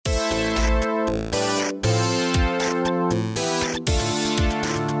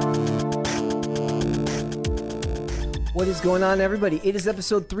What is going on, everybody? It is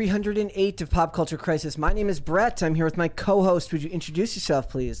episode 308 of Pop Culture Crisis. My name is Brett. I'm here with my co-host. Would you introduce yourself,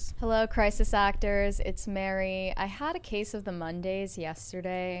 please? Hello, Crisis Actors. It's Mary. I had a case of the Mondays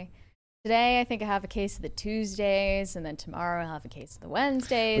yesterday. Today, I think I have a case of the Tuesdays, and then tomorrow I'll have a case of the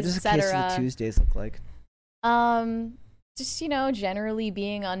Wednesdays, etc. What does a case of the Tuesdays look like? Just, generally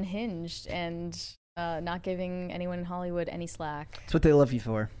being unhinged and not giving anyone in Hollywood any slack. That's what they love you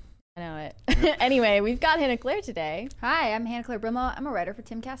for. I know it. Anyway, we've got Hannah Claire today. Hi, I'm Hannah Claire Brimlow. I'm a writer for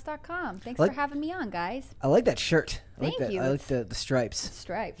timcast.com. Thanks for having me on, guys. I like that shirt. Thank you. I like the stripes. The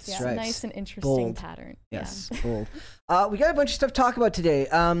stripes, yeah. It's a nice and interesting pattern. Yes, bold. We got a bunch of stuff to talk about today.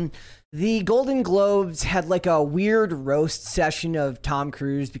 The Golden Globes had like a weird roast session of Tom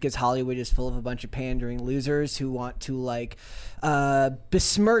Cruise because Hollywood is full of a bunch of pandering losers who want to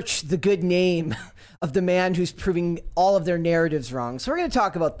besmirch the good name of the man who's proving all of their narratives wrong. So we're going to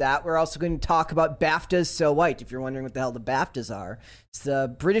talk about that. We're also going to talk about BAFTAs So White. If you're wondering what the hell the BAFTAs are, it's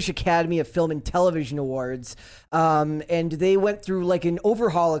the British Academy of Film and Television Awards. And they went through like an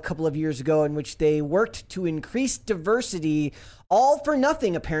overhaul a couple of years ago in which they worked to increase diversity, all for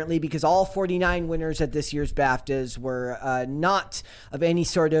nothing, apparently, because all 49 winners at this year's BAFTAs were not of any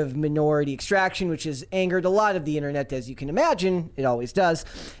sort of minority extraction, which has angered a lot of the internet, as you can imagine. It always does.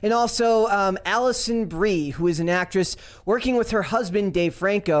 And also, Alison Brie, who is an actress working with her husband, Dave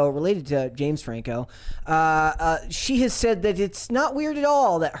Franco, related to James Franco. She has said that it's not weird at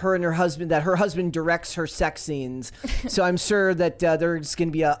all that her husband directs her sex scenes. So I'm sure that there's going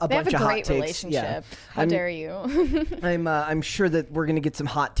to be a bunch of hot takes. They have a great relationship. Yeah. How dare you? I'm sure that we're going to get some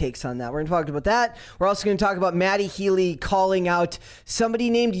hot takes on that. We're going to talk about that. We're also going to talk about Maddie Healy calling out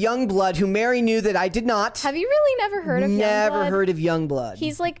somebody named Youngblood, who Mary knew that I did not. Have you really never heard of Youngblood? Never heard of Youngblood.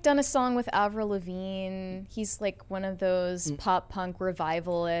 He's done a song with Avril Lavigne. He's one of those pop punk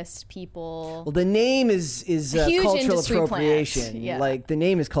revivalist people. Well, the name is cultural appropriation. Yeah. The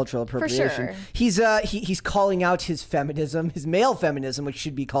name is cultural appropriation. For sure. He's calling out his feminism, his male feminism, which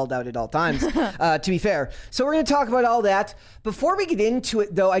should be called out at all times, to be fair. So we're going to talk about all that. Before we get into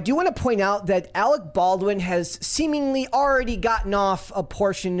it, though, I do want to point out that Alec Baldwin has seemingly already gotten off a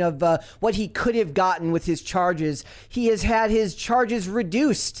portion of what he could have gotten with his charges. He has had his charges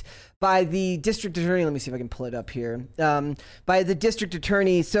reduced by the district attorney. Let me see if I can pull it up here. By the district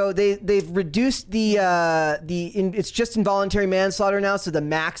attorney. So they've reduced it's just involuntary manslaughter now. So the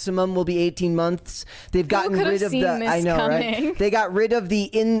maximum will be 18 months. They've gotten rid of right? They got rid of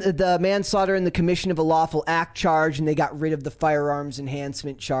the manslaughter and the commission of a lawful act charge, and they got rid of the firearms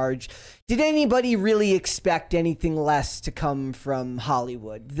enhancement charge. Did anybody really expect anything less to come from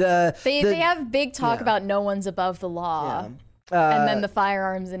Hollywood? They have big talk about no one's above the law. Yeah. And then the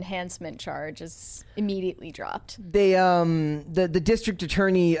firearms enhancement charge is immediately dropped. The district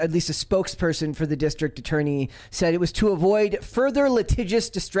attorney, at least a spokesperson for the district attorney, said it was to avoid further litigious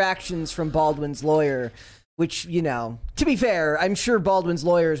distractions from Baldwin's lawyer, which, to be fair, I'm sure Baldwin's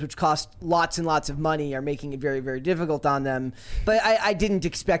lawyers, which cost lots and lots of money, are making it very, very difficult on them. But I didn't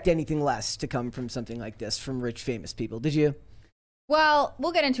expect anything less to come from something like this from rich, famous people. Did you? Well,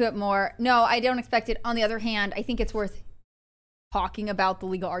 we'll get into it more. No, I don't expect it. On the other hand, I think it's worth talking about the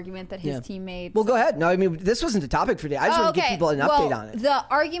legal argument that his team made. Well, go ahead. No, I mean, this wasn't a topic for today. I just want to give people an update on it. The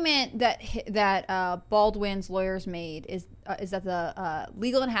argument that Baldwin's lawyers made is that the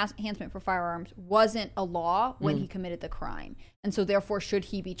legal enhancement for firearms wasn't a law when he committed the crime. And so therefore, should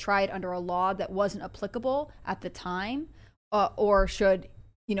he be tried under a law that wasn't applicable at the time? Or should,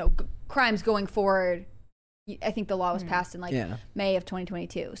 crimes going forward, I think the law was passed in May of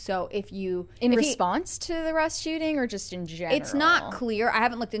 2022. So in response to the Rust shooting or just in general? It's not clear. I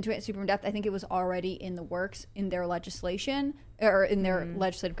haven't looked into it super in depth. I think it was already in the works in their legislation or in their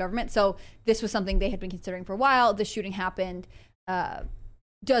legislative government. So this was something they had been considering for a while. The shooting happened.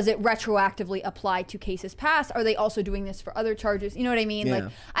 Does it retroactively apply to cases past? Are they also doing this for other charges? You know what I mean? Yeah.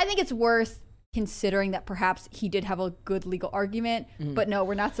 I think it's worth considering that perhaps he did have a good legal argument, but no,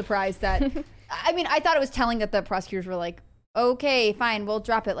 we're not surprised that I mean, I thought it was telling that the prosecutors were like, okay, fine, we'll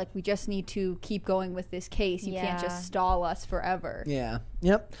drop it. We just need to keep going with this case. You can't just stall us forever. Yeah.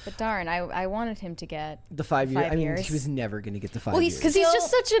 Yep. But darn, I wanted him to get the 5 years. I mean, he was never going to get the 5 years. Because he's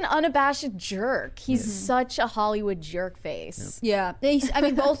just such an unabashed jerk. He's such a Hollywood jerk face. Yep. Yeah. I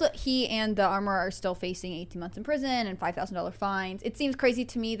mean, both he and the armorer are still facing 18 months in prison and $5,000 fines. It seems crazy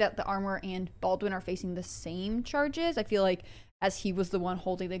to me that the armorer and Baldwin are facing the same charges. I feel like as he was the one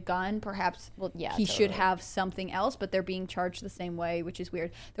holding the gun, perhaps he should have something else, but they're being charged the same way, which is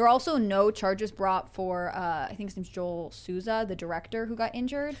weird. There are also no charges brought for, I think his name's Joel Souza, the director who got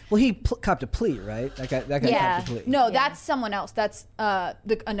injured. Well, he copped a plea, right? That guy copped a plea. No, that's someone else. That's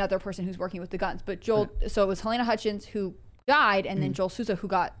another person who's working with the guns. But Joel, so it was Helena Hutchins who died, and then Joel Souza who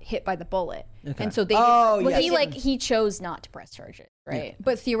got hit by the bullet. Okay. And so they he chose not to press charges, right? Yeah.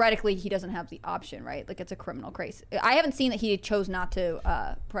 But theoretically he doesn't have the option, right? Like, it's a criminal case. I haven't seen that he chose not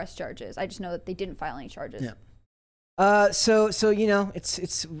to press charges. I just know that they didn't file any charges. Yeah. So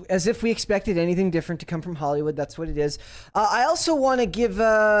it's as if we expected anything different to come from Hollywood. That's what it is. I also want to give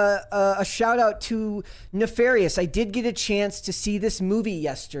a shout out to Nefarious. I did get a chance to see this movie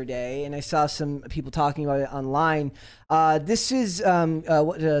yesterday, and I saw some people talking about it online. This is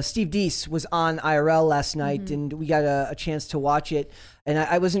Steve Deese was on IRL last night, and we got a chance to watch it. And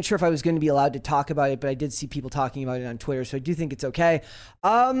I wasn't sure if I was going to be allowed to talk about it, but I did see people talking about it on Twitter, so I do think it's okay.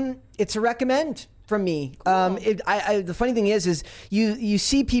 It's a recommend from me. Cool. The funny thing is you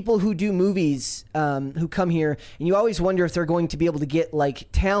see people who do movies who come here, and you always wonder if they're going to be able to get like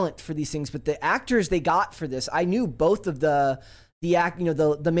talent for these things. But the actors they got for this, I knew both of the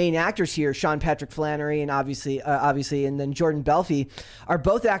main actors here, Sean Patrick Flannery and obviously, and then Jordan Belfi, are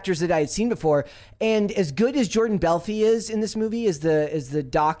both actors that I had seen before. And as good as Jordan Belfi is in this movie, as the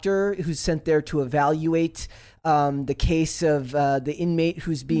doctor who's sent there to evaluate the case of the inmate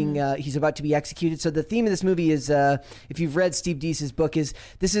who's being he's about to be executed. So the theme of this movie is, if you've read Steve Deese's book, is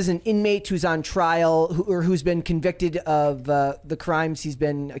this is an inmate who's on trial who's been convicted of the crimes he's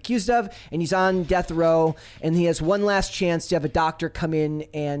been accused of, and he's on death row, and he has one last chance to have a doctor come in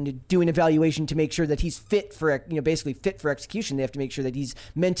and do an evaluation to make sure that he's fit for basically fit for execution. They have to make sure that he's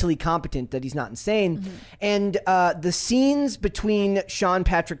mentally competent, that he's not insane. And the scenes between Sean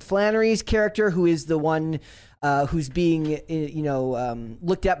Patrick Flannery's character, who is the one who's being,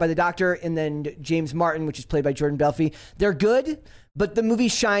 looked at by the doctor, and then James Martin, which is played by Jordan Belfi. They're good, but the movie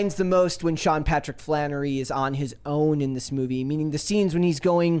shines the most when Sean Patrick Flannery is on his own in this movie, meaning the scenes when he's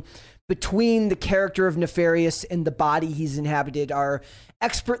going between the character of Nefarious and the body he's inhabited are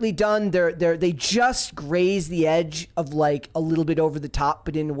expertly done. They just graze the edge of like a little bit over the top,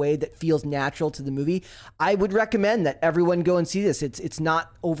 but in a way that feels natural to the movie. I would recommend that everyone go and see this. It's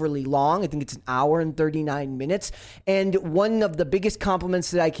not overly long. I think it's an hour and 39 minutes. And one of the biggest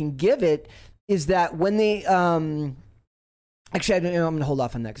compliments that I can give it is that when they actually, I'm going to hold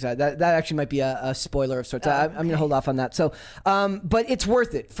off on that because that actually might be a spoiler of sorts. I'm going to hold off on that. So, but it's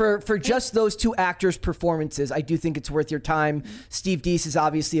worth it for just those two actors' performances. I do think it's worth your time. Steve Deese is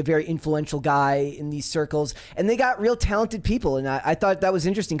obviously a very influential guy in these circles, and they got real talented people. And I thought that was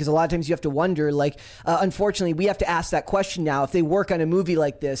interesting because a lot of times you have to wonder, like, unfortunately, we have to ask that question now. If they work on a movie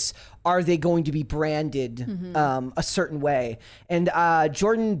like this, are they going to be branded a certain way? And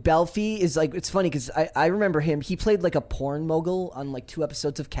Jordan Belfi is like, it's funny because I remember him. He played like a porn mogul on like 2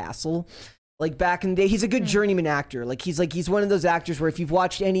 episodes of Castle. Like back in the day, he's a good journeyman actor. Like he's one of those actors where if you've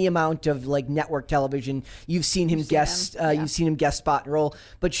watched any amount of like network television, you've seen him guest spot and role.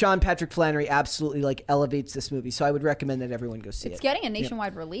 But Sean Patrick Flannery absolutely like elevates this movie, so I would recommend that everyone go see it. It's getting a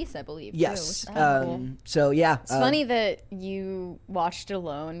nationwide release, I believe. Yes. Too, cool. So yeah, it's funny that you watched it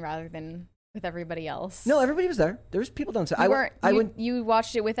alone rather than with everybody else. No, everybody was there. There was people downstairs. You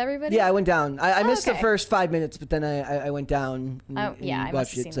watched it with everybody? Yeah, I went down. I missed the first 5 minutes, but then I went down. And, I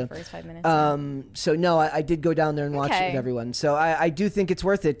must have seen the first 5 minutes. So no, I did go down there and watch it with everyone. So I do think it's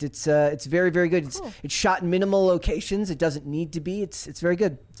worth it. It's very, very good. Cool. It's shot in minimal locations. It doesn't need to be. It's very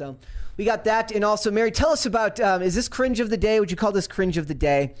good. So we got that. And also, Mary, tell us about, is this cringe of the day? Would you call this cringe of the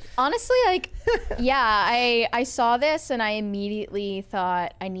day? Honestly, like, yeah, I saw this and I immediately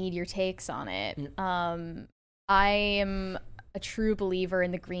thought, I need your takes on it. I am a true believer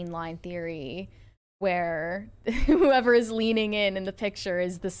in the green line theory, where whoever is leaning in the picture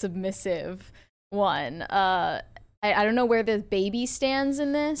is the submissive one. I don't know where the baby stands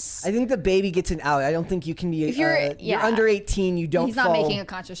in this. I think the baby gets an out. I don't think you can be. If you're under 18, you don't. He's not making a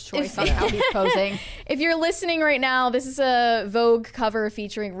conscious choice on how he's posing. If you're listening right now, this is a Vogue cover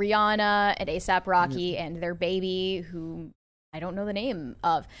featuring Rihanna and A$AP Rocky and their baby, who I don't know the name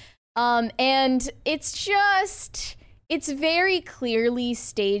of. And it's very clearly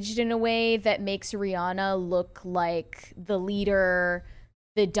staged in a way that makes Rihanna look like the leader,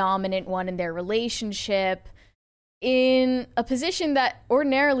 the dominant one in their relationship, in a position that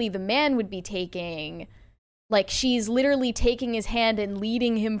ordinarily the man would be taking. Like, she's literally taking his hand and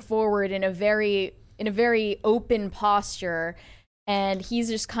leading him forward in a very open posture, and he's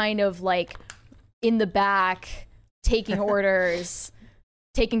just kind of like in the back taking orders,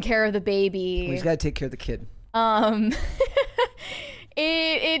 taking care of the baby. Well, he's got to take care of the kid.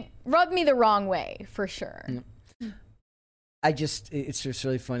 it rubbed me the wrong way for sure. It's just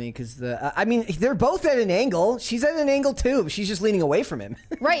really funny because they're both at an angle. She's at an angle too, but she's just leaning away from him.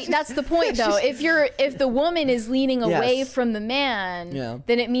 Right, that's the point though. If the woman is leaning away from the man,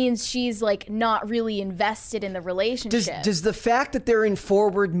 then it means she's like not really invested in the relationship. Does the fact that they're in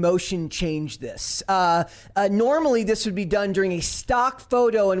forward motion change this? Normally this would be done during a stock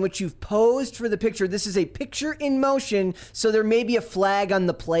photo in which you've posed for the picture. This is a picture in motion, so there may be a flag on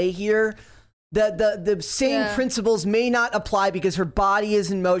the play here. The same principles may not apply because her body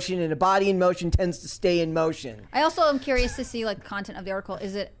is in motion, and a body in motion tends to stay in motion. I also am curious to see like the content of the article.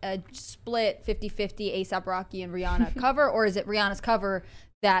 Is it a split 50-50 A$AP Rocky and Rihanna cover, or is it Rihanna's cover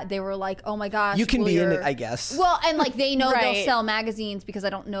that they were like, oh my gosh, you can be in it, I guess. Well, and like they know they'll sell magazines because I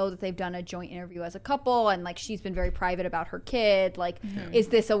don't know that they've done a joint interview as a couple, and like she's been very private about her kid. Like, is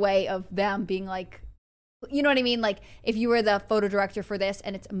this a way of them being like, you know what I mean? Like, if you were the photo director for this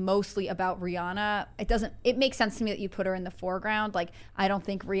and it's mostly about Rihanna, it makes sense to me that you put her in the foreground. Like, I don't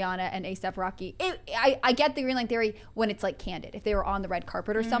think Rihanna and A$AP Rocky, I get the green line theory when it's like candid. If they were on the red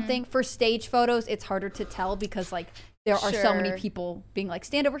carpet or something. For stage photos, it's harder to tell because like there are so many people being like,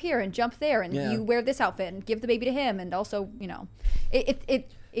 stand over here and jump there and you wear this outfit and give the baby to him. And also, you know,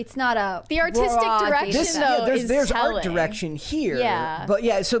 it's not a the artistic direction though. There's art direction here,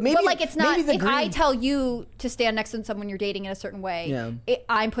 but so maybe. But like it's not. If I tell you to stand next to someone you're dating in a certain way,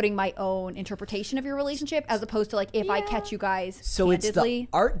 I'm putting my own interpretation of your relationship as opposed to like if I catch you guys. So candidly.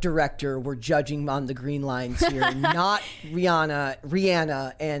 It's the art director we're judging on the green lines here, not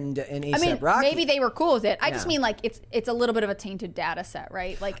Rihanna, and A$AP Rocky. Maybe they were cool with it. I just mean like it's a little bit of a tainted data set,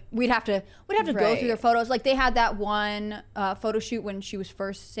 right? Like we'd have to go through their photos. Like they had that one photo shoot when she was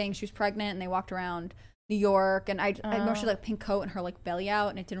first saying she was pregnant and they walked around New York and I know she had like a pink coat and her like belly out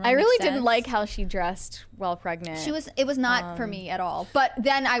and it didn't really make sense. Didn't like how she dressed while pregnant. It was not for me at all. But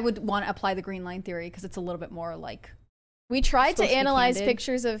then I would want to apply the green line theory because it's a little bit more like we tried to analyze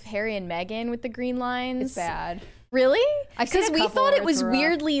pictures of Harry and Meghan with the green lines. It's bad. Really? Because we thought it was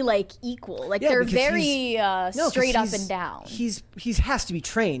weirdly like equal. Like they're very straight up and down. He's has to be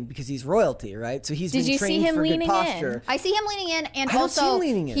trained because he's royalty, right? So he's Did been you trained see him for leaning good posture. in? I see him leaning in, and I don't see him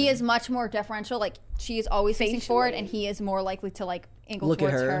leaning in. he is much more deferential. Like she is always facing forward, and he is more likely to like angle look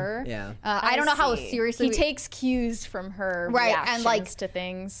towards at her. Yeah. I don't know how seriously he takes cues from her reactions and like to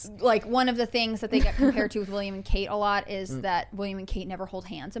things. Like one of the things that they get compared to with William and Kate a lot is that William and Kate never hold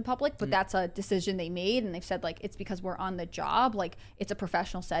hands in public, but that's a decision they made, and they've said like it's because we're on the job, like it's a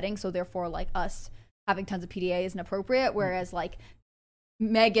professional setting, so therefore like us having tons of PDA isn't appropriate. Whereas like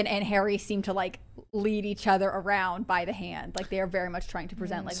Meghan and Harry seem to like lead each other around by the hand. Like they are very much trying to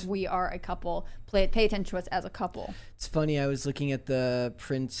present like we are a couple. Pay attention to us as a couple. It's funny. I was looking at the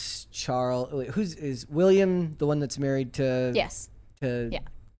Prince Charles. Wait, is William the one that's married to? Yes.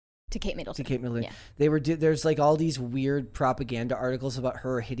 To Kate Middleton. Yeah. They were. There's like all these weird propaganda articles about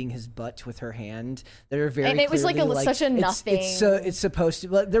her hitting his butt with her hand that are very. And it was like such a nothing. It's supposed to.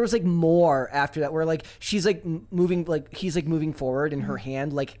 But there was like more after that where like she's like moving, like he's like moving forward, and her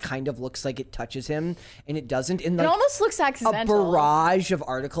hand like kind of looks like it touches him, and it doesn't. And like, it almost looks accidental. A barrage of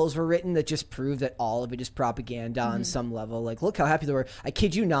articles were written that just prove that all of it is propaganda on some level. Like, look how happy they were. I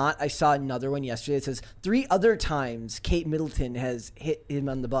kid you not. I saw another one yesterday. It says 3 other times Kate Middleton has hit him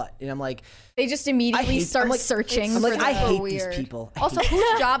on the butt. And I'm like, they just immediately start searching. I'm like, I hate weird. these people. Also,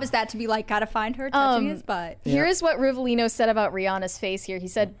 whose job is that to be like, gotta find her touching his butt? Here is what Rivellino said about Rihanna's face here. He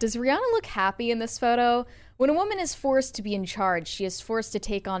said, does Rihanna look happy in this photo? When a woman is forced to be in charge, she is forced to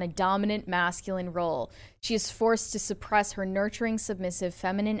take on a dominant masculine role. She is forced to suppress her nurturing, submissive,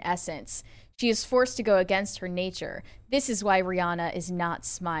 feminine essence. She is forced to go against her nature. This is why Rihanna is not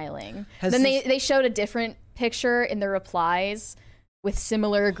smiling. Then they showed a different picture in the replies with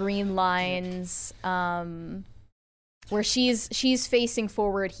similar green lines, where she's facing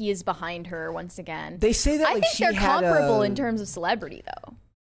forward, he is behind her once again. They say that I like think she they're had comparable in terms of celebrity, though.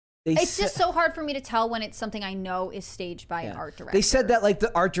 It's just so hard for me to tell when it's something I know is staged by an art director. They said that like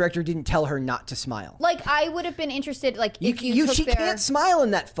the art director didn't tell her not to smile. Like I would have been interested, like if she can't smile in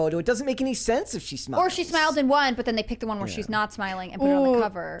that photo. It doesn't make any sense if she smiles. Or she smiled in one, but then they picked the one where she's not smiling and put it on the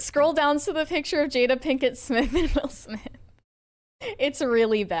cover. Scroll down to the picture of Jada Pinkett Smith and Will Smith. It's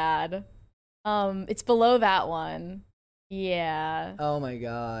really bad. It's below that one. Yeah. Oh my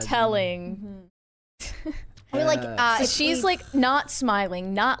god. Telling. Or like so she's like not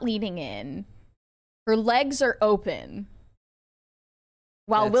smiling, not leaning in. Her legs are open,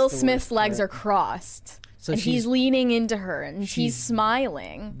 while Will Smith's legs are crossed. So and he's leaning into her, and she's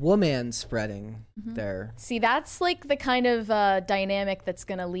smiling. Woman spreading there. See, that's like the kind of dynamic that's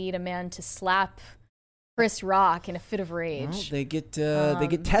going to lead a man to slap Chris Rock in a fit of Well, rage. they get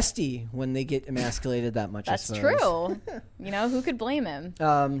testy when they get emasculated that much. That's I suppose. true. Who could blame him?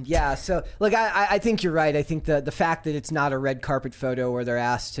 Yeah. So, look, I think you're right. I think the fact that it's not a red carpet photo where they're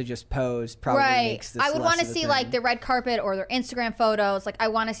asked to just pose probably makes this. I would want to see like the red carpet or their Instagram photos. Like I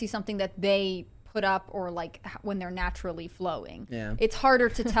want to see something that they put up or like when they're naturally flowing. Yeah. It's harder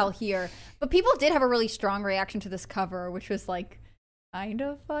to tell here. But people did have a really strong reaction to this cover, which was like kind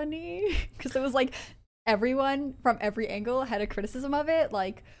of funny because it was like everyone from every angle had a criticism of it.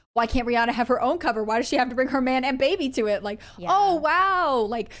 Like, why can't Rihanna have her own cover? Why does she have to bring her man and baby to it? Like, oh wow,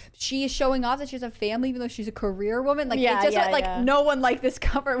 like she is showing off that she has a family even though she's a career woman. Like, no one liked this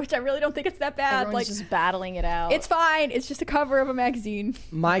cover, which I really don't think it's that bad. Everyone's just battling it out. It's fine. It's just a cover of a magazine.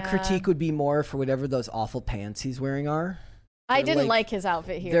 My critique would be more for whatever those awful pants he's wearing are. I didn't like his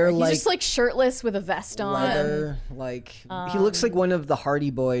outfit here. They're He's just like shirtless with a vest on. Leather, he looks like one of the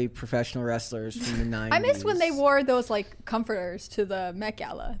Hardy Boy professional wrestlers from the 90s. I miss when they wore those like comforters to the Met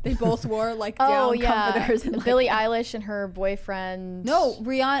Gala. They both wore like down comforters. And, Billie Eilish and her boyfriend. No,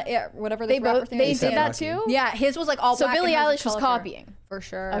 Rihanna, whatever they did that too. Yeah, his was like all black. So Billie Eilish was copying for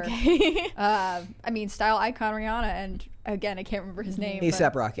sure. Okay. I mean, style icon Rihanna, and again, I can't remember his name.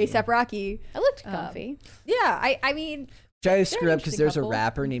 A$AP Rocky. A$AP Rocky. I looked comfy. Yeah, I mean. Which I always screw up because there's a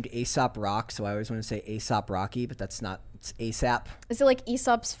rapper named A$AP Rock, so I always want to say A$AP Rocky, but that's not. It's ASAP. Is it like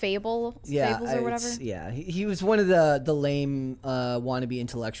Aesop's Fables or whatever? He was one of the lame wannabe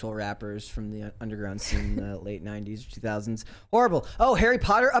intellectual rappers from the underground scene in the late 90s, 2000s. Horrible. Oh, Harry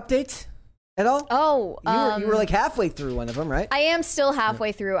Potter updates at all? Oh, you were like halfway through one of them, right? I am still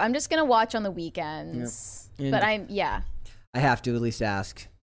halfway through. I'm just gonna watch on the weekends, but I have to at least ask.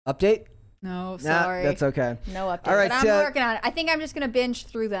 Update? No, sorry. That's okay. No update. All right, but I'm working on it. I think I'm just going to binge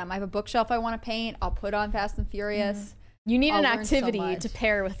through them. I have a bookshelf I want to paint. I'll put on Fast and Furious. You need an activity to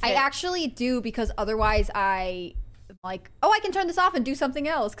pair with it. I actually do because otherwise I am like, I can turn this off and do something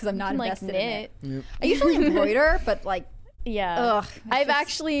else because I'm not invested in it. Yep. I usually embroider, but like, I've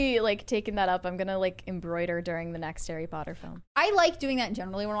actually like taken that up. I'm going to like embroider during the next Harry Potter film. I like doing that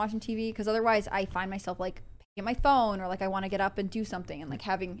generally when watching TV because otherwise I find myself like picking my phone or like I want to get up and do something and like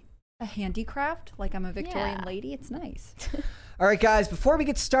having a handicraft, like I'm a Victorian lady. It's nice. All right, guys, before we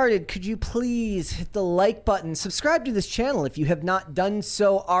get started, could you please hit the like button, subscribe to this channel if you have not done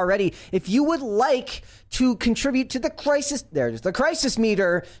so already. If you would like to contribute to the crisis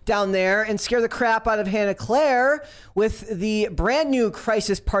meter down there and scare the crap out of Hannah Claire with the brand new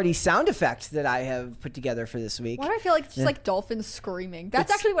crisis party sound effect that I have put together for this week. Why do I feel like it's just like dolphins screaming?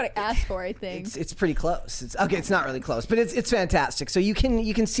 That's actually what I asked for, I think. It's pretty close. It's not really close, but it's fantastic. So you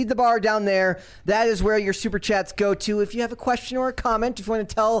can see the bar down there. That is where your super chats go to. If you have a question or a comment, if you want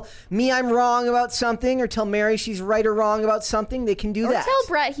to tell me I'm wrong about something or tell Mary she's right or wrong about something, they can do that. Or tell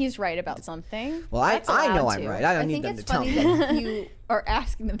Brett he's right about something. Well, I know I'm right. I don't need them to tell me. I think it's funny that you are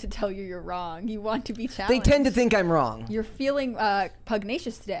asking them to tell you you're wrong. You want to be challenged. They tend to think I'm wrong. You're feeling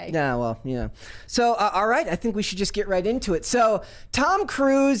pugnacious today. Yeah, well, yeah. So, all right, I think we should just get right into it. So, Tom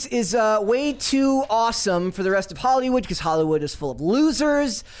Cruise is way too awesome for the rest of Hollywood because Hollywood is full of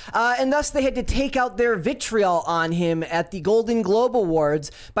losers, and thus they had to take out their vitriol on him at the Golden Globe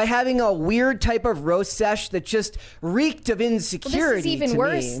Awards by having a weird type of roast sesh that just reeked of insecurity. Well, this is even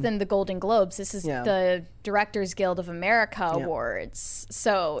worse than the Golden Globes. This is the Directors Guild of America Awards.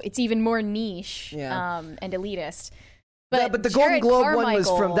 So it's even more niche and elitist. But the Golden Globe one was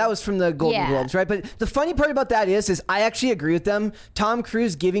from the Golden Globes, right? But the funny part about that is I actually agree with them. Tom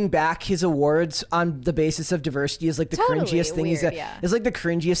Cruise giving back his awards on the basis of diversity is like the cringiest thing is like the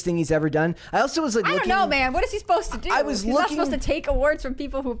cringiest thing he's ever done. I also was like, I don't know, man. What is he supposed to do? He's not supposed to take awards from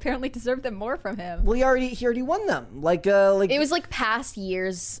people who apparently deserve them more from him. Well, he already won them. Like it was like past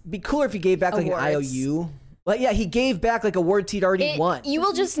years. Be cooler if he gave back like an IOU. Well, yeah, he gave back like awards he'd already won. You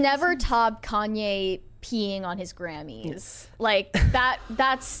will just never top Kanye peeing on his Grammys. Like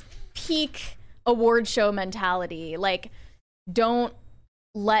that's peak award show mentality. Like, don't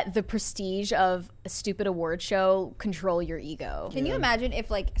let the prestige of a stupid award show control your ego. Can you imagine if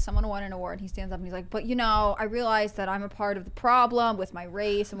like someone won an award and he stands up and he's like, but I realize that I'm a part of the problem with my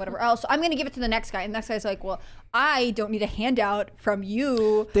race and whatever else, so I'm going to give it to the next guy. And the next guy's like, well, I don't need a handout from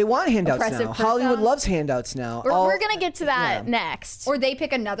you. They want handouts now. Hollywood loves handouts now. We're going to get to that next. Or they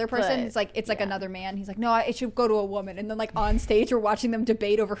pick another person. It's like another man. He's like, no, it should go to a woman. And then like on stage, we're watching them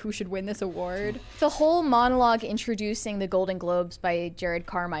debate over who should win this award. The whole monologue introducing the Golden Globes by Jared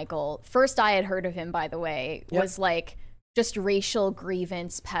Carmichael, first I had heard of him, by the way, was like just racial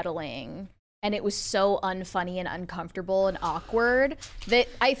grievance peddling. And it was so unfunny and uncomfortable and awkward that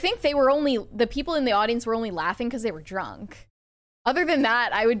I think the people in the audience were only laughing because they were drunk. Other than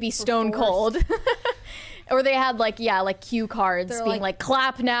that, I would be stone cold. Or they had like cue cards They're being like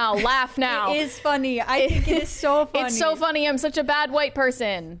clap now, laugh now. It is funny. I think it is so funny. It's so funny. I'm such a bad white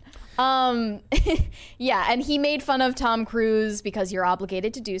person. Yeah, and he made fun of Tom Cruise because you're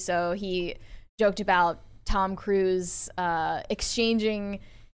obligated to do so. He joked about Tom Cruise exchanging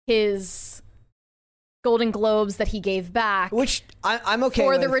his Golden Globes that he gave back, which I'm okay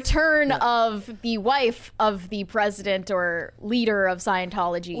for with. the return of the wife of the president or leader of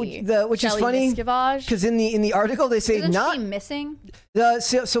Scientology, which is Shelley funny Miscavige. because in the article they say Isn't not she missing?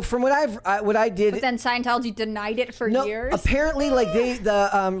 So from what I did, But then Scientology denied it for no, years. apparently, like Leah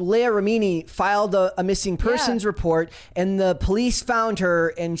Remini filed a missing persons report, and the police found her,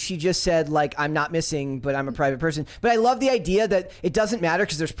 and she just said like, "I'm not missing, but I'm a private person." But I love the idea that it doesn't matter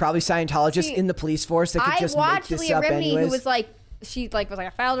because there's probably Scientologists in the police force that could just make this Leah up Remini, anyways. who was like, I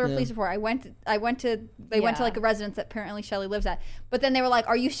filed a police report. They went to like a residence that apparently Shelley lives at. But then they were like,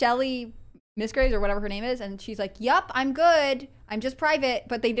 "Are you Shelley Misgraves or whatever her name is?" And she's like, "Yup, I'm good. I'm just private."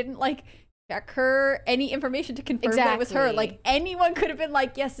 But they didn't like check her any information to confirm that it was her. Like anyone could have been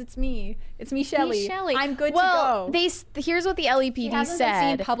like, "Yes, it's me. It's me, Shelley. I'm good to go." Here's what the LEPD hasn't said.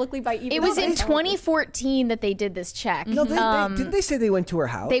 been seen publicly by even. It was in Scientologists. 2014 that they did this check. No, didn't they say they went to her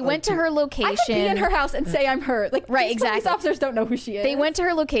house? They went to her location. I could be in her house and say I'm her. Like, right, these exactly. police officers don't know who she is. They went to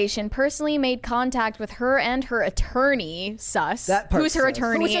her location, personally made contact with her and her attorney, Sus. That part's who's her sus.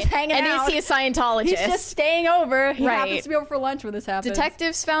 attorney? Who's just hanging and out. is he a Scientologist? He's just staying over. He Right. happens to be over for lunch when this happens.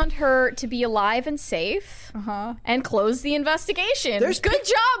 Detectives found her to be alive and safe, and closed the investigation. Good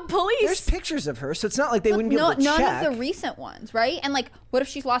job, police. There's pictures of her, so it's not like they wouldn't be able to none check. of the recent ones, right? And like, what if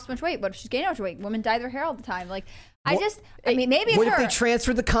she's lost a bunch of weight? What if she's gained a bunch of weight? Women dye their hair all the time. Like, I mean, maybe it's What her. if they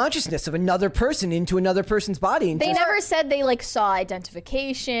transferred the consciousness of another person into another person's body? And They just- never said they like saw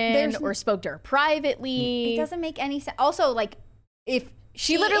identification There's- or spoke to her privately. It doesn't make any sense. Also, like, if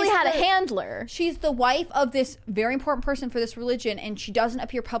She literally had a handler. She's the wife of this very important person for this religion, and she doesn't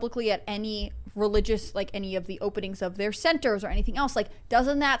appear publicly at any religious, like any of the openings of their centers or anything else. Like,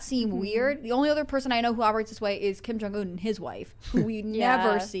 doesn't that seem weird? The only other person I know who operates this way is Kim Jong-un and his wife, who we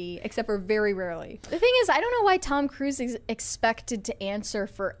never see except for very rarely. The thing is, I don't know why Tom Cruise is expected to answer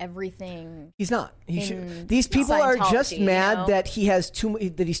for everything. He's not. These people are just mad that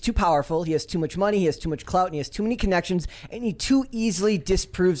that he's too powerful. He has too much money. He has too much clout, and he has too many connections, and he too easily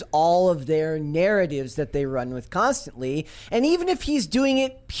disproves all of their narratives that they run with constantly. And even if he's doing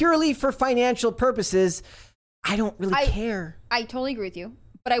it purely for financial purposes, I don't really care. I totally agree with you,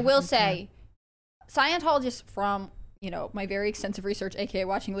 but I will say, Scientologists, from my very extensive research, aka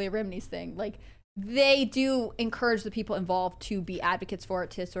watching Leah Remini's thing, like, they do encourage the people involved to be advocates for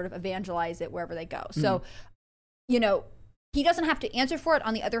it, to sort of evangelize it wherever they go. So, he doesn't have to answer for it.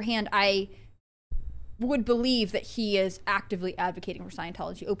 On the other hand, I would believe that he is actively advocating for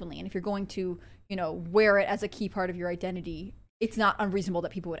Scientology openly. And if you're going to, wear it as a key part of your identity, it's not unreasonable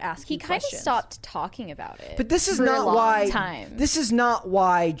that people would ask you questions. He kind of stopped talking about it. But this is for not a long why. time. This is not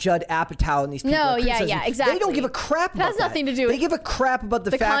why Judd Apatow and these people. No, are yeah, criticizing. exactly. They don't give a crap about It has nothing to do with They give a crap about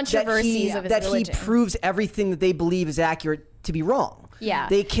the fact controversies of his that he religion. proves everything that they believe is accurate to be wrong. Yeah.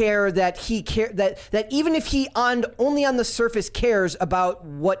 They care that that even if he only on the surface cares about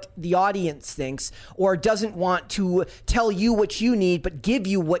what the audience thinks, or doesn't want to tell you what you need but give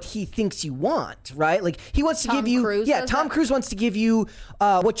you what he thinks you want, right? Like, he wants to give you Tom Cruise wants to give you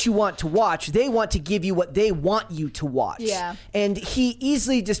what you want to watch. They want to give you what they want you to watch. Yeah. And he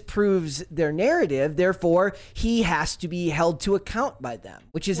easily disproves their narrative, therefore he has to be held to account by them,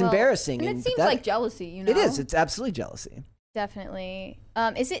 which is embarrassing. And it seems like jealousy, It is. It's absolutely jealousy. Definitely.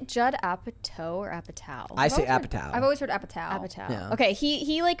 Is it Judd Apatow or Apatow? I say Apatow. I've always heard Apatow. Apatow. Yeah. Okay,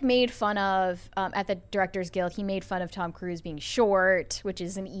 he like made fun of at the Directors Guild. He made fun of Tom Cruise being short, which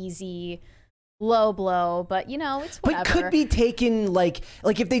is an easy low blow, but it's whatever. But could be taken like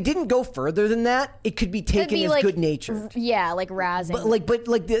if they didn't go further than that, it could be taken as like, good natured. Yeah, like razzing.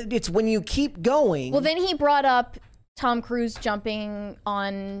 But it's when you keep going. Well, then he brought up Tom Cruise jumping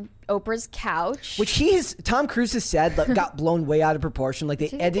on Oprah's couch, which Tom Cruise has said that got blown way out of proportion. Like they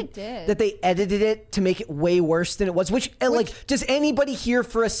edited it to make it way worse than it was. Which like, does anybody here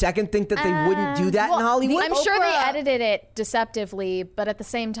for a second think that they wouldn't do that in Hollywood? I'm sure they edited it deceptively, but at the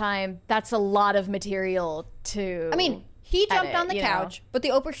same time, that's a lot of material to. I mean, he jumped on the couch, but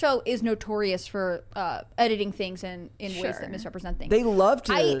the Oprah show is notorious for editing things in ways that misrepresent things. They love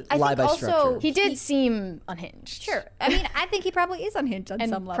to lie by structure. He did seem unhinged. Sure. I mean, I think he probably is unhinged on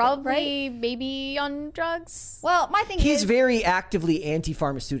some level. Probably maybe on drugs. Well, my thing is, he's very actively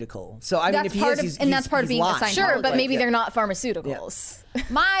anti-pharmaceutical. So I mean, if he is, that's part of being a Scientologist. Sure, but maybe they're not pharmaceuticals. Yeah.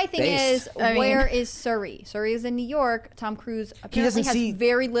 My thing Based. is, where is Surrey? Surrey is in New York. Tom Cruise apparently has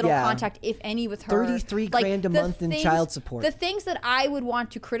very little contact, if any, with her. 33 grand a month in child support. The things that I would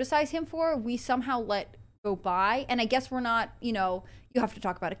want to criticize him for, we somehow let go by. And I guess we're not, you have to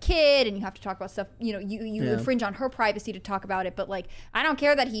talk about a kid and you have to talk about stuff, you infringe on her privacy to talk about it. But like, I don't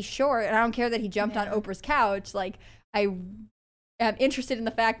care that he's short and I don't care that he jumped on Oprah's couch. Like, I am interested in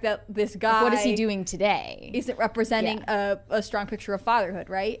the fact that this guy, what is he doing today? Isn't representing a strong picture of fatherhood,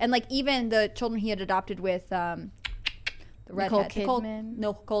 right? And like even the children he had adopted with the Nicole redhead, Kidman.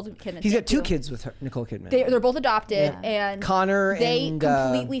 Nicole Kidman. He's got 2 kids with her, Nicole Kidman. They're both adopted, and Connor they and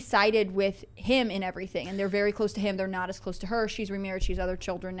completely sided with him in everything, and they're very close to him. They're not as close to her. She's remarried. She has other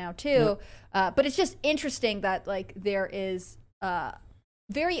children now too. But it's just interesting that like there is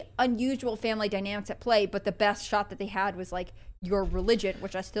very unusual family dynamics at play. But the best shot that they had was like your religion,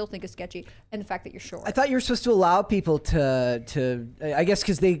 which I still think is sketchy, and the fact that you're short. I thought you were supposed to allow people to I guess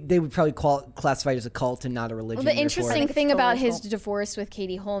because they would probably classify it as a cult and not a religion. Well, the interesting thing about his cult. divorce with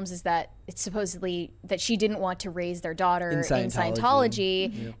Katie Holmes is that it's supposedly that she didn't want to raise their daughter in Scientology.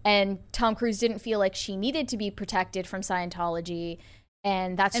 Scientology, and Tom Cruise didn't feel like she needed to be protected from Scientology,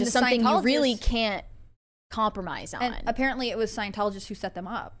 and that's just something you really can't compromise on. And apparently it was Scientologists who set them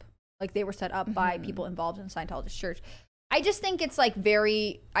up. Like they were set up by people involved in the Scientologist church. I just think it's like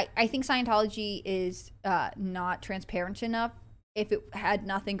I think Scientology is not transparent enough. If it had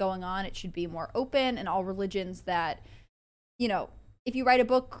nothing going on, it should be more open, and all religions that, if you write a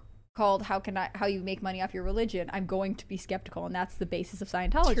book called How You Make Money Off Your Religion, I'm going to be skeptical, and that's the basis of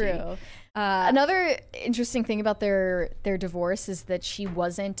Scientology. True. Another interesting thing about their divorce is that she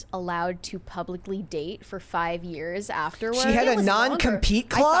wasn't allowed to publicly date for 5 years afterwards. She had a non-compete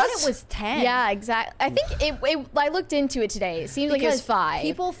clause? I thought it was 10. Yeah, exactly. I think I looked into it today. It seemed like it was 5.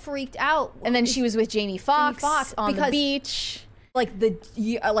 People freaked out. And then she was with Jamie Foxx on the beach. Like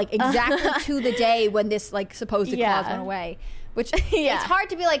exactly to the day when this like supposed clause went away. Which it's hard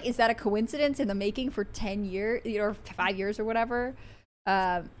to be like, is that a coincidence in the making for 10 years, or 5 years or whatever?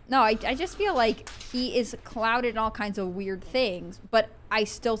 No, I just feel like he is clouded in all kinds of weird things, but I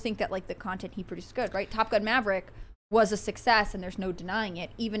still think that like the content he produced is good, right? Top Gun Maverick was a success, and there's no denying it,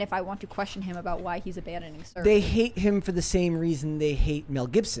 even if I want to question him about why he's abandoning service. They hate him for the same reason they hate Mel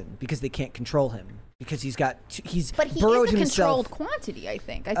Gibson, because they can't control him. Because he's but he burrowed is a himself. controlled quantity, I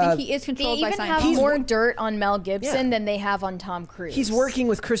think. I think he is controlled by They even Scientology. have more dirt on Mel Gibson than they have on Tom Cruise. He's working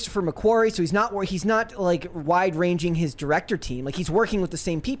with Christopher McQuarrie, so he's not like wide-ranging his director team. Like he's working with the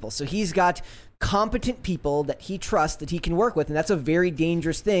same people. So he's got competent people that he trusts, that he can work with, and that's a very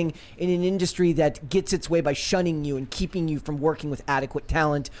dangerous thing in an industry that gets its way by shunning you and keeping you from working with adequate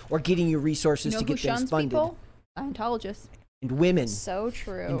talent or getting you resources to get things funded. People? Scientologists. And women. So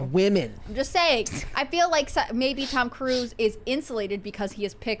true. And women. I'm just saying. I feel like maybe Tom Cruise is insulated because he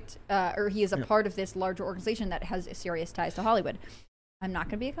has picked, or he is a part of this larger organization that has serious ties to Hollywood. I'm not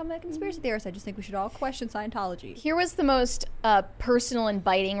going to become a conspiracy theorist. I just think we should all question Scientology. Here was the most personal and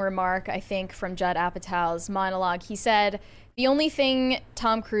biting remark, I think, from Judd Apatow's monologue. He said, "The only thing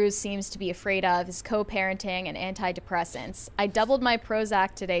Tom Cruise seems to be afraid of is co-parenting and antidepressants. I doubled my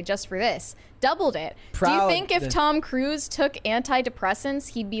Prozac today just for this. Doubled it. Do you think if Tom Cruise took antidepressants,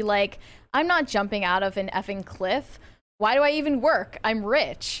 he'd be like, I'm not jumping out of an effing cliff. Why do I even work? I'm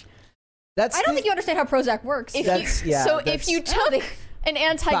rich." I don't think you understand how Prozac works. If you took an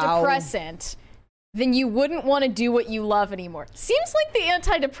antidepressant, then you wouldn't want to do what you love anymore. Seems like the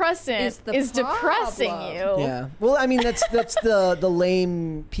antidepressant is depressing you. Yeah. Well, I mean, that's the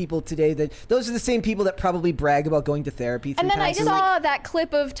lame people today. Those are the same people that probably brag about going to therapy 3 And then I times a saw week. that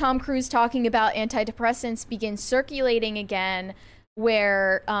clip of Tom Cruise talking about antidepressants begin circulating again,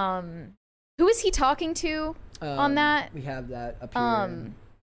 where who is he talking to on that? We have that up here.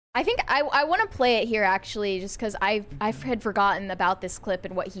 I think I want to play it here actually, just because I had forgotten about this clip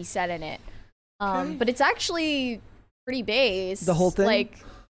and what he said in it. But it's actually pretty base. The whole thing? Like,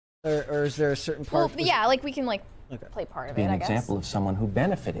 or is there a certain part? well, yeah, like we can play part of Be it, an I guess. example of someone who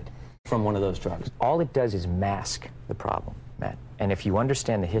benefited from one of those drugs. All it does is mask the problem, Matt. And if you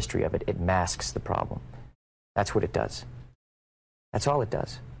understand the history of it, it masks the problem. That's what it does. That's all it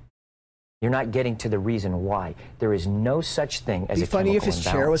does. You're not getting to the reason why. There is no such thing as It'd a be funny if chemical his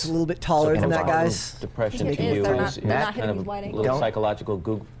chair was a little bit taller than that guy's. Depression It to is. you They're is not kind of hitting a lighting. little psychological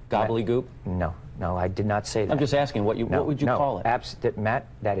gobbledygook? No, I did not say that. I'm just asking, what would you call it? Matt,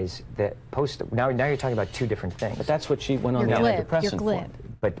 that is the post. Now you're talking about two different things. But that's what she went on the You're glib. antidepressant You're for. glib.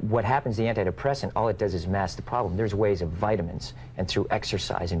 But what happens, the antidepressant, all it does is mask the problem. There's ways of vitamins and through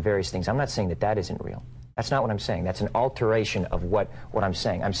exercise and various things. I'm not saying that isn't real. That's not what I'm saying. That's an alteration of what I'm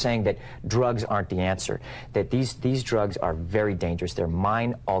saying. I'm saying that drugs aren't the answer, that these drugs are very dangerous. They're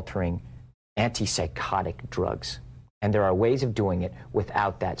mind-altering, antipsychotic drugs. And there are ways of doing it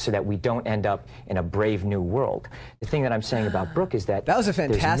without that so that we don't end up in a brave new world. The thing that I'm saying about Brooke is that was a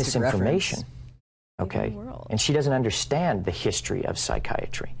fantastic there's misinformation. Reference. Okay? And she doesn't understand the history of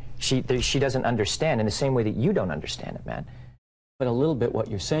psychiatry. She doesn't understand in the same way that you don't understand it, man. But a little bit what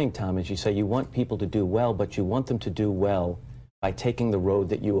you're saying, Tom, is you say you want people to do well, but you want them to do well by taking the road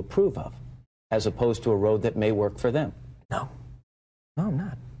that you approve of, as opposed to a road that may work for them. No. No, I'm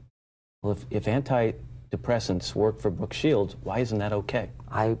not. Well, if antidepressants work for Brooke Shields, why isn't that okay?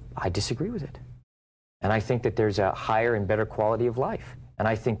 I disagree with it. And I think that there's a higher and better quality of life. And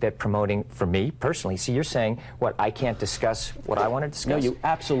I think that promoting, for me personally, see, you're saying, what, I can't discuss what I want to discuss? No, you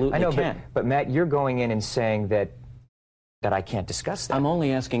absolutely I know, can. But Matt, you're going in and saying that I can't discuss that. I'm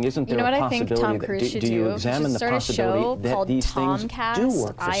only asking, isn't there a possibility Tom Cruise should do you examine the possibility that these things do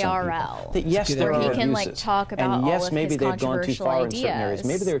work for some people? That yes, there are he can abuses. talk about and yes, all of maybe his they've gone too far in certain ideas. areas.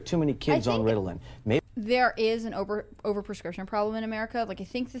 Maybe there are too many kids on Ritalin. Maybe there is an overprescription problem in America. Like, I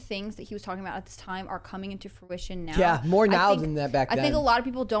think the things that he was talking about at this time are coming into fruition now. Yeah, more now than that back then. I think a lot of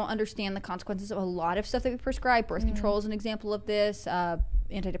people don't understand the consequences of a lot of stuff that we prescribe. Birth control is an example of this.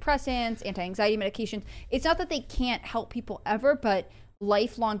 Antidepressants, anti-anxiety medications. It's not that they can't help people ever, but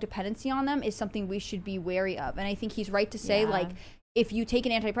lifelong dependency on them is something we should be wary of. And I think he's right to say, like, if you take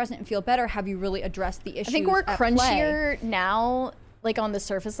an antidepressant and feel better, have you really addressed the issues? I think we're at crunchier play? now, like on the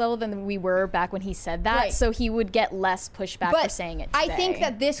surface level, than we were back when he said that. Right. So he would get less pushback for saying it today. I think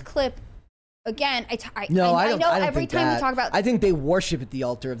that this clip, again, I don't know every think time that. we talk about... I think they worship at the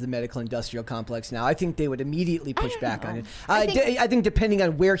altar of the medical industrial complex now. I think they would immediately push back on it. I think depending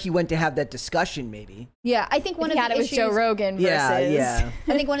on where he went to have that discussion, maybe. Yeah, I think one of the it was issues... Joe Rogan versus... Yeah.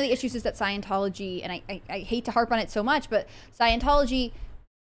 I think one of the issues is that Scientology, and I hate to harp on it so much, but Scientology,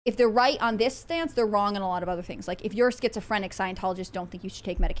 if they're right on this stance, they're wrong on a lot of other things. Like, if you're schizophrenic, Scientologists don't think you should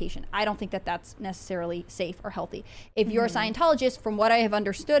take medication. I don't think that that's necessarily safe or healthy. If you're a Scientologist, from what I have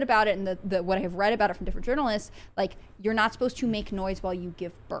understood about it and what I have read about it from different journalists, like, you're not supposed to make noise while you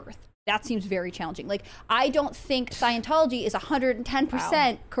give birth. That seems very challenging. Like, I don't think Scientology is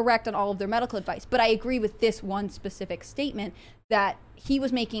 110% correct on all of their medical advice, but I agree with this one specific statement that he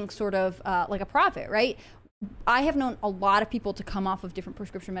was making sort of like a profit, right? I have known a lot of people to come off of different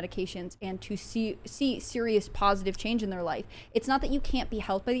prescription medications and to see serious positive change in their life. It's not that you can't be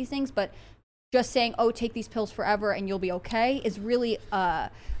helped by these things, but just saying, oh, take these pills forever and you'll be okay is really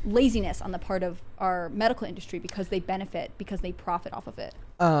laziness on the part of our medical industry because they benefit, because they profit off of it.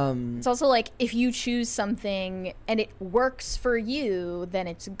 It's also like, if you choose something and it works for you, then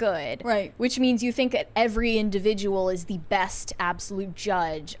it's good. Right. Which means you think that every individual is the best absolute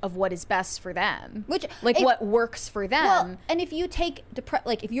judge of what is best for them. What works for them. Well, and if you take,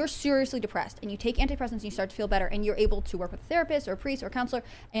 if you're seriously depressed and you take antidepressants and you start to feel better and you're able to work with a therapist or a priest or a counselor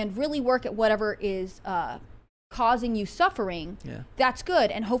and really work at whatever is causing you suffering, that's good.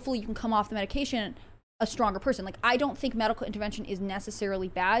 And hopefully you can come off the medication a stronger person. Like, I don't think medical intervention is necessarily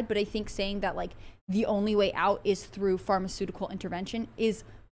bad, but I think saying that, like, the only way out is through pharmaceutical intervention is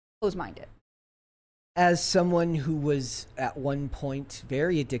close-minded. As someone who was at one point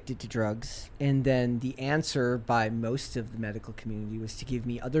very addicted to drugs, and then the answer by most of the medical community was to give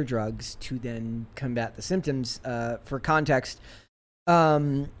me other drugs to then combat the symptoms. For context,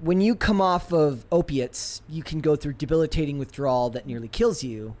 when you come off of opiates, you can go through debilitating withdrawal that nearly kills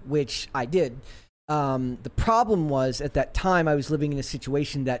you, which I did. The problem was, at that time, I was living in a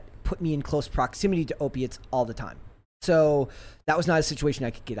situation that put me in close proximity to opiates all the time. So that was not a situation I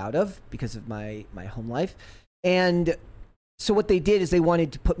could get out of because of my home life. And so what they did is they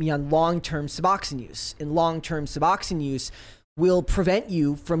wanted to put me on long-term Suboxone use. And long-term Suboxone use will prevent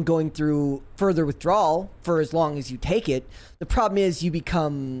you from going through further withdrawal for as long as you take it. The problem is you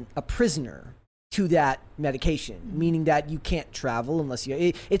become a prisoner to that medication, meaning that you can't travel unless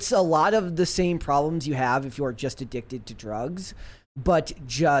it's a lot of the same problems you have if you're just addicted to drugs, but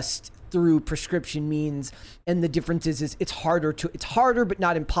just through prescription means. And the difference is it's harder but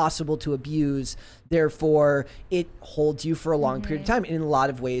not impossible to abuse. Therefore, it holds you for a long period of time. And in a lot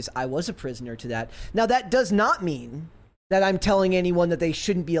of ways, I was a prisoner to that. Now, that does not mean that I'm telling anyone that they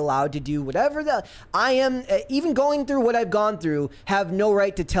shouldn't be allowed to do whatever. I am, even going through what I've gone through, have no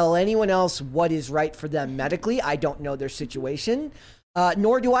right to tell anyone else what is right for them medically. I don't know their situation,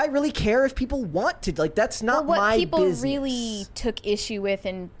 nor do I really care if people want to. Like, that's not my business. What people really took issue with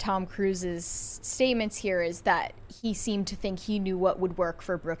in Tom Cruise's statements here is that he seemed to think he knew what would work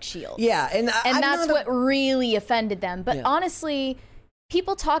for Brooke Shields. Yeah, and that's what really offended them. But honestly,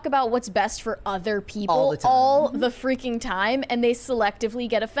 people talk about what's best for other people All the time. all the freaking time, and they selectively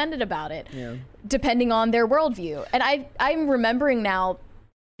get offended about it, depending on their worldview. And I'm remembering now,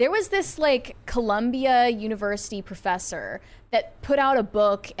 there was this like Columbia University professor that put out a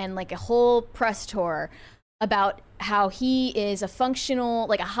book and like a whole press tour about how he is a functional,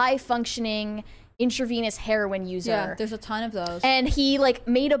 like a high functioning intravenous heroin user. Yeah, there's a ton of those. And he like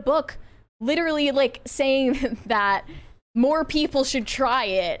made a book literally like saying that more people should try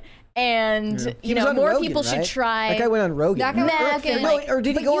it, and He was on more Rogan, people should right? try. That guy went on Rogan. That guy went on Meth Rogan, and, No, like- or did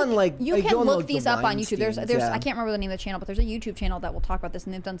he but go you- on like you like, can go on, look like, the these up on YouTube. There's Weinsteins, I can't remember the name of the channel, but there's a YouTube channel that will talk about this,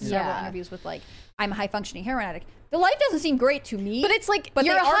 and they've done several Yeah. interviews with like, I'm a high functioning heroin addict. The life doesn't seem great to me, But it's like, but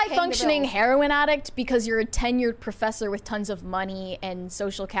you're they a are paying high the functioning bills. heroin addict because you're a tenured professor with tons of money and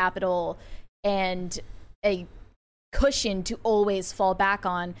social capital and a cushion to always fall back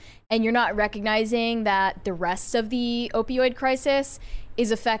on, and you're not recognizing that the rest of the opioid crisis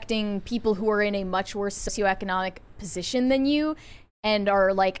is affecting people who are in a much worse socioeconomic position than you and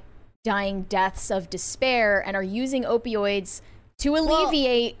are like dying deaths of despair and are using opioids to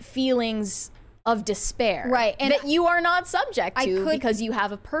alleviate feelings of despair, Right, and that you are not subject I to could- because you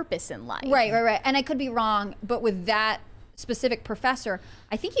have a purpose in life. Right. And I could be wrong, but with that specific professor,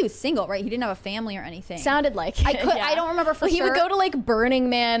 I think he was single, right? He didn't have a family or anything. Sounded like I it, could- yeah. I don't remember for Well, he would sure. go to like Burning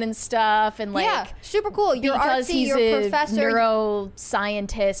Man and stuff, and like yeah, super cool. You're because artsy, he's you're a a professor.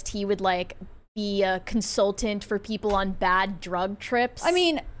 neuroscientist, he would like be a consultant for people on bad drug trips. I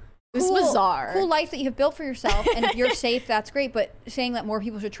mean, It was cool, bizarre. Cool life that you have built for yourself, and if you're safe, that's great. But saying that more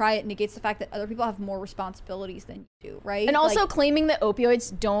people should try it negates the fact that other people have more responsibilities than you do, right? and also Like, claiming that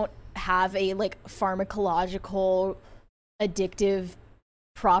opioids don't have a like pharmacological addictive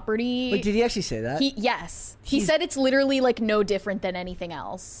property. Wait, did he actually say that? Yes. He He's- said it's literally like no different than anything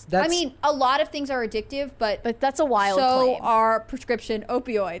else. That's, I mean, a lot of things are addictive, but But that's a wild so claim. are prescription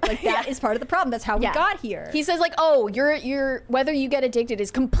opioids. Like that is part of the problem. That's how we Yeah. got here. He says like, "Oh, you're whether you get addicted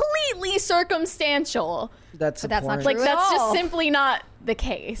is completely circumstantial." that's But the that's not point. Like True at that's all. just simply not the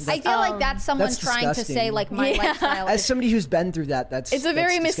case. I feel like that's someone that's trying to say disgusting. like my Yeah. lifestyle. As is- somebody who's been through that, that's It's a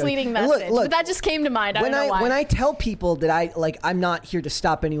very that's disgusting. misleading And message. Look, But that just came to mind. I don't know why. when I tell people that I'm not here to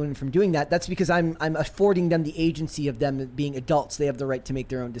stop anyone from doing that, that's because I'm affording them the agency of them being adults. They have the right to make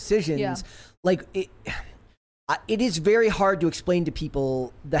their own decisions. Yeah. Like it is very hard to explain to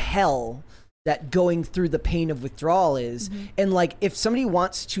people the hell that going through the pain of withdrawal is. Mm-hmm. And like if somebody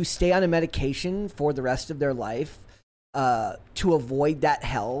wants to stay on a medication for the rest of their life, to avoid that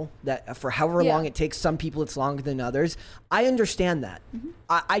hell, that for however Yeah. long it takes, some people it's longer than others. I understand that. Mm-hmm.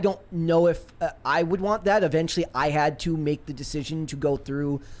 I don't know if I would want that. Eventually, I had to make the decision to go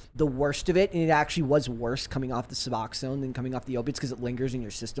through the worst of it, and it actually was worse coming off the Suboxone than coming off the opiates because it lingers in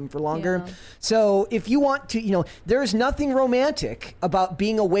your system for longer. Yeah. So if you want to, there's nothing romantic about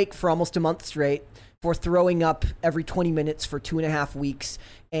being awake for almost a month straight, for throwing up every 20 minutes for 2.5 weeks,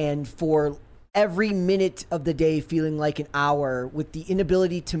 and for every minute of the day feeling like an hour with the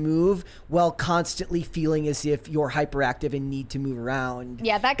inability to move while constantly feeling as if you're hyperactive and need to move around.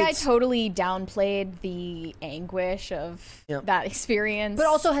 Yeah, that guy It's- totally downplayed the anguish of Yep. that experience. but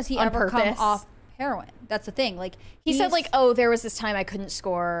also, has he on ever come purpose. off heroin? That's the thing. Like He said he's- like, "Oh, there was this time I couldn't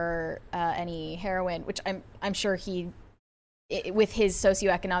score any heroin," which I'm sure with his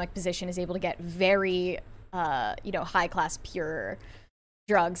socioeconomic position, is able to get very high class pure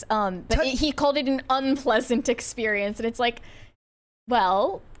drugs. But he called it an unpleasant experience, and it's like,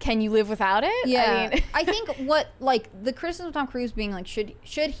 well, can you live without it? Yeah, I mean, I think what like the criticism of Tom Cruise being like, should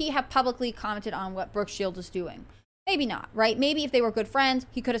he have publicly commented on what Brooke Shields is doing? Maybe not, right? Maybe if they were good friends,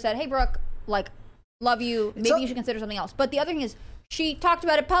 he could have said, "Hey, Brooke, like, love you. Maybe you should consider something else." But the other thing is, she talked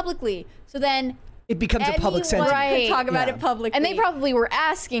about it publicly, so then It becomes a public anyone sentiment. Right. could talk about Yeah. it publicly, and they probably were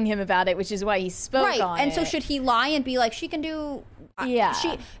asking him about it, which is why he spoke right. on And it. so should he lie and be like, she can do? Yeah.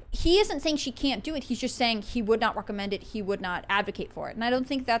 He isn't saying she can't do it. He's just saying he would not recommend it. He would not advocate for it. And I don't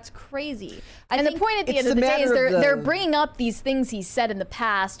think that's crazy. And the point at the it's end of the the day is matter of they're the- bringing up these things he's said in the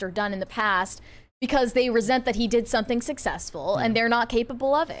past or done in the past because they resent that he did something successful and they're not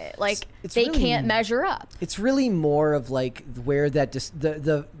capable of it. Like It's they really- can't measure up. It's really more of like where that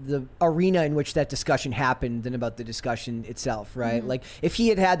the arena in which that discussion happened than about the discussion itself, right? Like if he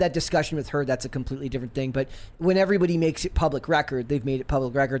had had that discussion with her, that's a completely different thing. But when everybody makes it public record, they've made it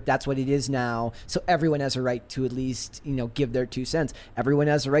public record. That's what it is now. So everyone has a right to at least give their 2 cents. Everyone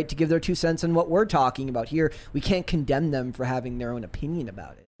has a right to give their 2 cents on what we're talking about here. We can't condemn them for having their own opinion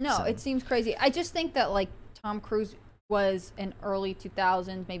about it. No, So- it seems crazy. I just think that like Tom Cruise was in early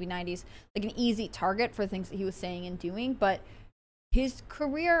 2000s, maybe 90s, like an easy target for things that he was saying and doing, but his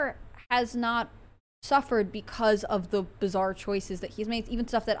career has not suffered because of the bizarre choices that he's made, even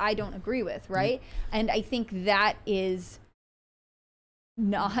stuff that I don't agree with, right? And I think that is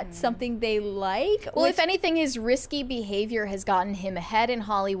not something they like. Well, if anything, his risky behavior has gotten him ahead in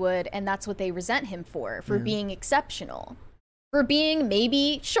Hollywood, and that's what they resent him for being exceptional. For being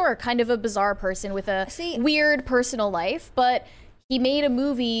maybe, sure, kind of a bizarre person with a weird personal life, but he made a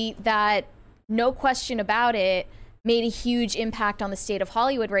movie that, no question about it, made a huge impact on the state of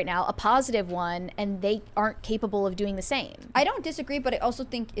Hollywood right now, a positive one, and they aren't capable of doing the same. I don't disagree, but I also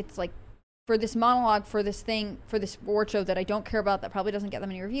think it's like, for this monologue, for this thing, for this award show that I don't care about, that probably doesn't get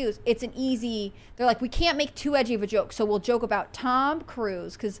them any reviews, it's an easy, they're like, we can't make too edgy of a joke, so we'll joke about Tom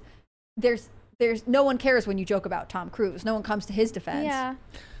Cruise, because there's no one cares when you joke about Tom Cruise. No one comes to his defense. Yeah.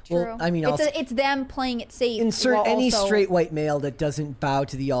 True. Well, I mean, it's them playing it safe. Insert any straight white male that doesn't bow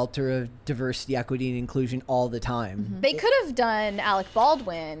to the altar of diversity, equity, and inclusion all the time. They could have done Alec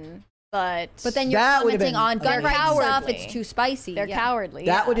Baldwin, but then you're commenting on gun rights stuff. cowardly. It's too spicy. They're cowardly.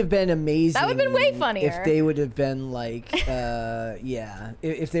 That would have been amazing. That would have been way funnier. If they would have been like,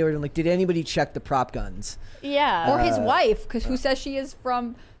 if they were like, did anybody check the prop guns? Yeah. Or his wife, because who says she is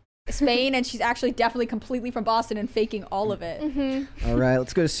from Spain and she's actually definitely completely from Boston and faking all of it. All right,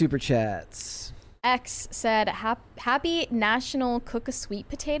 let's go to Super Chats. X said, happy National Cook a Sweet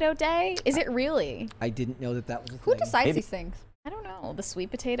Potato Day. Is it really? I didn't know that was a Who thing. decides these things? I don't know. The sweet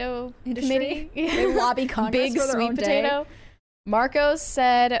potato Industry? committee? They lobby Congress Big for their sweet own potato. day. Marcos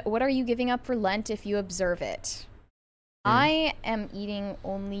said, what are you giving up for Lent if you observe it? I am eating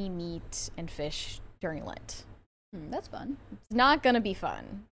only meat and fish during Lent. That's fun. It's not going to be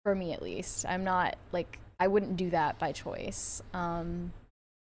fun, for me at least. I'm not, like, I wouldn't do that by choice.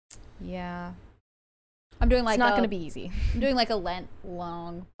 Yeah. I'm doing like it's not going to be easy. I'm doing like a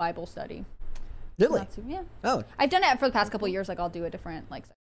Lent-long Bible study. Really? Yeah. Oh, I've done it for the past couple of years. Like, I'll do a different, like,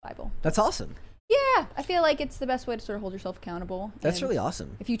 Bible. that's awesome. Yeah. I feel like it's the best way to sort of hold yourself accountable. That's And really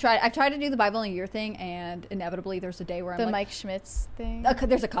awesome. If you try, I've tried to do the Bible in a year thing, and inevitably there's a day where I'm The like, Mike Schmitz thing.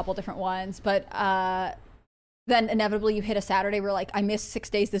 there's a couple different ones, but then inevitably you hit a Saturday where like, I missed 6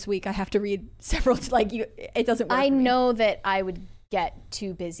 days this week. I have to read several, it doesn't work. I for me. know that I would get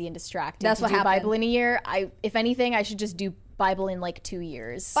too busy and distracted That's to what do happened. Bible in a year. If anything, I should just do Bible in like 2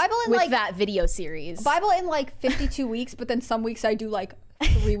 years. Bible in with like- that video series. Bible in like 52 weeks, but then some weeks I do like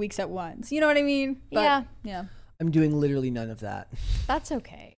 3 weeks at once. You know what I mean? But, yeah. I'm doing literally none of that. That's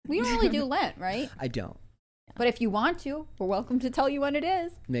okay. We don't really do Lent, right? I don't. But if you want to, we're welcome to tell you when it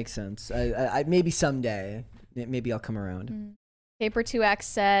is. Makes sense. I maybe someday. Maybe I'll come around. Paper 2X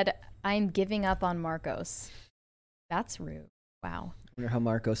said, I'm giving up on Marcos. That's rude. Wow. I wonder how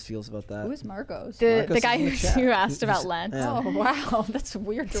Marcos feels about that. Who is Marcos? The Marcos guy is in the chat. who asked about He's- Lent. yeah. Oh, wow. That's a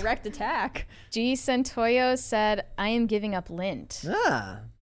weird direct attack. G. Santoyo said, I am giving up lint. Ah.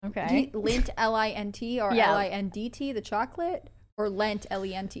 Okay. Lint, L-I-N-T, or Yeah. L-I-N-D-T, the chocolate? Or Lent,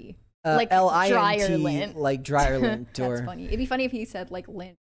 L-E-N-T? Like L-I-N-T, dryer lint. like dryer lint. That's or funny. It'd be funny if he said, like,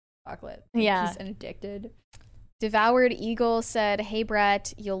 lint chocolate. Like, Yeah. He's an addicted. Devoured Eagle said, hey,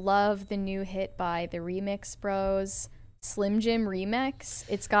 Brett, you'll love the new hit by the Remix Bros. Slim Jim Remix.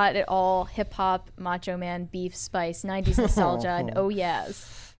 It's got it all: hip-hop, Macho Man, beef, spice, 90s nostalgia, and oh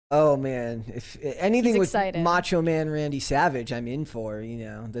yes. Oh man, if anything He's with excited. Macho Man Randy Savage, I'm in for. You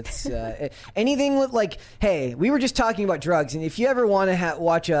know, that's anything with like, hey, we were just talking about drugs, and if you ever want to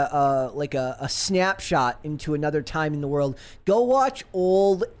watch a snapshot into another time in the world, go watch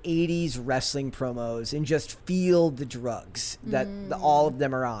old '80s wrestling promos and just feel the drugs that all of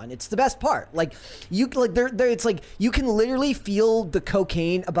them are on. It's the best part. Like it's like you can literally feel the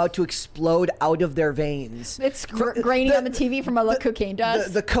cocaine about to explode out of their veins. It's grainy on the TV from all the cocaine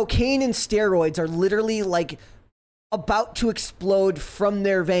dust. The cocaine and steroids are literally like about to explode from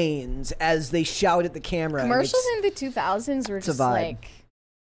their veins as they shout at the camera. and Commercials it's- in the 2000s were a just vibe. like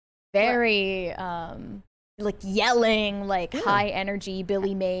very like yelling, like high energy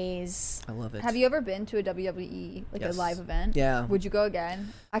Billy Mays. I love it. Have you ever been to a WWE, like Yes. a live event? Yeah. Would you go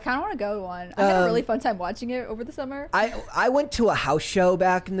again? I kind of want to go to one. I had a really fun time watching it over the summer. I went to a house show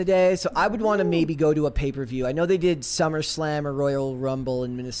back in the day, so I would want to maybe go to a pay-per-view. I know they did SummerSlam or Royal Rumble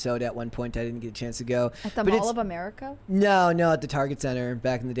in Minnesota at one point. I didn't get a chance to go. At the But Mall it's- of America? No, at the Target Center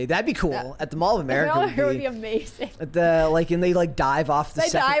back in the day. That'd be cool. At the Mall of America Would be amazing. At the and they like dive off the They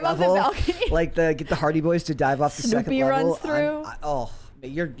second dive off the level, balcony. like get the Hardy Boys to dive off the second Snoopy level. runs through.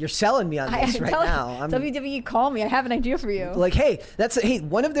 You're selling me on this right now. I'm WWE, call me. I have an idea for you. like, hey,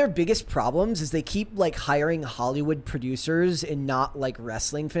 one of their biggest problems is they keep like hiring Hollywood producers and not like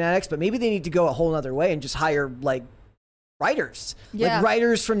wrestling fanatics. But maybe they need to go a whole other way and just hire like writers, Yeah. like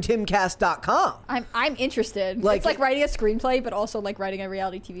writers from timcast.com. I'm interested. Like- It's like writing a screenplay, but also like writing a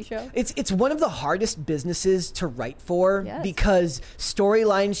reality TV show. It's one of the hardest businesses to write for Yes. because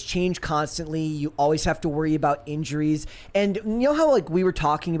storylines change constantly. You always have to worry about injuries. And you know how like we were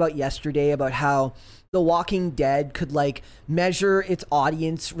talking about yesterday about how The Walking Dead could like measure its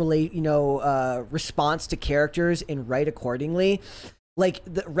audience response to characters and write accordingly. Like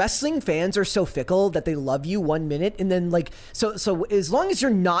the wrestling fans are so fickle that they love you 1 minute and then like so as long as you're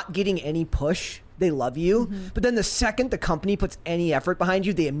not getting any push, they love you. But then the second the company puts any effort behind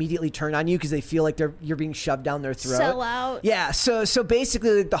you, they immediately turn on you because they feel like you're being shoved down their throat. Sell out. Yeah. So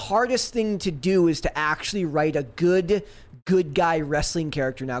basically, like, the hardest thing to do is to actually write a good guy wrestling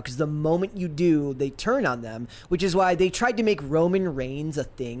character now, because the moment you do, they turn on them, which is why they tried to make Roman Reigns a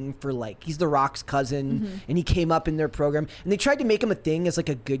thing for like, he's The Rock's cousin and he came up in their program and they tried to make him a thing as like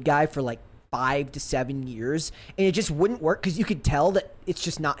a good guy for like 5 to 7 years, and it just wouldn't work because you could tell that it's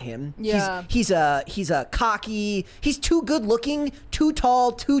just not him. Yeah. He's a cocky, he's too good looking, too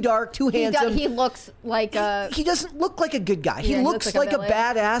tall, too dark, too handsome. He looks like He doesn't look like a good guy. He Yeah, looks like a villain.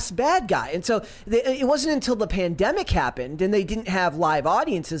 badass bad guy. And so it wasn't until the pandemic happened and they didn't have live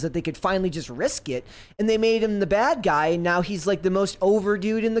audiences that they could finally just risk it. And they made him the bad guy. And now he's like the most over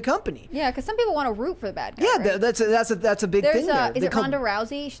dude in the company. Yeah, because some people want to root for the bad guy. Yeah, right? that's a big There's thing there. is They it call- Ronda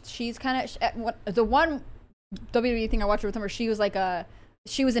Rousey? She's kind of the one WWE thing I watched with her. She was like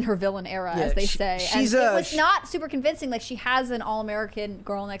she was in her villain era, Yeah, as they she- say. she's and a- it was not super convincing. Like she has an all-American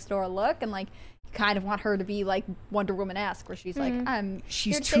girl next door look, and like you kind of want her to be like Wonder Woman-esque, where she's like, I'm.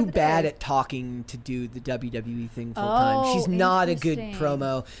 She's here to too save the bad day. at talking to do the WWE thing full time. Oh, She's not a good interesting.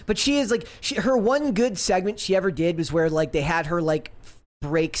 promo, but she is like her one good segment she ever did was where like they had her like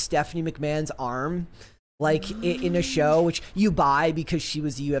break Stephanie McMahon's arm. Like in a show, which you buy because she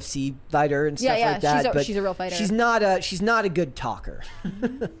was a UFC fighter and stuff Yeah, like that. But she's a real fighter. She's not a good talker.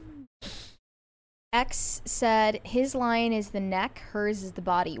 X said his line is the neck, hers is the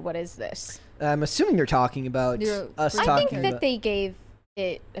body. What is this? I'm assuming you're talking about You're- us I I talking think that about. they gave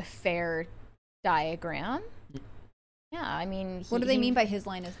it a fair diagram. Yeah, I mean, What do they mean by his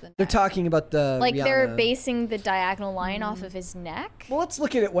line is the? They're talking about the like they're Rihanna- basing the diagonal line off of his neck? Well, let's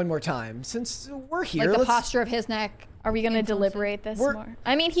look at it one more time since we're here. like the let's- posture of his neck. Are we going to influencing- deliberate this We're- more?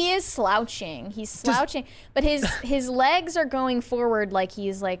 I mean, he is slouching. He's slouching, but his legs are going forward like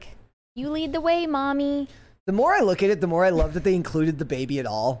he's like, you lead the way, mommy. The more I look at it, the more I love that they included the baby at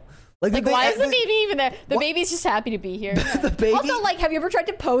all. Like Why is the baby even there? The baby's just happy to be here. the baby? Also, like, have you ever tried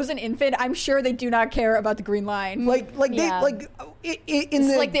to pose an infant? I'm sure they do not care about the green line. like Yeah. they like in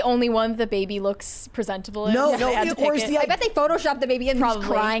It's the like the only one the baby looks presentable in. No, They no, had to or pick is it. the I bet they photoshopped the baby and he's Probably.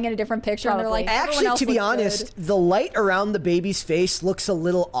 crying in a different picture. And they're Probably. like, everyone actually, else to be looks honest, good. the light around the baby's face looks a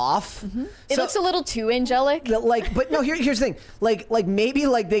little off. It looks a little too angelic. But no. Here's the thing. Like maybe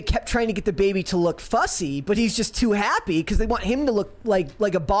like they kept trying to get the baby to look fussy, but he's just too happy because they want him to look like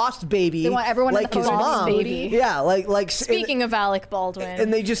a bossed baby. They want everyone in like the his photo to be mom. baby. Yeah, like Speaking of Alec Baldwin.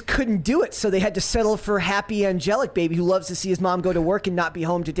 and they just couldn't do it, so they had to settle for happy angelic baby who loves to see his mom go to work and not be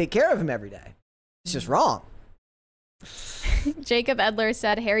home to take care of him every day. It's just wrong. Jacob Edler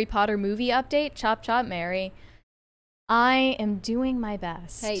said, Harry Potter movie update, chop chop Mary. I am doing my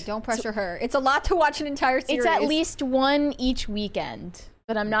best. Hey, don't pressure her. It's a lot to watch an entire series. It's at least one each weekend,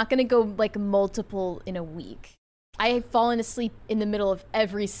 but I'm not going to go like multiple in a week. I have fallen asleep in the middle of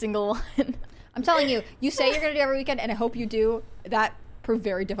every single one. I'm telling you, you say you're going to do every weekend, and I hope you do. That proved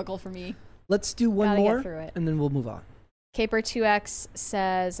very difficult for me. Let's do one Gotta get more, through it. and then we'll move on. Caper2X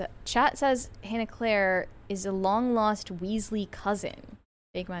says, chat says Hannah Claire is a long lost Weasley cousin.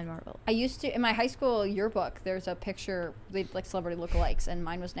 Big Mind Marvel. I used to, in my high school yearbook, there's a picture, they like celebrity lookalikes, and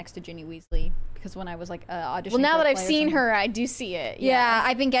mine was next to Ginny Weasley, because when I was like auditioning Well, now for that a I've play or seen something- her, I do see it. Yeah,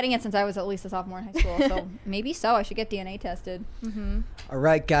 I've been getting it since I was at least a sophomore in high school, so maybe so. I should get DNA tested. All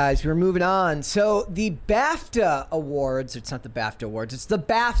right, guys, we're moving on. So the BAFTA Awards, it's not the BAFTA Awards, it's the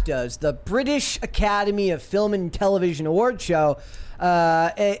BAFTAs, the British Academy of Film and Television Award Show.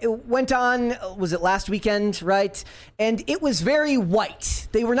 It went on, was it last weekend, right? And it was very white.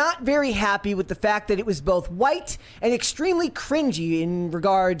 They were not very happy with the fact that it was both white and extremely cringy in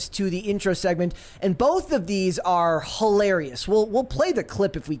regards to the intro segment. And both of these are hilarious. We'll play the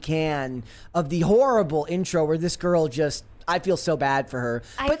clip if we can of the horrible intro where this girl just, I feel so bad for her.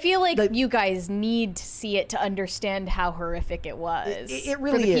 I feel like you guys need to see it to understand how horrific it was. It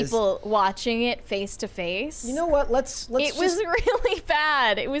really for the is. people watching it face to face. You know what? Let's it was really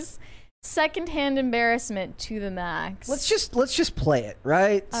bad. It was secondhand embarrassment to the max. Let's just play it,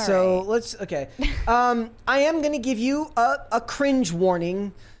 right? All right. Okay. I am gonna give you a cringe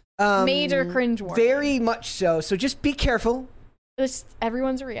warning. Major cringe warning. Very much so. So just be careful. Just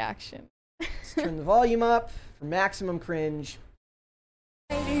everyone's reaction. Let's turn the volume up for maximum cringe.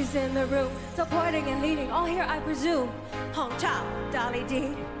 Ladies in the room, supporting and leading, all here I presume. Hong Chow, Dolly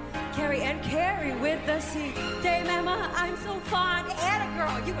D, Carrie and Carrie with the C. Dame Emma, I'm so fond. Anna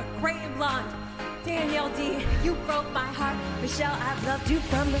girl, you were great and blonde. Danielle D, you broke my heart. Michelle, I've loved you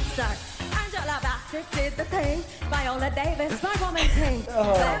from the start. Angela Bassett did the thing. Viola Davis, my woman king.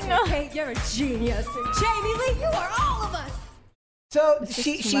 Kate, you're a genius. And Jamie Lee, you are all of us. So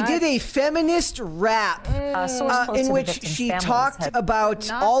she did a feminist rap in which she talked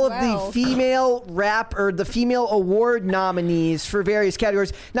about all of the female rap or the female award nominees for various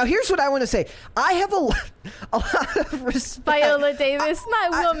categories. Now, here's what I want to say. I have a lot of respect. Viola Davis,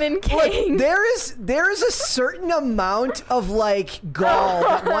 my woman king. Look, there is a certain amount of like gall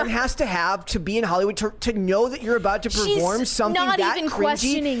that one has to have to be in Hollywood to know that you're about to perform She's something not that even cringy,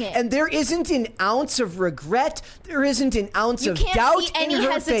 questioning it. and there isn't an ounce of regret. There isn't an ounce You of can't doubt see any in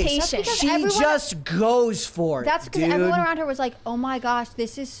her hesitation. face. She everyone- just goes for it. That's because dude. everyone around her was like, "Oh my gosh,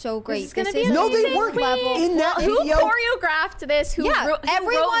 this is so great! This is gonna be No, they amazing. weren't level." in that Who video. choreographed this? Who Yeah, wrote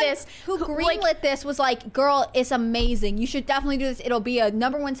everyone this? who like, greenlit this was like, "Girl, it's amazing. You should definitely do this. It'll be a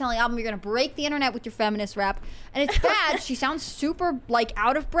 #1 selling album. You're gonna break the internet with your feminist rap." And it's bad. She sounds super like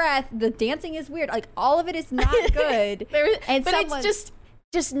out of breath. The dancing is weird. Like all of it is not good. but it's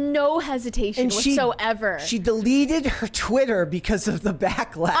just no hesitation whatsoever. She deleted her Twitter because of the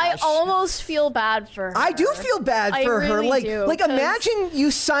backlash. I almost feel bad for her. I do feel bad I for her. really Like, do, like 'cause imagine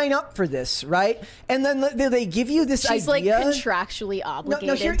you sign up for this, right? And then they give you this she's idea. like contractually obligated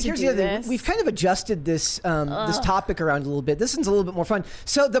No, here's to the do other thing. this. We've kind of adjusted this this topic around a little bit. This one's a little bit more fun.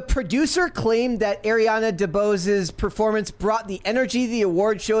 So the producer claimed that Ariana DeBose's performance brought the energy the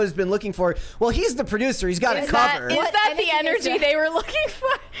award show has been looking for. Well, he's the producer. He's got it covered. Is that the energy is energy that? they were looking for?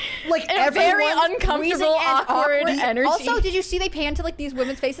 Like a very everyone uncomfortable, Wheezing and awkward energy. Also, did you see they panned to like these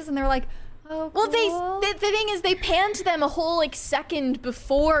women's faces and they were like, "Oh, Well, cool." the thing is, they pan to them a whole like second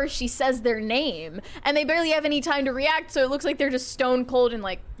before she says their name, and they barely have any time to react. So it looks like they're just stone cold and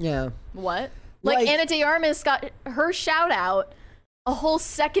like, Yeah. what? Like- Like Anna de Armas got her shout out a whole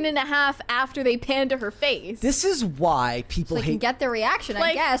second and a half after they panned to her face. This is why people they can hate. get their reaction, I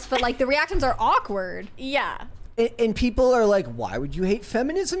Like- guess, but like the reactions are awkward. Yeah. And people are like, why would you hate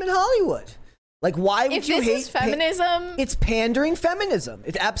feminism in Hollywood? Like, why would If you this hate is feminism, it's pandering feminism.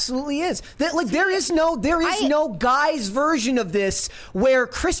 It absolutely is. Like there is no guy's version of this where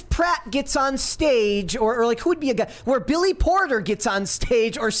Chris Pratt gets on stage or like who would be a guy where Billy Porter gets on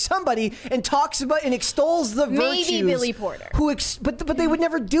stage or somebody and talks about and extols the Maybe virtues. Billy Porter. But they would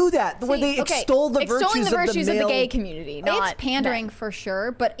never do that. Where they okay, extol the extolling virtues, the virtues of the, male. gay community, not It's pandering men. for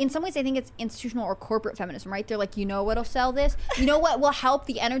sure, but in some ways I think it's institutional or corporate feminism, right? They're like, you know what'll sell this? You know what will help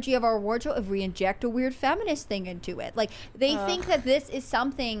the energy of our award show if we inject a weird feminist thing into it? Like they think that this is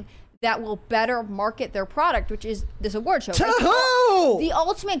something that will better market their product, which is this award show. To right? who? The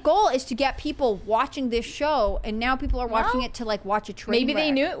ultimate goal is to get people watching this show, and now people are watching Well, it to like watch a train Maybe they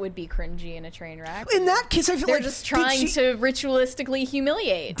wreck. knew it would be cringy in a train wreck. In that case, I feel They're like just did trying she- to ritualistically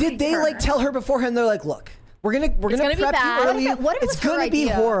humiliate. Did they her. like tell her beforehand? They're like, look, we're gonna gonna be prep bad. you early. What if it It's was her gonna be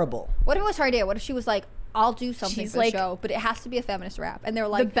idea? horrible. What if it was her idea? What if she was like, I'll do something She's for the like show, but it has to be a feminist rap. And they're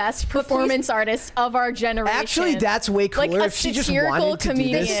like, the best "But please performance artist of our generation. Actually, that's way cooler Like a if she just satirical wanted to do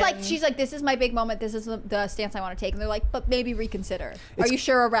comedian. this. This is like she's like, this is my big moment. This is the stance I want to take. And they're like, but maybe reconsider. Are you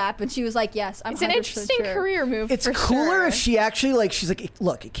sure a rap? And she was like, yes, I'm. It's an 100% interesting sure. career move. It's for cooler sure. if she actually like she's like,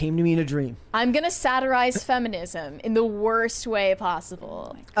 look, it came to me in a dream. I'm gonna satirize feminism in the worst way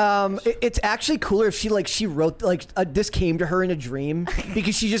possible. It's actually cooler if she wrote like this came to her in a dream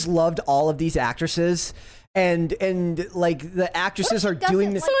because she just loved all of these actresses. And like the actresses are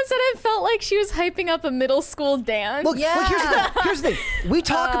doing this. Someone said it felt like she was hyping up a middle school dance. Look, here's the thing. We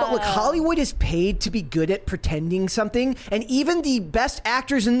talk about look, Hollywood is paid to be good at pretending something, and even the best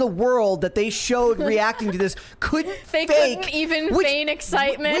actors in the world that they showed reacting to this couldn't They fake, couldn't even feign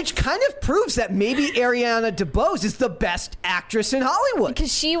excitement. which kind of proves that maybe Ariana DeBose is the best actress in Hollywood.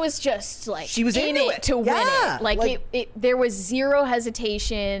 because she was just like She was in into it it. to win Yeah, it. Like like- there was zero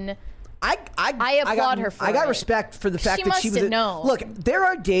hesitation. I applaud her for I got it. respect for the fact She that she must was. have known. Look, there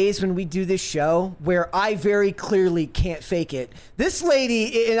are days when we do this show where I very clearly can't fake it. This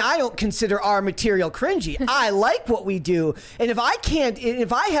lady, and I don't consider our material cringy. I like what we do, and if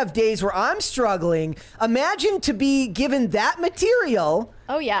I have days where I'm struggling, imagine to be given that material.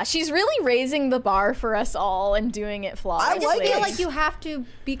 Oh yeah, she's really raising the bar for us all and doing it flawlessly. I just like feel it. like you have to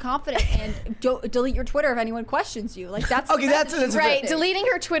be confident and delete your Twitter if anyone questions you. Like that's Okay, the that's- message that's you're right. sending. Deleting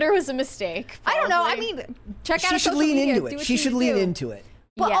her Twitter was a mistake. I don't know. I probably. mean, check out. She her should social lean media, into do it. what She you should do. lean into it.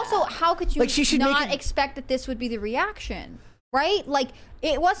 But also, how could you Like, she should not make it- expect that this would be the reaction, right? Like,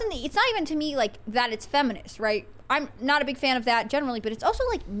 it's not even to me like that it's feminist, right? I'm not a big fan of that generally, but it's also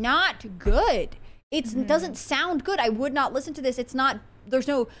like not good. It doesn't sound good. I would not listen to this. It's not, there's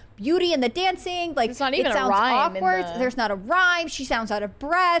no beauty in the dancing. Like, There's not even it a sounds rhyme in awkward. the- There's not a rhyme. She sounds out of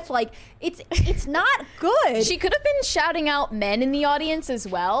breath. Like, it's not good. She could have been shouting out men in the audience as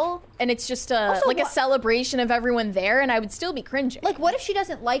well, and it's just a celebration of everyone there, and I would still be cringing. Like, what if she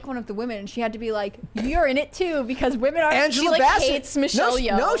doesn't like one of the women and she had to be like, you're in it too, because women are... Angela like, Bassett hates Michelle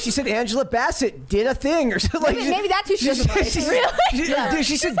Yeoh. No, she said Angela Bassett did a thing or something. Like, Maybe that's who she doesn't like. She said like did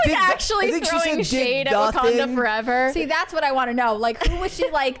the- I actually think she throwing said shade did at the Wakanda thing. forever. See, that's what I want to know. Like, who was she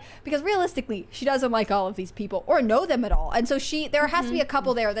like? Because realistically, she doesn't like all of these people or know them at all. And so there has to be a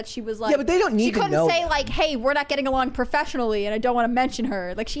couple there that she was like... Yeah, but they don't need She to couldn't know say them. like, hey, we're not getting along professionally and I don't want to mention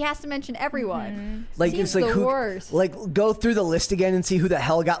her. Like, she has to mention everyone. Like, Seems it's like the who, worst. like go through the list again and see who the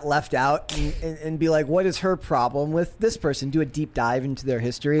hell got left out and be like, what is her problem with this person? Do a deep dive into their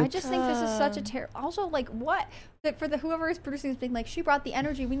history. I just think this is such a terrible... Also, like, what? For the whoever is producing this being like, she brought the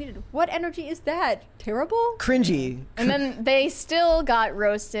energy we needed. What energy is that? Terrible? Cringy. And then they still got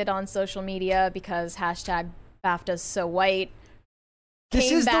roasted on social media because hashtag BAFTA's so white.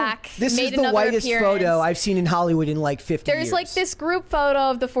 Came back, this made is the another whitest appearance. photo I've seen in Hollywood in like 50 years. There's like this group photo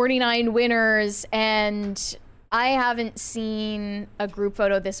of the 49 winners, and I haven't seen a group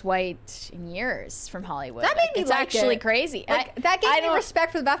photo this white in years from Hollywood. That made me it's like actually it. crazy. Like, that gave me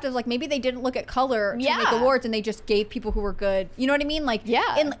respect for the BAFTAs. Like, maybe they didn't look at color to make Yeah. awards and they just gave people who were good. You know what I mean? Like,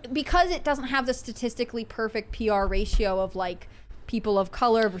 Yeah. And because it doesn't have the statistically perfect PR ratio of like people of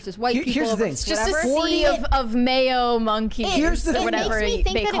color versus white people. Here's the thing. versus Just a whatever. sea of mayo monkeys. Here's the or thing. whatever it makes me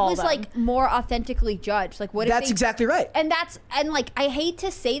think they that it call was them. like more authentically judged. Like, what if That's they, exactly right. and like, I hate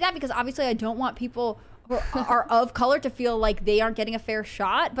to say that because obviously I don't want people who are of color to feel like they aren't getting a fair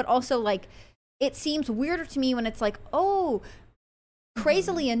shot, but also like it seems weirder to me when it's like, oh,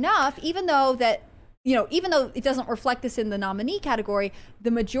 crazily enough, even though it doesn't reflect this in the nominee category,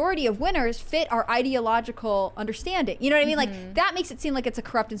 the majority of winners fit our ideological understanding. You know what I mean? Like, that makes it seem like it's a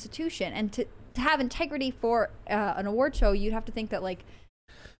corrupt institution. And to have integrity for an award show, you'd have to think that, like,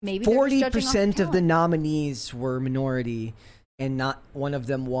 maybe 40% of the nominees were minority and not one of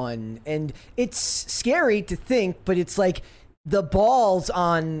them won. And it's scary to think, but it's like the balls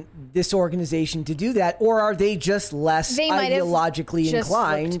on this organization to do that, or are they just less They might have ideologically just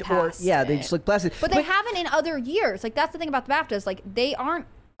inclined? looked Or past they it. just look past it. But they haven't in other years. Like, that's the thing about the BAFTAs. Like, they aren't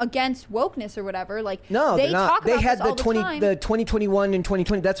against wokeness or whatever. Like, No, they they're not. talk They about had this all the time. the 2021 and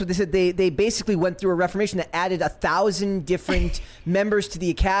 2020. That's what they said. They basically went through a reformation that added 1,000 different members to the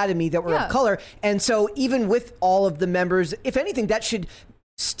academy that were Yeah. of color. And so even with all of the members, if anything, that should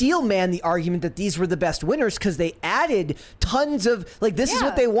steelman the argument that these were the best winners because they added tons of, like, this is Yeah.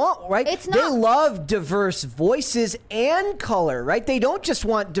 what they want, right? It's They not- love diverse voices and color, right? They don't just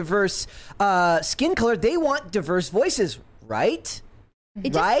want diverse skin color. They want diverse voices, right?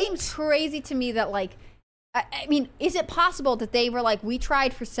 It just Right? seems crazy to me that, like, I mean, is it possible that they were like, we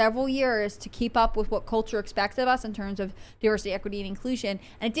tried for several years to keep up with what culture expects of us in terms of diversity, equity, and inclusion,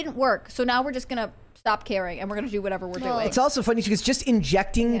 and it didn't work. So now we're just going to stop caring and we're going to do whatever we're doing. It's also funny because just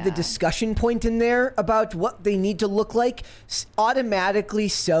injecting the discussion point in there about what they need to look like automatically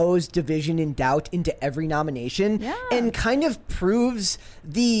sows division and doubt into every nomination and kind of proves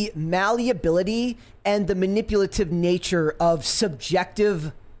the malleability and the manipulative nature of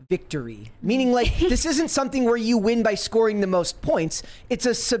subjective victory. Meaning, like, this isn't something where you win by scoring the most points. It's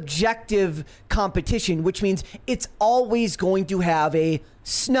a subjective competition, which means it's always going to have a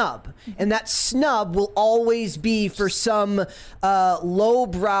snub. And that snub will always be for some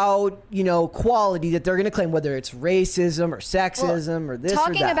lowbrow, quality that they're going to claim, whether it's racism or sexism or this or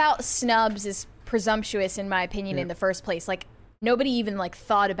Talking that. about snubs is presumptuous, in my opinion, in the first place. Like, nobody even, like,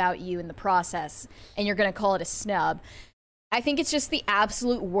 thought about you in the process, and you're going to call it a snub. I think it's just the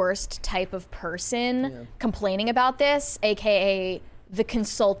absolute worst type of person complaining about this, aka the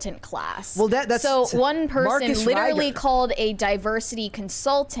consultant class. Well, that's so one person Marcus literally Reiger. called a diversity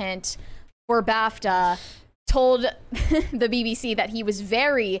consultant for BAFTA, told the BBC that he was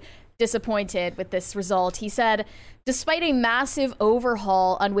very disappointed with this result. He said, despite a massive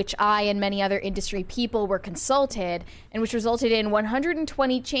overhaul on which I and many other industry people were consulted, and which resulted in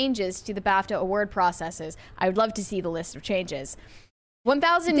 120 changes to the BAFTA award processes, I would love to see the list of changes.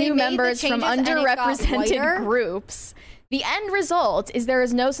 1,000 They new made the members from changes and it got underrepresented whiter? groups. The end result is there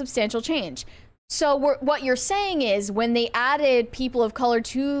is no substantial change. So what you're saying is when they added people of color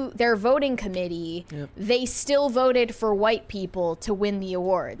to their voting committee, they still voted for white people to win the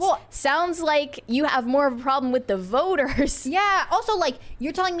awards. Well, sounds like you have more of a problem with the voters. Yeah. Also, like,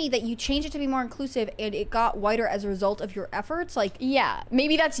 you're telling me that you changed it to be more inclusive and it got whiter as a result of your efforts. Like, yeah,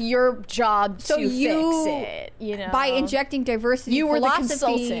 maybe that's your job to fix it. You know, by injecting diversity, you were the philosophy,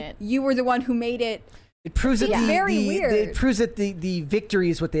 consultant. You were the one who made it. It proves that weird. It proves that the victory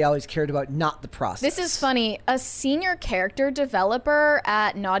is what they always cared about, not the process. This is funny. A senior character developer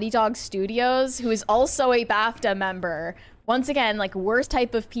at Naughty Dog Studios, who is also a BAFTA member, once again, like worst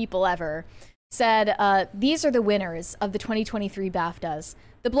type of people ever, said, these are the winners of the 2023 BAFTAs.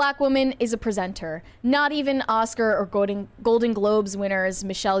 The black woman is a presenter. Not even Oscar or Golden Globes winners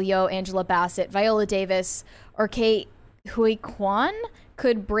Michelle Yeoh, Angela Bassett, Viola Davis, or Kate Hui Kwan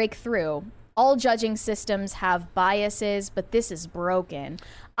could break through. All judging systems have biases, but this is broken.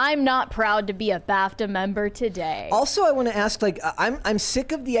 I'm not proud to be a BAFTA member today. Also, I want to ask, like, I'm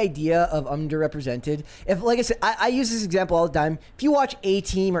sick of the idea of underrepresented. If, like I said, I use this example all the time. If you watch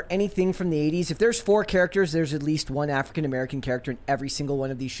A-Team or anything from the 80s, if there's 4 characters, there's at least one African-American character in every single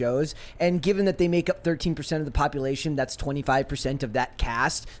one of these shows. And given that they make up 13% of the population, that's 25% of that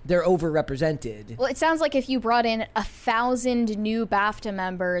cast, they're overrepresented. Well, it sounds like if you brought in 1,000 new BAFTA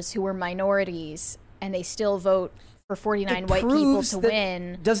members who were minorities and they still vote for 49 white people to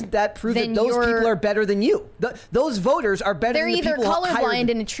win. Doesn't that prove that those people are better than you? Those voters are better than the people. They're either colorblind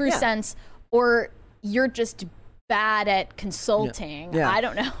in a true sense, or you're just bad at consulting. I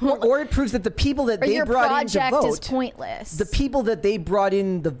don't know. Or it proves that the people that they brought in to vote, your project is pointless. The people that they brought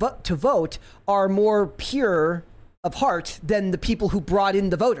in to vote are more pure of heart than the people who brought in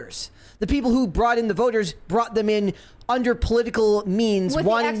the voters. The people who brought in the voters brought them in under political means, with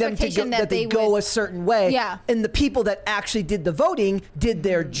wanting them to go, that they go a certain way. Yeah. And the people that actually did the voting did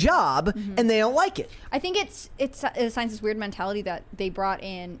their job, and they don't like it. I think it assigns this weird mentality that they brought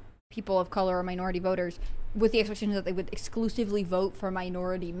in people of color or minority voters with the expectation that they would exclusively vote for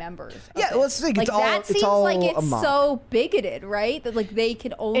minority members. Yeah, let's think like, that seems like it's so bigoted, right? That like they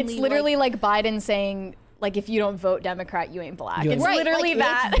can only. It's literally like Biden saying, like, if you don't vote Democrat, you ain't black. It's right, literally like,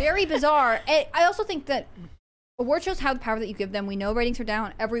 that. It's very bizarre. I also think that award shows have the power that you give them. We know ratings are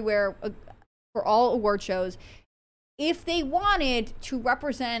down everywhere for all award shows. If they wanted to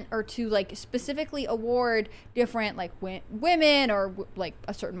represent or to like specifically award different like women or like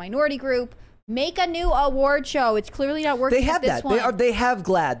a certain minority group, make a new award show. It's clearly not working. They have that. They have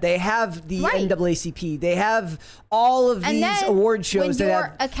GLAAD. They have the NAACP. They have all of these award shows. When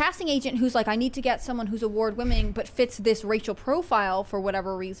you're a casting agent who's like, I need to get someone who's award winning but fits this racial profile for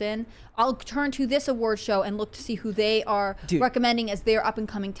whatever reason, I'll turn to this award show and look to see who they are recommending as their up and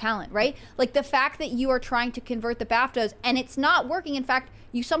coming talent. Right? Like the fact that you are trying to convert the BAFTAs and it's not working. In fact,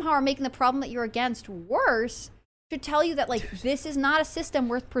 you somehow are making the problem that you're against worse. Should tell you that like this is not a system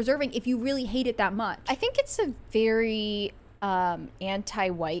worth preserving if you really hate it that much. I think it's a very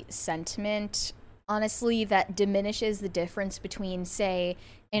anti-white sentiment, honestly, that diminishes the difference between, say,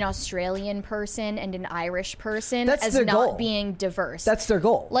 an Australian person and an Irish person as not being diverse. That's their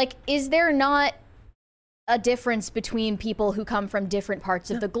goal. Like, is there not a difference between people who come from different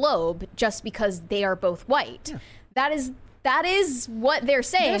parts of the globe just because they are both white? That is what they're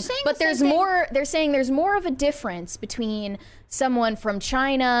saying. But there's more. They're saying there's more of a difference between someone from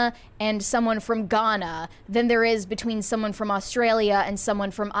China and someone from Ghana than there is between someone from Australia and someone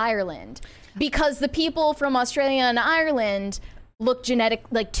from Ireland, because the people from Australia and Ireland look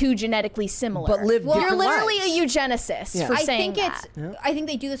too genetically similar. But live different You're literally lives. a eugenicist for saying that. I think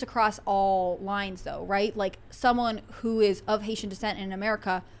they do this across all lines, though, right? Like someone who is of Haitian descent in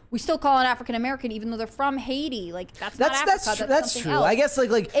America, we still call it African American, even though they're from Haiti. Like that's not Africa. That's true. Else. I guess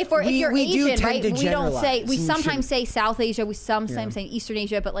like if you're we Asian, do tend right? to We don't say. We generalize. sometimes say South Asia. We sometimes say Eastern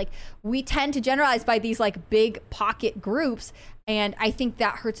Asia, but like we tend to generalize by these like big pocket groups. And I think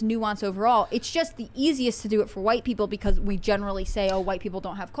that hurts nuance overall. It's just the easiest to do it for white people because we generally say, oh, white people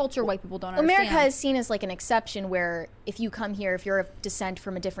don't have culture, white people don't understand. America is seen as like an exception where if you come here, if you're of descent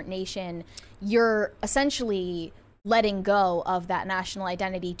from a different nation, you're essentially letting go of that national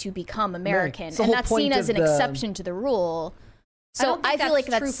identity to become American. Right. And that's seen as an exception to the rule. So I feel like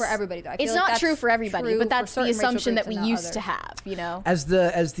that's true for everybody, though. It's not true for everybody, but that's the assumption that we used to have, you know? As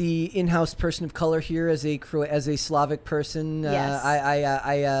the in-house person of color here, as a Slavic person,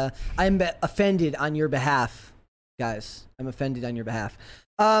 yes. I'm offended on your behalf, guys. I'm offended on your behalf.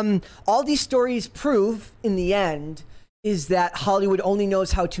 All these stories prove, in the end, is that Hollywood only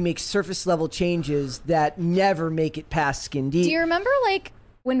knows how to make surface-level changes that never make it past skin deep. Do you remember, like,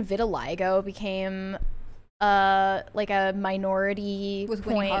 when vitiligo became like a minority With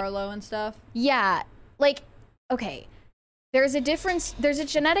point. Winnie Harlow and stuff. Yeah, like, okay. There's a difference. There's a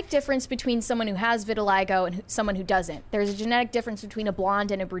genetic difference between someone who has vitiligo and someone who doesn't. There's a genetic difference between a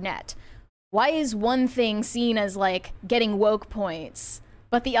blonde and a brunette. Why is one thing seen as like getting woke points,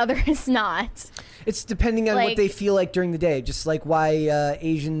 but the other is not? It's depending on Like- what they feel like during the day. Just like why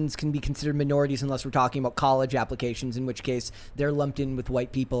Asians can be considered minorities unless we're talking about college applications, in which case they're lumped in with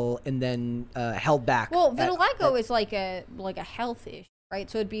white people and then held back. Well, vitiligo is like a health issue, right?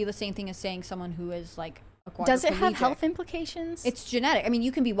 So it'd be the same thing as saying someone who is like a Does it have quadriplegic. health implications? It's genetic. I mean,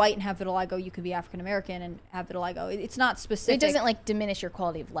 you can be white and have vitiligo. You could be African American and have vitiligo. It's not specific. It doesn't like diminish your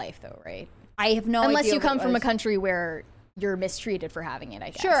quality of life, though, right? I have no idea. Unless you what come it from a was. country where you're mistreated for having it,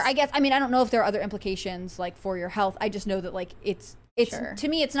 I guess. Sure, I guess. I mean, I don't know if there are other implications like for your health. I just know that like it's Sure. to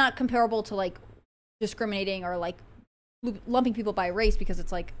me, it's not comparable to like discriminating or like lumping people by race, because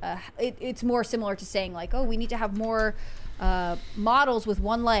it's like it's more similar to saying like, oh, we need to have more models with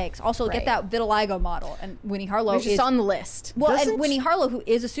one legs. Also, Right. get that vitiligo model. And Winnie Harlow It's just is on the list. well, Doesn't- and Winnie Harlow, who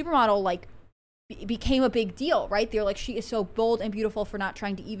is a supermodel, like became a big deal, right? They're like, she is so bold and beautiful for not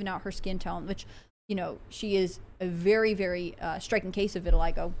trying to even out her skin tone, which, you know, she is a very, very striking case of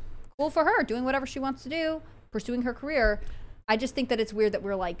vitiligo. Cool for her, doing whatever she wants to do, pursuing her career. I just think that it's weird that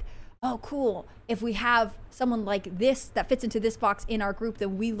we're like, oh, cool. If we have someone like this that fits into this box in our group,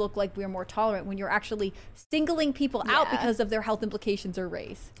 then we look like we're more tolerant, when you're actually singling people out Yeah. because of their health implications or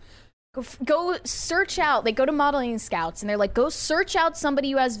race. Go search out. They go to modeling scouts and they're like, go search out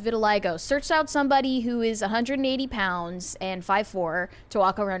somebody who has vitiligo. Search out somebody who is 180 pounds and 5'4" to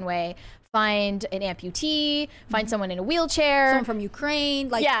walk a runway. Find an amputee. Find someone in a wheelchair. Someone from Ukraine,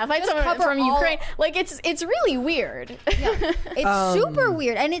 like yeah, find just someone cover from all- Ukraine. Like it's really weird. Yeah. It's super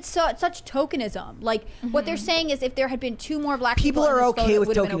weird, and it's such tokenism. Like what they're saying is, if there had been two more black people people are in this photo, okay it with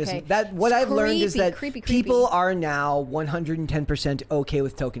would've been tokenism. okay. That what It's I've learned is creepy, that creepy. people are now 110% okay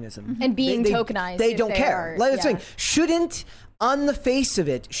with tokenism And being tokenized They if don't they care. are, Like I'm yeah. saying, shouldn't, on the face of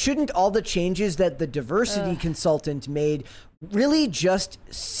it, shouldn't all the changes that the diversity consultant made really just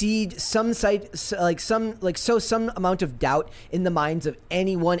seed some some amount of doubt in the minds of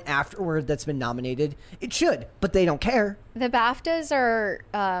anyone afterward that's been nominated? It should, but they don't care. The BAFTAs are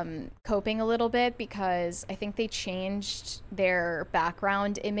coping a little bit because I think they changed their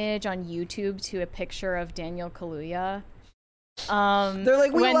background image on YouTube to a picture of Daniel Kaluuya. They're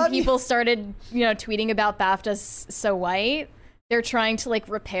like, we when love you. people started, tweeting about BAFTA's so white, they're trying to like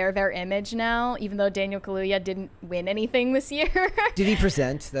repair their image now, even though Daniel Kaluuya didn't win anything this year. Did he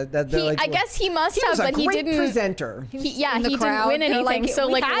present? I guess he must he have, was a but he great didn't. presenter. He in the didn't crowd. win They're anything. like, So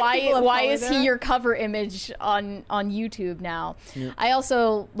we like, had people of why color is he there. your cover image on YouTube now? I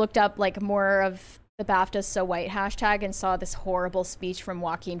also looked up like more of the BAFTA So White hashtag and saw this horrible speech from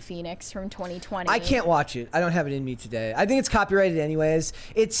Joaquin Phoenix from 2020. I can't watch it. I don't have it in me today. I think it's copyrighted anyways.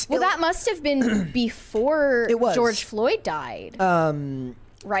 That must have been before It was. George Floyd died,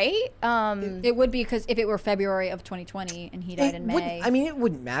 right? It would be, because if it were February of 2020 and he died in May. It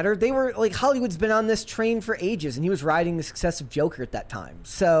wouldn't matter. They were like, Hollywood's been on this train for ages, and he was riding the success of Joker at that time.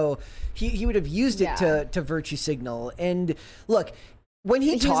 So he would have used it Yeah. to virtue signal. And look, when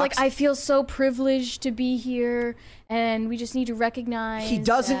he He talks, was like, I feel so privileged to be here, and we just need to recognize he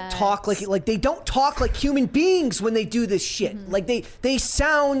doesn't that. talk like they don't talk like human beings when they do this shit. Mm-hmm. Like they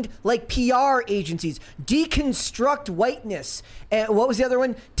sound like PR agencies. Deconstruct whiteness. And what was the other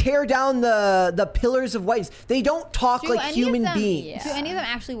one? Tear down the pillars of whiteness. They don't talk Do like any human of them, beings. Do any of them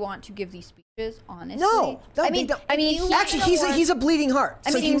actually want to give these speeches, honestly? No, I they mean, don't. if you Actually, he's a bleeding heart.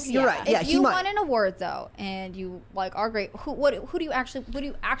 I So mean, you're right. Yeah, if he you might. won an award though, and you like are great, who do you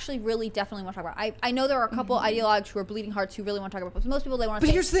actually really definitely want to talk about? I know there are a couple ideologues who are bleeding hearts who really want to talk about, but most people, they want to But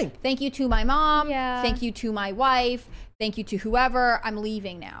say, here's the thing. thank you to my mom, Yeah. thank you to my wife, thank you to whoever, I'm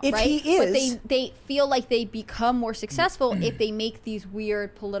leaving now. If right? he But is- they feel like they become more successful if they make these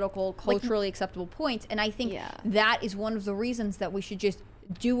weird political, culturally acceptable points, and I think Yeah. that is one of the reasons that we should just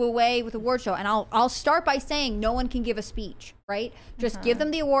do away with the award show. And I'll start by saying no one can give a speech, right? Just give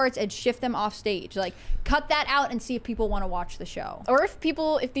them the awards and shift them off stage. Like, cut that out and see if people want to watch the show. Or if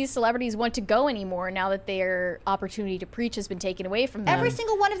these celebrities want to go anymore now that their opportunity to preach has been taken away from them. Every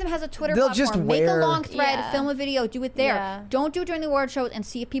single one of them has a Twitter They'll platform. just Make a wear- long thread, Yeah. film a video, do it there. Yeah. Don't do it during the award shows, and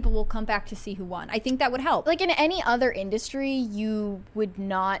see if people will come back to see who won. I think that would help. Like in any other industry, you would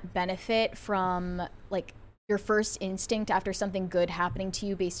not benefit from like your first instinct after something good happening to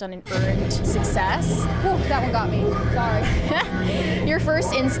you based on an earned success. Whew, that one got me. Sorry. Your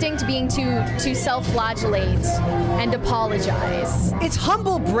first instinct being to self-flagellate and apologize. It's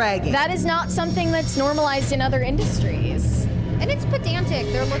humble bragging. That is not something that's normalized in other industries. And it's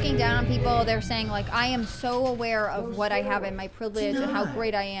pedantic. They're looking down on people. They're saying like, I am so aware of what I have in my privilege and how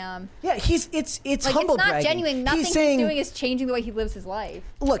great I am. Yeah, it's Like, humble it's not bragging. genuine. Nothing He's saying, he's doing is changing the way he lives his life.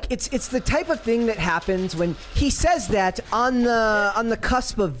 look, it's the type of thing that happens when he says that on the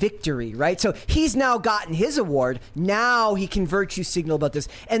cusp of victory, right? So he's now gotten his award. Now he can virtue signal about this.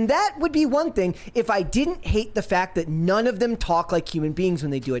 And that would be one thing if I didn't hate the fact that none of them talk like human beings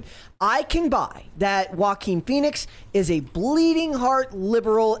when they do it. I can buy that Joaquin Phoenix is a bleeding heart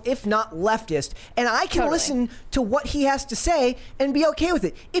liberal, if not leftist, and I can listen to what he has to say and be okay with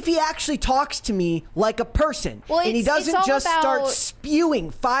it. If he actually talks to me like a person, Well, and he doesn't just start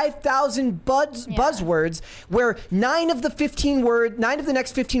spewing 5,000 buzzwords, where 9 of the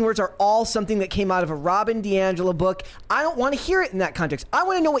next 15 words are all something that came out of a Robin DiAngelo book. I don't want to hear it in that context. I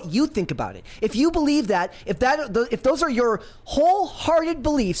want to know what you think about it. If you believe that, if those are your wholehearted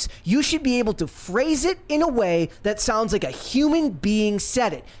beliefs, you should be able to phrase it in a way that sounds like a human being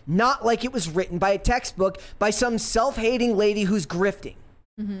said it, not like it was written by a textbook by some self-hating lady who's grifting.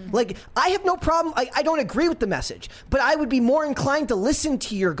 Like, I have no problem. I don't agree with the message, but I would be more inclined to listen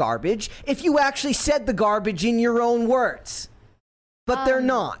to your garbage if you actually said the garbage in your own words. But they're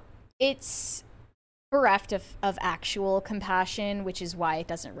not. It's bereft of actual compassion, which is why it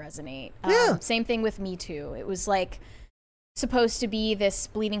doesn't resonate. Yeah. Same thing with Me Too. It was like supposed to be this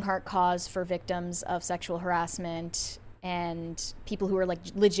bleeding heart cause for victims of sexual harassment and people who are like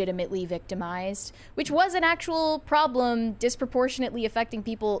legitimately victimized, which was an actual problem disproportionately affecting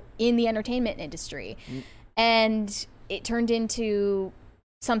people in the entertainment industry. And it turned into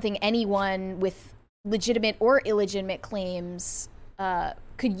something anyone with legitimate or illegitimate claims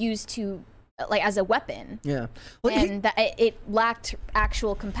could use to, like, as a weapon. Yeah. And it lacked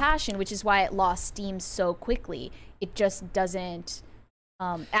actual compassion, which is why it lost steam so quickly. It just doesn't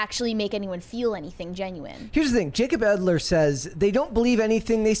actually make anyone feel anything genuine. Here's the thing. Jacob Edler says they don't believe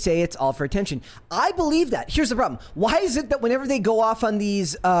anything they say. It's all for attention. I believe that. Here's the problem. Why is it that whenever they go off on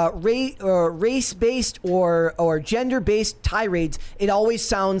these race-based or gender-based tirades, it always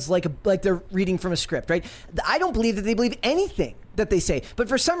sounds like they're reading from a script, right? I don't believe that they believe anything that they say, but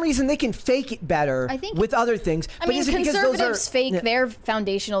for some reason they can fake it better with other things. I mean, is it because conservatives those are, fake their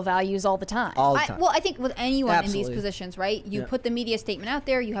foundational values all the time. all the time. Well, I think with anyone in Absolutely. these positions, right? You put the media statement out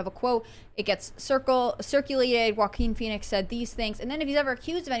there, you have a quote, it gets circulated. Joaquin Phoenix said these things, and then if he's ever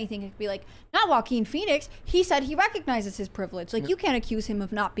accused of anything, it could be like, not Joaquin Phoenix. He said he recognizes his privilege. Like, you can't accuse him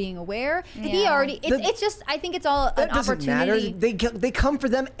of not being aware. He already. It's just. I think it's all that an doesn't matter. opportunity. They come for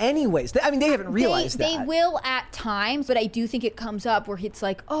them anyways. I mean, they haven't realized They that. will at times, but I do think it comes up where it's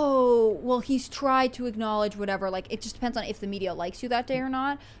like, oh, well, he's tried to acknowledge whatever. Like, it just depends on if the media likes you that day or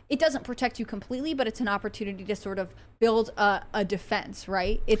not. It doesn't protect you completely, but it's an opportunity to sort of build a defense,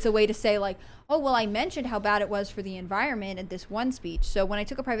 right? It's a way to say like, oh, well, I mentioned how bad it was for the environment in this one speech. So when I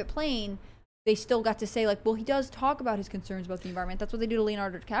took a private plane, they still got to say like, well, he does talk about his concerns about the environment. That's what they do to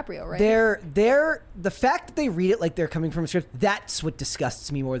Leonardo DiCaprio, right? The fact that they read it like they're coming from a script, that's what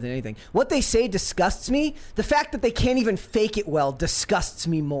disgusts me more than anything. What they say disgusts me. The fact that they can't even fake it well disgusts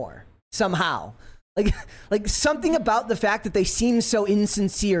me more somehow. Like something about the fact that they seem so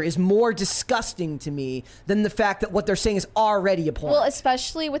insincere is more disgusting to me than the fact that what they're saying is already abhorrent. Well,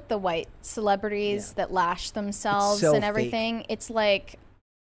 especially with the white celebrities that lash themselves so and everything. fake. It's like,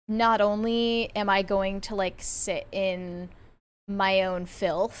 not only am I going to like sit in my own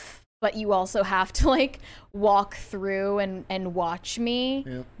filth, but you also have to like walk through and watch me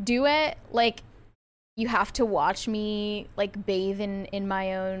do it. Like, you have to watch me like bathe in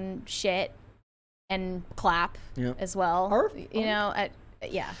my own shit and clap as well. You know,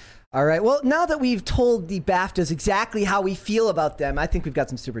 yeah. All right. Well, now that we've told the BAFTAs exactly how we feel about them, I think we've got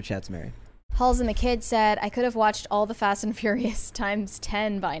some super chats, Mary. Halls and the Kid said, I could have watched all the Fast and Furious times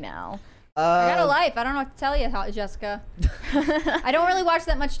 10 by now. I got a life. I don't know what to tell you, Jessica. I don't really watch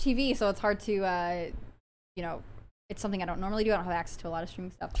that much TV, so it's hard to, it's something I don't normally do. I don't have access to a lot of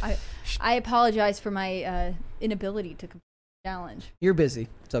streaming stuff. I apologize for my inability to complete the challenge. You're busy.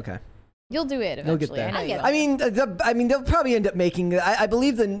 It's okay. You'll do it eventually. You'll get there. I know you will. I mean, they'll probably end up making. I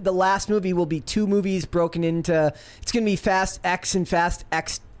believe the last movie will be 2 movies broken into. It's going to be Fast X and Fast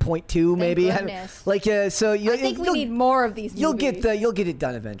X.2 maybe. Goodness. So I think we need more of these. You'll movies. you'll get it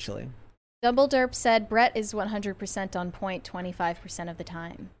done eventually. Double Derp said Brett is 100% on point 25% of the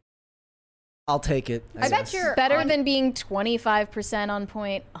time. I'll take it. I bet you're better than being 25% on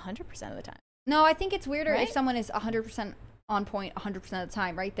point 100% of the time. No, I think it's weirder Right? if someone is 100% on point 100% of the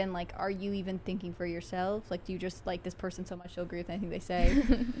time, right? Then, like, are you even thinking for yourself? Like, do you just like this person so much you'll agree with anything they say?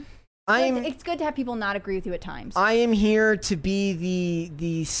 It's good to have people not agree with you at times. I am here to be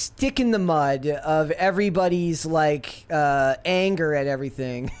the stick in the mud of everybody's like anger at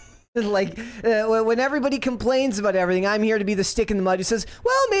everything. Like when everybody complains about everything, I'm here to be the stick in the mud who says,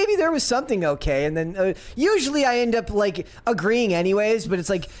 well, maybe there was something okay. And then usually I end up like agreeing anyways, but it's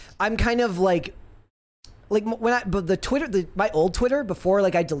like I'm kind of like when my old Twitter before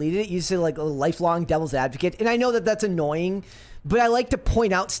like I deleted it used to like a lifelong devil's advocate, and I know that that's annoying, but I like to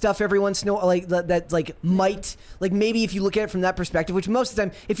point out stuff every once in a while like that like might like maybe if you look at it from that perspective, which most of the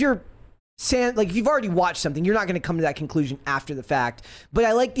time if you're like if you've already watched something, you're not going to come to that conclusion after the fact. But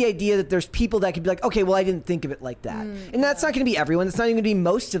I like the idea that there's people that could be like, okay, well, I didn't think of it like that, and that's not going to be everyone. It's not even going to be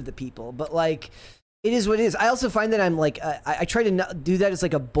most of the people, but like. It is what it is. I also find that I'm like, I try to not do that as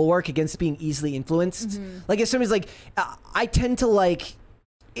like a bulwark against being easily influenced. Like if somebody's like, I tend to like,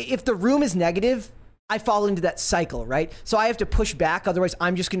 if the room is negative, I fall into that cycle, right? So I have to push back. Otherwise,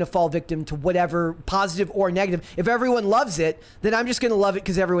 I'm just going to fall victim to whatever positive or negative. If everyone loves it, then I'm just going to love it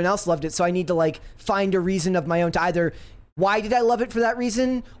because everyone else loved it. So I need to like find a reason of my own to either why did I love it for that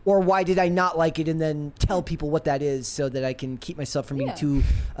reason, or why did I not like it, and then tell people what that is so that I can keep myself from being too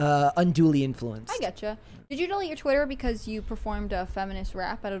unduly influenced. I getcha. Did you delete your Twitter because you performed a feminist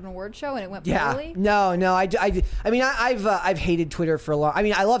rap at an award show and it went Yeah. poorly? No. I mean, I've hated Twitter for a long. I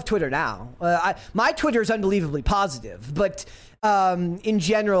mean, I love Twitter now. My Twitter is unbelievably positive, but in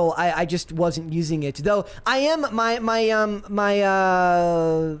general, I just wasn't using it. Though I am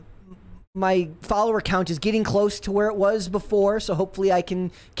my follower count is getting close to where it was before, so hopefully I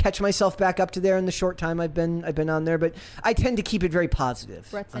can catch myself back up to there in the short time I've been on there. But I tend to keep it very positive.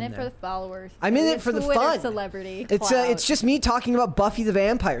 Brett's in it for the followers. I'm in it for the Twitter fun. Celebrity. It's just me talking about Buffy the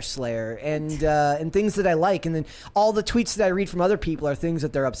Vampire Slayer and things that I like, and then all the tweets that I read from other people are things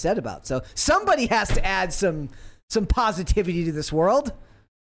that they're upset about. So somebody has to add some positivity to this world.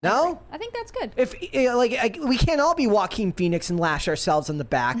 No? I think that's good. If we can't all be Joaquin Phoenix and lash ourselves on the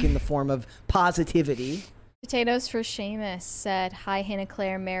back in the form of positivity. Potatoes for Seamus said, hi, Hannah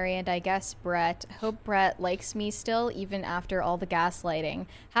Claire, Mary, and I guess Brett. Hope Brett likes me still, even after all the gaslighting.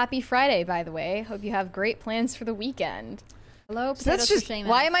 Happy Friday, by the way. Hope you have great plans for the weekend. Hello, So that's Potatoes just- for Seamus.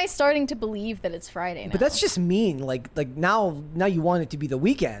 Why am I starting to believe that it's Friday now? But that's just mean. Like now you want it to be the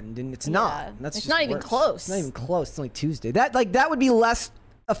weekend, and it's not. And that's It's just not even worse. close. It's not even close. It's only Tuesday. That would be less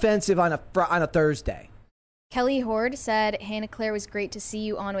offensive on a Thursday. Kelly Horde said, Hannah Claire, was great to see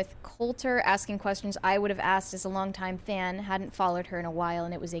you on with Coulter, asking questions I would have asked as a longtime fan. Hadn't followed her in a while,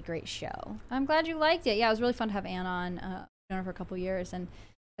 and it was a great show. I'm glad you liked it. Yeah, it was really fun to have Ann on. I've known her for a couple years, and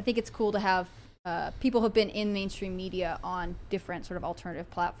I think it's cool to have people who've been in mainstream media on different sort of alternative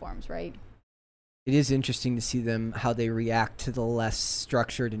platforms, right? It is interesting to see them how they react to the less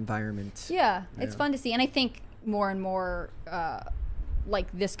structured environment. Yeah, it's fun to see, and I think more and more like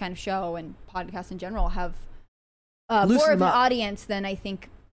this kind of show and podcasts in general have Loosen more of them an up. audience than I think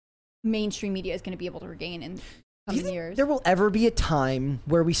mainstream media is going to be able to regain in Do you coming think years. there will ever be a time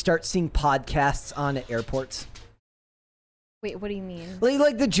where we start seeing podcasts on at airports? Wait, what do you mean?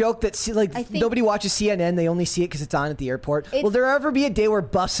 Like the joke that I think- nobody watches CNN, they only see it because it's on at the airport. It's- Will there ever be a day where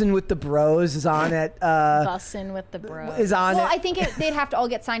Bussin' with the Bros is on at Bussin' with the bros. is on Well, it? I think they'd have to all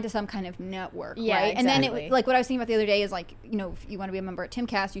get signed to some kind of network, Yeah, right? And then exactly. like what I was thinking about the other day is like, you know, if you want to be a member at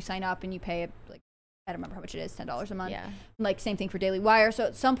Timcast, you sign up and you pay like I don't remember how much it is, $10 a month. Yeah. Like same thing for Daily Wire. So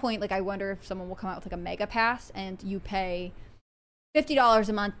at some point, like I wonder if someone will come out with like a mega pass and you pay $50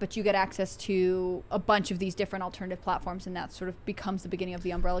 a month, but you get access to a bunch of these different alternative platforms, and that sort of becomes the beginning of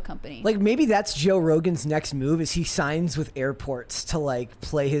the umbrella company. Like maybe that's Joe Rogan's next move is he signs with airports to like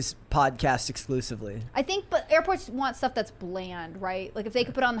play his podcast exclusively. I think, but airports want stuff that's bland, right? Like if they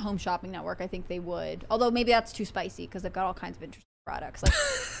could put on the Home Shopping Network, I think they would. Although maybe that's too spicy because they've got all kinds of interesting products. Like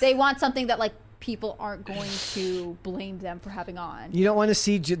they want something that like people aren't going to blame them for having on. You don't want to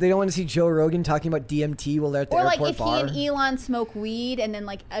see they don't want to see Joe Rogan talking about DMT while they're at the Or like airport if bar. he and Elon smoke weed and then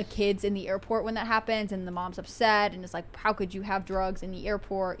like a kid's in the airport when that happens and the mom's upset and it's like, how could you have drugs in the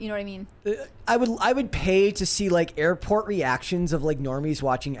airport? You know what I mean? I would pay to see like airport reactions of like normies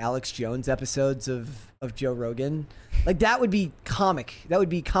watching Alex Jones episodes of Joe Rogan. Like that would be comic. That would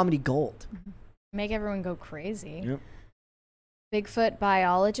be comedy gold. Make everyone go crazy. Yep. Bigfoot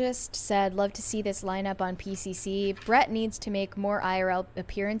biologist said, love to see this lineup on PCC. Brett needs to make more IRL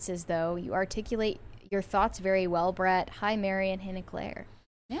appearances, though. You articulate your thoughts very well, Brett. Hi, Mary and Hannah Claire.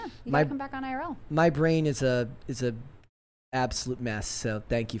 Yeah, you My- gotta come back on IRL. My brain is a absolute mess. So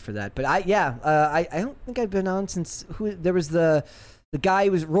thank you for that. But I don't think I've been on since there was the The guy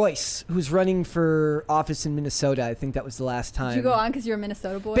was Royce, who's running for office in Minnesota. I think that was the last time. Did you go on because you're a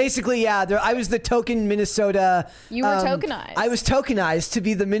Minnesota boy? Basically, yeah. I was the token Minnesota. You were tokenized. I was tokenized to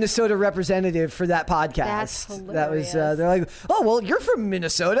be the Minnesota representative for that podcast. That's That was. hilarious. They're like, oh well, you're from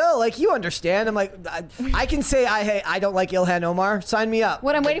Minnesota, like you understand. I'm like, I can say I don't like Ilhan Omar. Sign me up.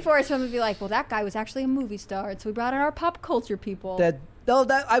 What I'm waiting for is someone to be like, well, that guy was actually a movie star, and so we brought in our pop culture people. That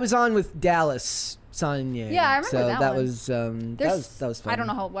I was on with Dallas Sonye. Yeah, I remember so that one. Was that was fun. I don't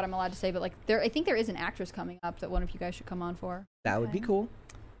know what I'm allowed to say, but like I think there is an actress coming up that one of you guys should come on for. That would be cool.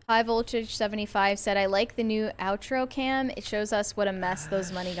 High Voltage 75 said, I like the new outro cam. It shows us what a mess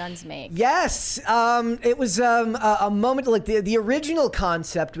those money guns make. Yes. It was a moment, like the original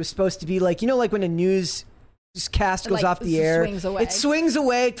concept was supposed to be like, like when a news cast goes off the air, it swings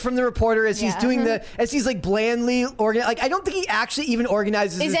away from the reporter as he's doing as he's like blandly like I don't think he actually even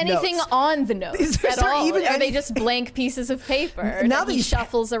organizes is his anything notes. on the notes Is there at all? even Are they just blank pieces of paper Now that he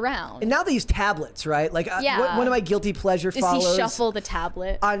shuffles around? And now they use tablets, right? Like one of my guilty pleasure Does follows he shuffle the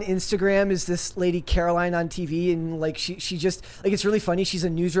tablet on Instagram is this lady Caroline on TV, and like she just like it's really funny. She's a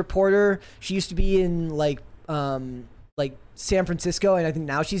news reporter. She used to be in like San Francisco, and I think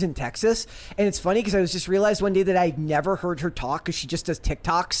now she's in Texas. And it's funny because I was just realized one day that I'd never heard her talk because she just does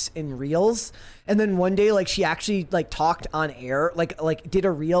TikToks and reels. And then one day, like she actually like talked on air, like did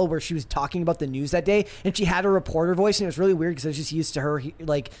a reel where she was talking about the news that day, and she had a reporter voice, and it was really weird because I was just used to her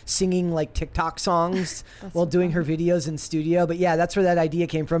like singing like TikTok songs while doing her videos in studio. But yeah, that's where that idea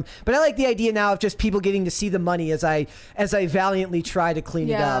came from. But I like the idea now of just people getting to see the money as I valiantly try to clean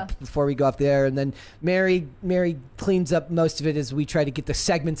it up before we go up there, and then Mary cleans up most of it as we try to get the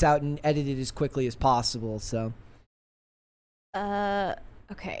segments out and edit it as quickly as possible. So,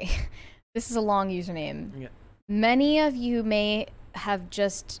 okay. This is a long username. Yeah. Many of you may have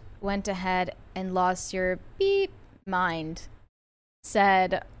just went ahead and lost your beep mind.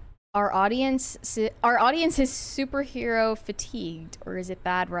 Said, our audience is superhero fatigued, or is it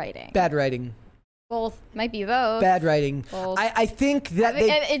bad writing? Bad writing. Both. Might be both. Bad writing. Both. I think that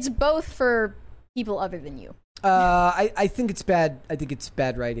it's both for people other than you. I think it's bad. I think it's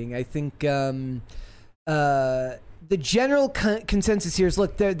bad writing. I think the general consensus here is,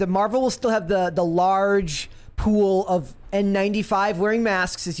 look, the Marvel will still have the large pool of N95 wearing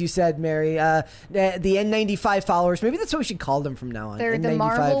masks, as you said, Mary. The N95 followers. Maybe that's what we should call them from now on. They're N95. the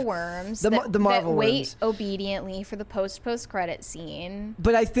Marvel worms. The Marvel that wait worms. obediently for the post credit scene.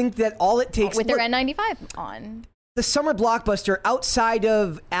 But I think that all it takes with their N95 on. The summer blockbuster outside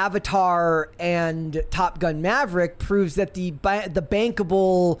of Avatar and Top Gun Maverick proves that the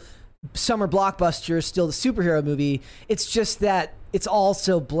bankable summer blockbuster is still the superhero movie. It's just that it's all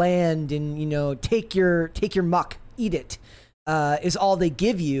so bland, and take your muck, eat it, is all they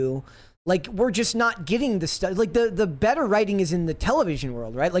give you. Like, we're just not getting the stuff. Like, the better writing is in the television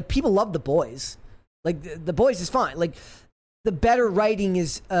world, right? Like, people love The Boys. Like, The Boys is fine. Like, the better writing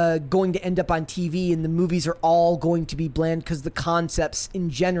is going to end up on TV, and the movies are all going to be bland because the concepts in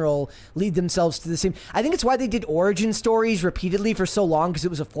general lead themselves to the same. I think it's why they did origin stories repeatedly for so long, because it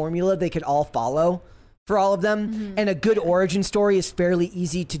was a formula they could all follow for all of them. Mm-hmm. And a good origin story is fairly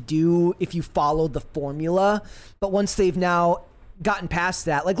easy to do if you follow the formula. But once they've now gotten past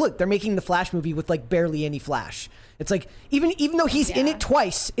that, like, look, they're making the Flash movie with like barely any Flash. It's like even though he's in it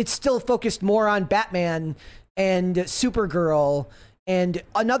twice, it's still focused more on Batman and Supergirl and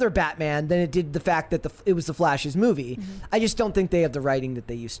another Batman than it did the fact that it was the Flash's movie. Mm-hmm. I just don't think they have the writing that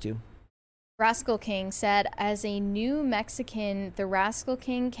they used to. Rascal King said, as a new Mexican, the Rascal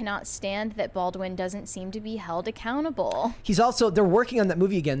King cannot stand that Baldwin doesn't seem to be held accountable. They're working on that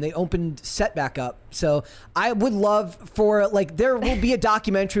movie again. They opened set back up. So I would love for, like, there will be a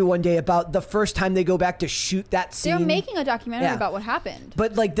documentary one day about the first time they go back to shoot that scene. They're making a documentary about what happened.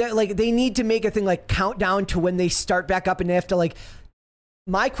 But they need to make a thing like countdown to when they start back up, and they have to like.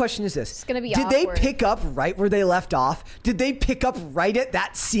 My question is this. It's going to be Did awkward. they pick up right where they left off? Did they pick up right at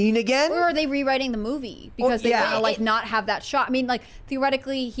that scene again? Or are they rewriting the movie? Because they want to not have that shot. I mean, like,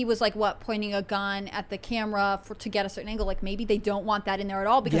 theoretically, he was like, pointing a gun at the camera to get a certain angle. Like, maybe they don't want that in there at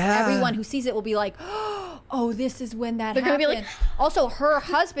all, because everyone who sees it will be like, oh, this is when that happened. They're going to be like... Also, her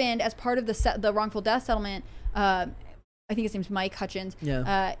husband, as part of the wrongful death settlement, I think his name's Mike Hutchins,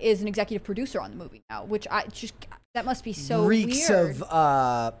 is an executive producer on the movie now, which that must be so reeks weird.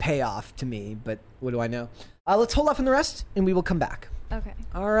 of payoff to me, but what do I know? Let's hold off on the rest, and we will come back. Okay.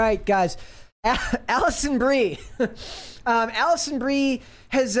 All right, guys. Alison Brie. Alison Brie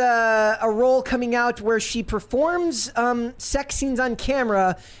has a role coming out where she performs sex scenes on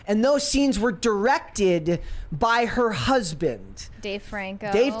camera, and those scenes were directed by her husband, Dave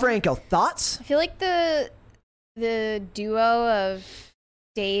Franco. Dave Franco. Thoughts? I feel like the the duo of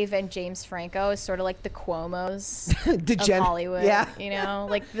Dave and James Franco is sort of like the Cuomos of Hollywood. Yeah. You know,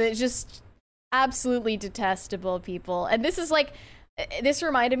 like the just absolutely detestable people. And this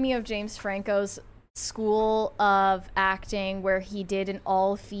reminded me of James Franco's school of acting, where he did an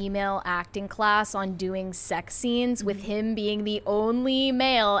all-female acting class on doing sex scenes with him being the only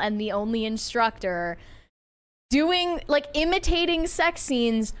male and the only instructor, doing imitating sex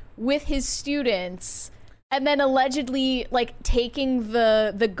scenes with his students, and then allegedly taking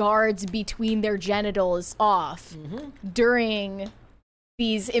the guards between their genitals off during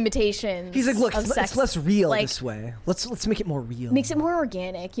these imitations. He's like, look, of sex. it's less real this way. Let's make it more real. Makes it more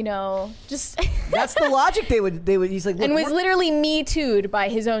organic, you know. Just that's the logic they would. He's like, look, and was literally Me Too'd by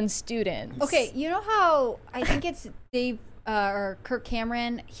his own students. Okay, you know how I think it's Dave or Kirk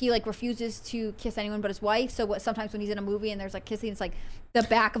Cameron, he refuses to kiss anyone but his wife. So sometimes when he's in a movie and there's kissing, it's the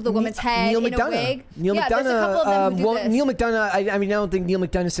back of the woman's head in a wig. Neil McDonough. There's a couple of them who do this. Neil McDonough. I mean, I don't think Neil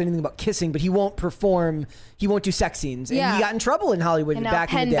McDonough said anything about kissing, but he won't perform. He won't do sex scenes, and he got in trouble in Hollywood and now back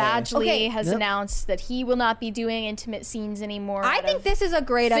Penn in the day. Badgley has announced that he will not be doing intimate scenes anymore. I think this is a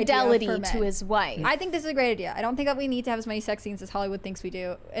great fidelity idea for to his wife. I think this is a great idea. I don't think that we need to have as many sex scenes as Hollywood thinks we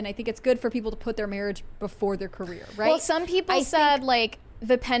do, and I think it's good for people to put their marriage before their career, right? Well, some people said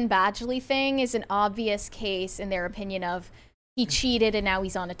the Penn Badgley thing is an obvious case in their opinion of he cheated and now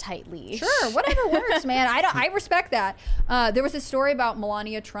he's on a tight leash. Sure, whatever works, man. I respect that. There was a story about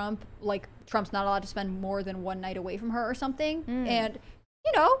Melania Trump, Trump's not allowed to spend more than one night away from her or something. And,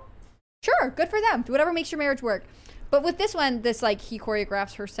 sure, good for them. Do whatever makes your marriage work. But with this one, he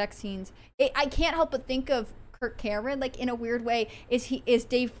choreographs her sex scenes. I can't help but think of Kirk Cameron, in a weird way. Is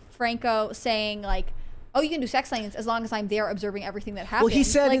Dave Franco saying, oh, you can do sex scenes as long as I'm there observing everything that happens? Well, he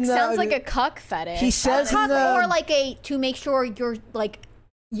said sounds like a cuck fetish. He says or to make sure you're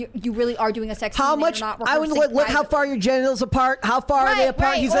you really are doing a sex scene. How much? I would look how far your genitals apart. How far are they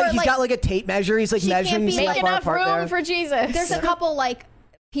apart? He's he's got a tape measure. He's measuring these make enough apart room there. for Jesus. There's a couple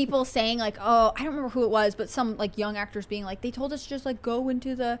people saying oh, I don't remember who it was, but some young actors being they told us to just go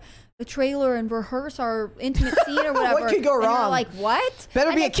into the trailer and rehearse our intimate scene or whatever. What could go wrong? And what?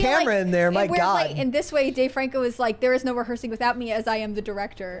 Better be a camera in there, my God. In this way, Dave Franco is there is no rehearsing without me as I am the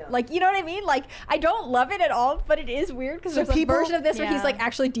director. Yeah. You know what I mean? I don't love it at all, but it is weird because there's a version of this where he's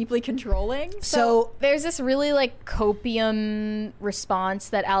actually deeply controlling. So there's this really copium response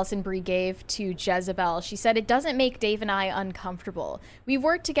that Alison Brie gave to Jezebel. She said, "It doesn't make Dave and I uncomfortable. We've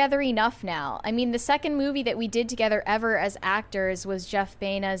worked together enough now. I mean, the second movie that we did together ever as actors was Jeff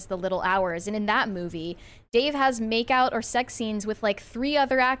Baina's The Little Hours, and in that movie Dave has makeout or sex scenes with 3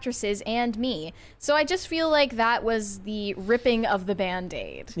 other actresses and me. So I just feel that was the ripping of the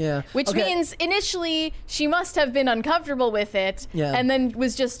Band-Aid. Yeah. Which means initially she must have been uncomfortable with it, and then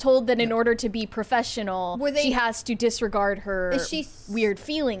was just told that in order to be professional, she has to disregard her weird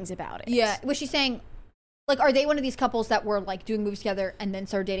feelings about it. Yeah. Was she saying are they one of these couples that were doing movies together and then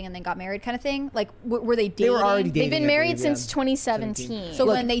started dating and then got married kind of thing? Were they dating? They were already dating. They've been married since 2017. So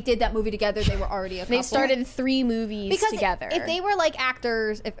when they did that movie together, they were already a couple? They started 3 movies together. If they were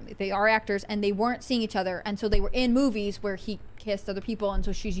actors, if they are actors and they weren't seeing each other, and so they were in movies where he kissed other people, and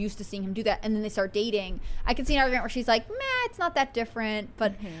so she's used to seeing him do that, and then they start dating, I can see an argument where she's meh, it's not that different.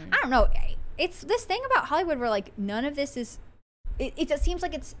 But I don't know. It's this thing about Hollywood where none of this is. It just seems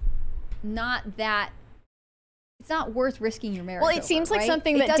it's not that. It's not worth risking your marriage. Well, it seems like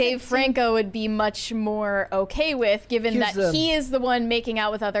something that Dave Franco would be much more okay with, given that he is the one making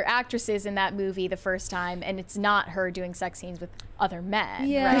out with other actresses in that movie the first time, and it's not her doing sex scenes with other men.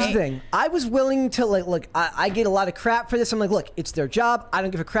 Yeah. Right? Here's the thing. I was willing to look. I get a lot of crap for this. I'm look, it's their job. I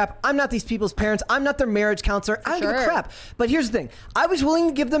don't give a crap. I'm not these people's parents. I'm not their marriage counselor. I don't give a crap. But here's the thing. I was willing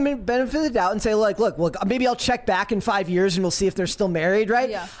to give them the benefit of the doubt and say, look, maybe I'll check back in 5 years and we'll see if they're still married, right?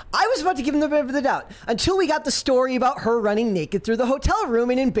 Yeah. I was about to give them the benefit of the doubt until we got the story about her running naked through the hotel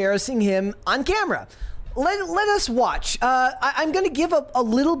room and embarrassing him on camera. Let us watch. I'm going to give a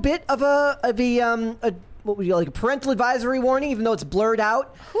little bit of a what would you a parental advisory warning, even though it's blurred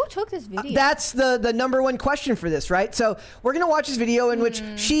out. Who took this video? That's the number one question for this, right? So we're going to watch this video in which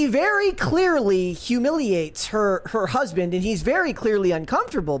she very clearly humiliates her husband, and he's very clearly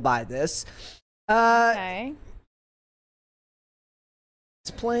uncomfortable by this. Okay.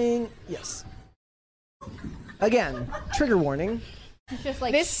 It's playing. Yes. Again, trigger warning. Just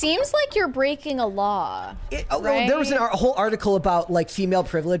this seems like you're breaking a law. Right? There was a whole article about female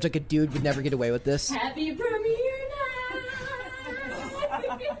privilege. A dude would never get away with this. Happy premiere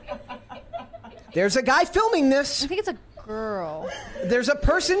night. There's a guy filming this. I think it's a girl. There's a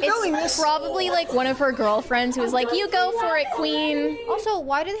person doing It's this. probably like one of her girlfriends who was like, "You go for it, queen." Also,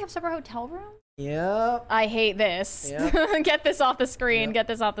 why do they have separate hotel rooms? Yeah. I hate this. Yeah. Get this off the screen. Get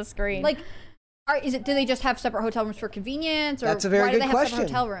this off the screen. Like, do they just have separate hotel rooms for convenience, or That's a very why good do they have question. separate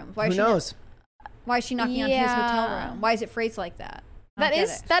hotel rooms? Why Who is knows? Why is she knocking on his Yeah. hotel room? Why is it phrased like that? I don't get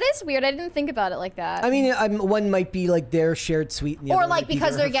it. that is weird. I didn't think about it like that. I mean, one might be like their shared suite, and the Or other like might be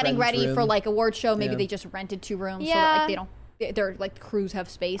because her they're getting friend's ready room. for like award show, maybe Yeah. they just rented 2 rooms so Yeah. that like they don't, they're like the crews have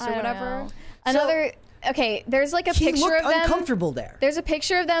space I or don't whatever. know. Another okay. There's like a He picture looked of them. uncomfortable there. There's a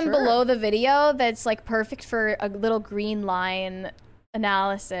picture of them Sure. below the video that's like perfect for a little green line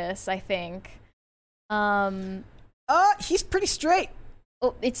analysis. I think. He's pretty straight.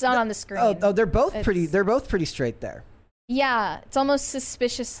 Oh, it's not on the screen. Oh, they're both It's- pretty. They're both pretty straight there. Yeah, it's almost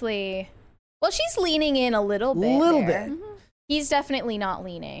suspiciously. Well, she's leaning in a little bit. Little there. bit. He's definitely not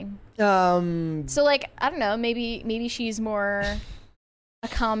leaning. So So, like, I don't know. Maybe she's more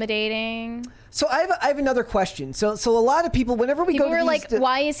accommodating. I have another question. So a lot of people, whenever we People go to were these like,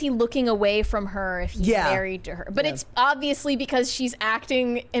 "Why is he looking away from her if he's Yeah. married to her?" But Yeah. it's obviously because she's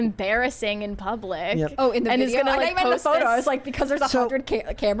acting embarrassing in public. Yep. Oh, in the and video, is gonna, I like, thought you meant in the post photo. this. I was like, because there's 100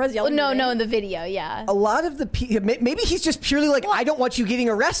 cameras Oh, yelling. no, your no, name. in the video, yeah. a lot of the maybe he's just purely like, I don't want you getting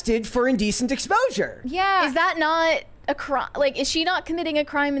arrested for indecent exposure. Yeah, Is that not a crime? Like, is she not committing a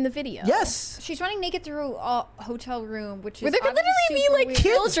crime in the video? Yes. she's running naked through a hotel room, which is Where there could obviously literally be, super like, weird.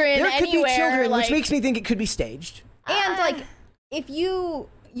 kids. Children There could anywhere, be children, like- which makes me think it could be staged. And like, if you're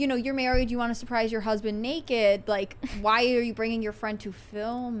married, you want to surprise your husband naked. Like, why are you bringing your friend to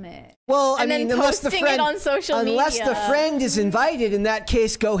film it? Well, And I then mean, unless the posting it friend on social unless the media. friend is invited, in that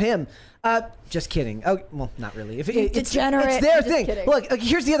case, go him. Just kidding. Oh, well, not really. Degenerate. It's their I'm just thing. kidding. Look,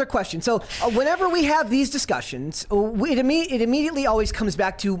 here's the other question. So, whenever we have these discussions, it immediately always comes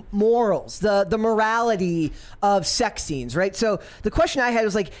back to morals, the morality of sex scenes, right? So, the question I had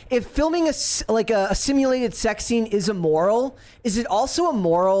was like, if filming a simulated sex scene is immoral, is it also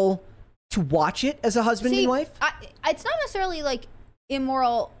immoral to watch it as a husband See, and wife? it's not necessarily like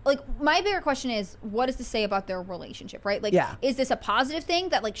immoral. Like, my bigger question is, what does this say about their relationship, right? Like, Yeah. is this a positive thing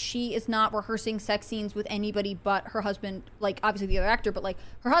that like she is not rehearsing sex scenes with anybody but her husband, like obviously the other actor, but like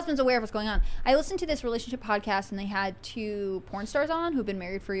her husband's aware of what's going on? I listened to this relationship podcast and they had 2 porn stars on who've been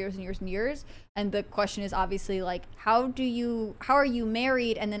married for years and years and years, and the question is obviously like, how are you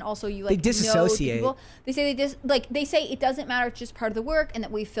married, and then also you like They disassociate. know people. They say they say it doesn't matter, it's just part of the work, and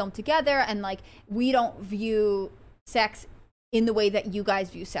that we film together, and like we don't view sex in the way that you guys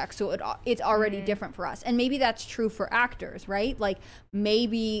view sex, so it's already different for us. And maybe that's true for actors, right? Like,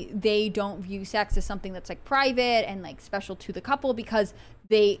 maybe they don't view sex as something that's like private and like special to the couple because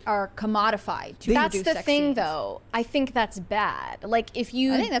they are commodified to That's produce the sex thing, scenes. though. I think that's bad. Like, if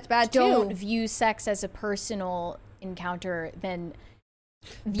you I think that's bad, don't too. view sex as a personal encounter, then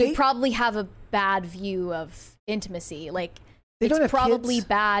They- you probably have a bad view of intimacy. Like, They don't it's have probably kids.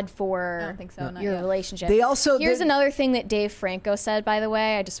 bad for I don't think so, not your yet. relationship. They also- Here's they- another thing that Dave Franco said, by the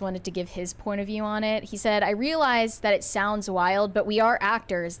way. I just wanted to give his point of view on it. He said, "I realize that it sounds wild, but we are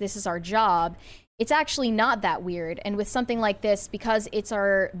actors. This is our job. It's actually not that weird. And with something like this, because it's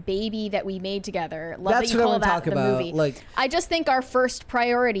our baby that we made together, love That's that you what I call wanna that talk the about, movie. like- I just think our first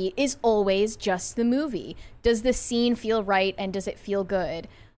priority is always just the movie. Does the scene feel right, and does it feel good?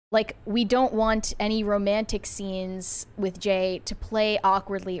 Like, we don't want any romantic scenes with Jay to play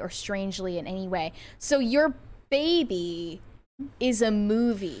awkwardly or strangely in any way. So your baby is a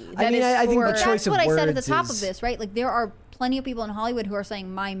movie. I that mean, is I think the for- choice That's of what I said at the words top is- of this, right? Like, there are plenty of people in Hollywood who are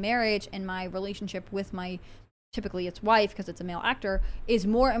saying my marriage and my relationship with my, typically it's wife because it's a male actor, is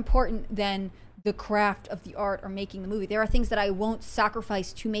more important than the craft of the art or making the movie. There are things that I won't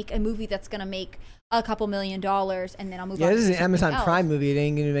sacrifice to make a movie that's going to make a couple $1 million, and then I'll move on. Yeah, to this is an something Amazon else. Prime movie. It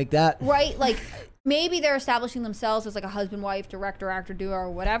ain't gonna make that. Right? Like, maybe they're establishing themselves as like a husband, wife, director, actor, duo, or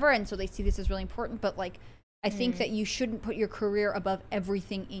whatever, and so they see this as really important. But like, I think that you shouldn't put your career above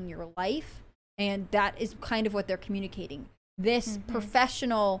everything in your life, and that is kind of what they're communicating. This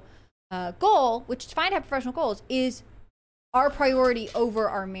professional goal, which is fine to have professional goals, is our priority over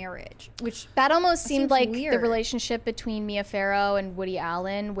our marriage, which That almost seemed seems like the weird. relationship between Mia Farrow and Woody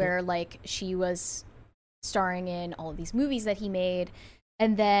Allen, where like she was starring in all of these movies that he made,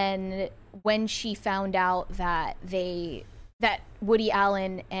 and then when she found out that Woody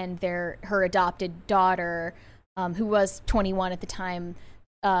Allen and her adopted daughter, who was 21 at the time,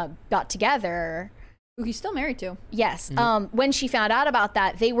 got together. who he's still married to. Yes. When she found out about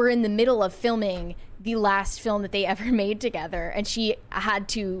that, they were in the middle of filming the last film that they ever made together, and she had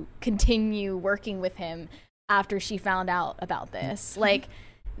to continue working with him after she found out about this. Like,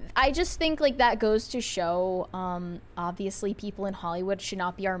 I just think like that goes to show, obviously people in Hollywood should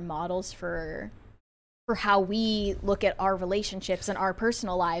not be our models for how we look at our relationships and our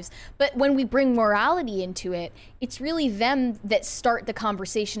personal lives. But when we bring morality into it, it's really them that start the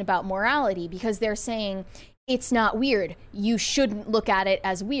conversation about morality, because they're saying it's not weird. You shouldn't look at it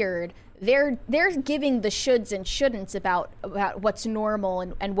as weird. They're giving the shoulds and shouldn'ts about what's normal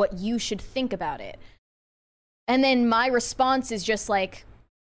and what you should think about it. And then my response is just like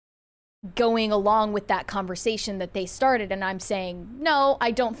going along with that conversation that they started, and I'm saying, no, I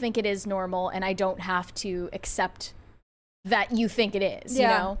don't think it is normal, and I don't have to accept that you think it is. Yeah.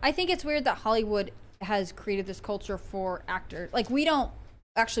 You know? I think it's weird that Hollywood has created this culture for actors. Like, we don't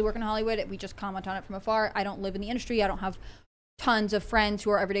actually work in Hollywood. We just comment on it from afar. I don't live in the industry. I don't have tons of friends who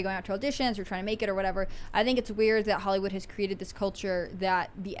are every day going out to auditions or trying to make it or whatever. I think it's weird that Hollywood has created this culture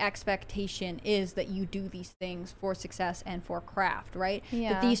that the expectation is that you do these things for success and for craft, right?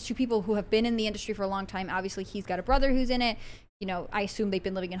 Yeah. That these two people who have been in the industry for a long time, obviously he's got a brother who's in it. You know, I assume they've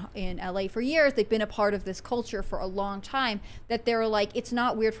been living in LA for years. They've been a part of this culture for a long time, that they're like, it's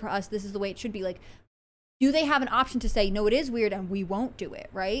not weird for us. This is the way it should be. Like, do they have an option to say, no, it is weird and we won't do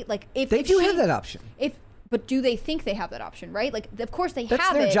it, right? Like, if They do have that option. But do they think they have that option, right? Like, of course they That's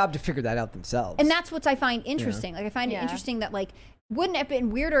have their it. job to figure that out themselves. And that's what I find interesting. Like, I find it Yeah. interesting that, like, wouldn't it have been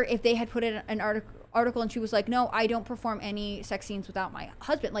weirder if they had put in an article and she was like, no, I don't perform any sex scenes without my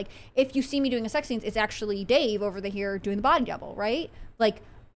husband. Like, if you see me doing a sex scenes, it's actually Dave over here doing the body double, right? Like,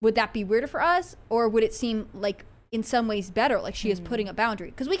 would that be weirder for us? Or would it seem like, in some ways, better, like she is putting a boundary?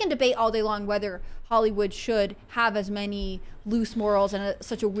 Because we can debate all day long whether Hollywood should have as many loose morals and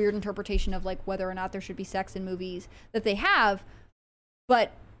such a weird interpretation of, like, whether or not there should be sex in movies that they have.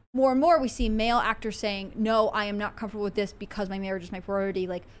 But more and more we see male actors saying, no, I am not comfortable with this because my marriage is my priority.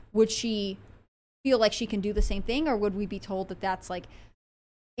 Like, would she feel like she can do the same thing, or would we be told that that's, like,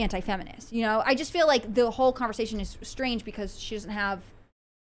 anti-feminist? You know, I just feel like the whole conversation is strange because she doesn't have...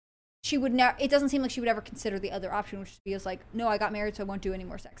 She would never. It doesn't seem like she would ever consider the other option, which would be as like, no, I got married, so I won't do any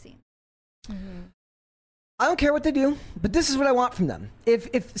more sex scenes. I don't care what they do, but this is what I want from them.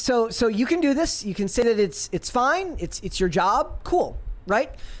 If so you can do this. You can say that it's fine. It's your job. Cool,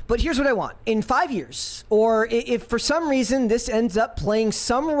 right? But here's what I want. In 5 years, or if for some reason this ends up playing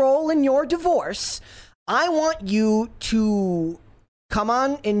some role in your divorce, I want you to come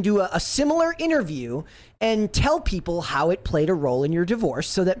on and do a similar interview and tell people how it played a role in your divorce,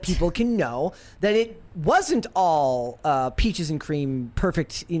 so that people can know that it wasn't all peaches and cream,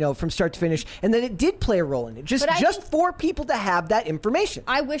 perfect, you know, from start to finish, and that it did play a role in it. Just for people to have that information.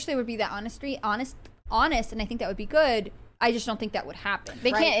 I wish they would be that honest, and I think that would be good. I just don't think that would happen.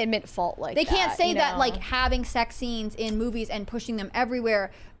 They right? can't admit fault like They that. can't say you that, know? like, having sex scenes in movies and pushing them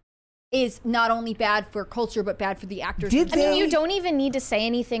everywhere is not only bad for culture, but bad for the actors. I mean, you don't even need to say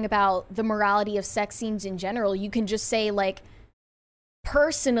anything about the morality of sex scenes in general. You can just say, like,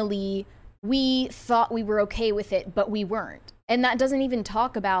 personally, we thought we were okay with it, but we weren't. And that doesn't even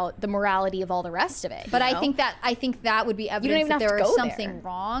talk about the morality of all the rest of it. But you know? I think that would be evidence even that have there to is go something there.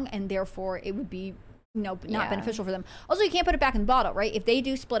 wrong, and therefore it would be, you know, not Yeah. beneficial for them. Also, you can't put it back in the bottle, right? If they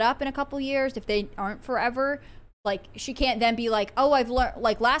do split up in a couple years, if they aren't forever, like, she can't then be like, oh, I've learned,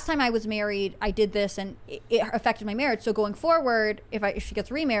 like, last time I was married, I did this and it affected my marriage. So going forward, if she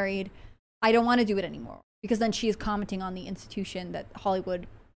gets remarried, I don't want to do it anymore, because then she is commenting on the institution that Hollywood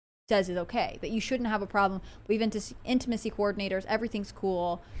says is okay. That you shouldn't have a problem. We have intimacy coordinators. Everything's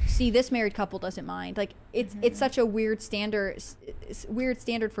cool. See, this married couple doesn't mind. Like, it's such a weird standard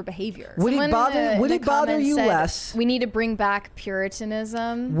for behavior. Would it bother you less? We need to bring back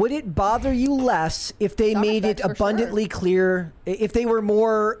Puritanism. Would it bother you less if they made it abundantly clear, if they were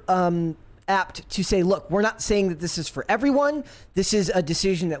more apt to say, look, we're not saying that this is for everyone. This is a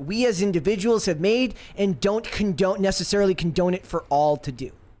decision that we as individuals have made, and don't necessarily condone it for all to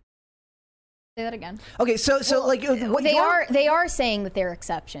do. Say that again. Okay, so like what they are saying that they're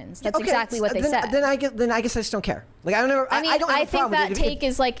exceptions. That's exactly what they said. Then I guess I just don't care. Like, I don't. I think that take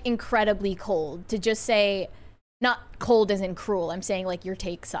is, like, incredibly cold to just say, not cold as in cruel. I'm saying, like, your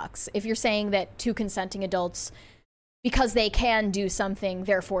take sucks. If you're saying that two consenting adults, because they can do something,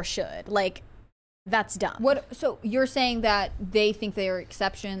 therefore should, like, that's dumb. So you're saying that they think they are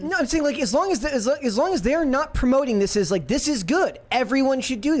exceptions? No, I'm saying, like, as long as they're not promoting this as, like, this is good, everyone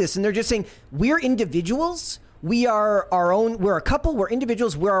should do this, and they're just saying, we're individuals, we are our own, we're a couple, we're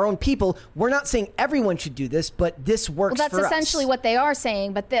individuals, we're our own people. We're not saying everyone should do this, but this works for us. Well, that's essentially what they are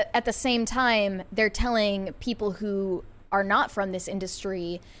saying, but at the same time, they're telling people who are not from this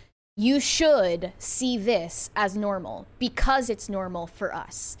industry, you should see this as normal because it's normal for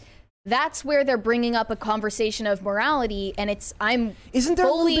us. that's where they're bringing up a conversation of morality, and Isn't there a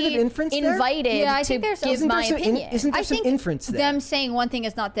fully little bit of inference there? invited Yeah, I to think there's- give isn't my opinion. Isn't there I some think inference there? them saying one thing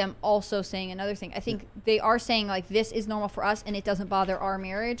is not them also saying another thing. I think they are saying like this is normal for us and it doesn't bother our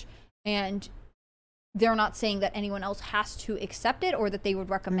marriage, and they're not saying that anyone else has to accept it or that they would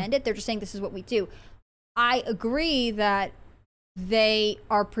recommend it. They're just saying this is what we do. I agree that they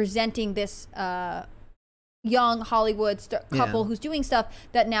are presenting this young Hollywood couple who's doing stuff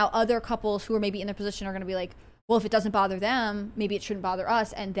that now other couples who are maybe in their position are going to be like, well, if it doesn't bother them, maybe it shouldn't bother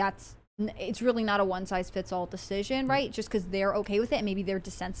us. And it's really not a one-size-fits-all decision, right? Just because they're okay with it and maybe they're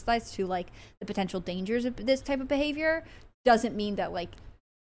desensitized to like the potential dangers of this type of behavior doesn't mean that like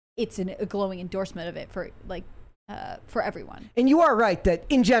it's a glowing endorsement of it for everyone. And you are right that,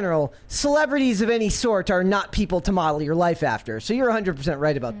 in general, celebrities of any sort are not people to model your life after. So you're 100%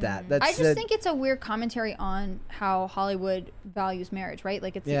 right about that. I just think it's a weird commentary on how Hollywood values marriage, right?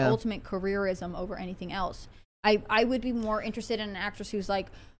 Like, it's the ultimate careerism over anything else. I would be more interested in an actress who's like,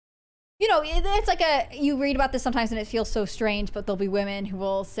 you know, it's like you read about this sometimes and it feels so strange, but there'll be women who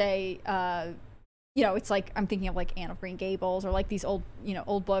will say, you know, it's like, I'm thinking of like Anne of Green Gables or like these old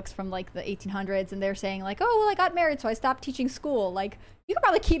books from like the 1800s, and they're saying like, oh, well, I got married, so I stopped teaching school. Like, you could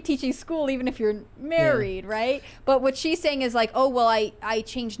probably keep teaching school even if you're married, right? But what she's saying is like, oh, well, I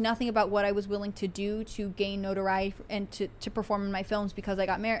changed nothing about what I was willing to do to gain notoriety and to perform in my films because I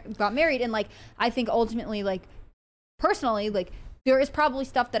got married. And like, I think ultimately, like, personally, like, there is probably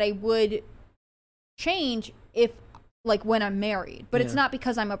stuff that I would change if, like, when I'm married. But it's not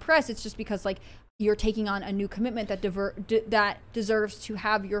because I'm oppressed. It's just because, like, you're taking on a new commitment that deserves to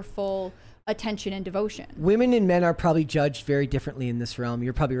have your full attention and devotion. Women and men are probably judged very differently in this realm.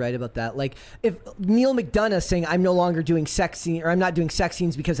 You're probably right about that. Like, if Neil McDonough saying I'm no longer doing sex scene, or I'm not doing sex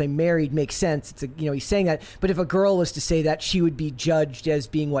scenes because I'm married, makes sense. It's he's saying that. But if a girl was to say that, she would be judged as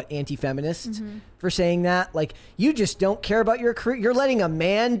being anti-feminist for saying that. Like, you just don't care about your career. You're letting a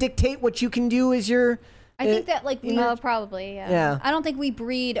man dictate what you can do as your. I think that, like, probably, yeah. I don't think we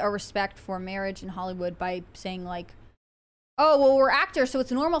breed a respect for marriage in Hollywood by saying, like, oh, well, we're actors, so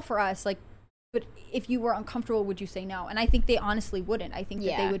it's normal for us. Like, but if you were uncomfortable, would you say no? And I think they honestly wouldn't. I think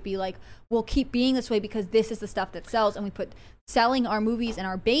that they would be like, we'll keep being this way because this is the stuff that sells, and we put selling our movies and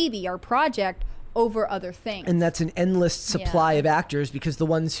our baby, our project, over other things. And that's an endless supply of actors, because the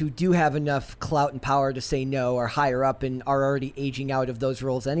ones who do have enough clout and power to say no are higher up and are already aging out of those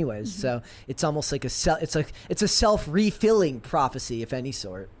roles anyways. So it's almost like it's a self-refilling prophecy of any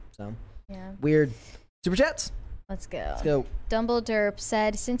sort. So weird. Super chats. Let's go. Let's go. Dumbledore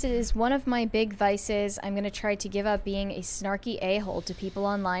said, since it is one of my big vices, I'm going to try to give up being a snarky a-hole to people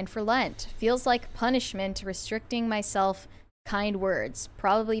online for Lent. Feels like punishment, restricting myself. Kind words.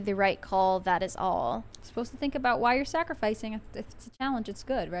 Probably the right call, that is all. You're supposed to think about why you're sacrificing. If it's a challenge, it's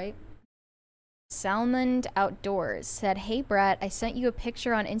good, right? Salmond Outdoors said, hey, Brett, I sent you a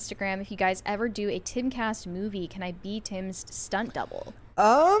picture on Instagram. If you guys ever do a Timcast movie, can I be Tim's stunt double?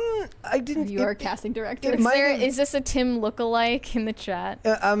 I didn't. You are a casting director. Is this a Tim lookalike in the chat?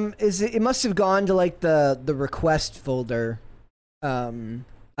 It must have gone to like the request folder.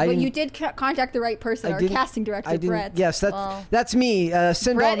 But you did contact the right person, our casting director, Brett. Yes, that's me.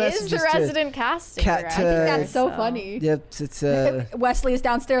 Send Brett all messages is the resident casting director. I think that's so funny. Yep, it's Wesley is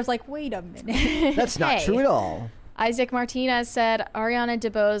downstairs like, wait a minute. That's not true at all. Isaac Martinez said, Ariana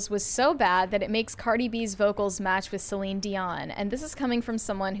DeBose was so bad that it makes Cardi B's vocals match with Celine Dion. And this is coming from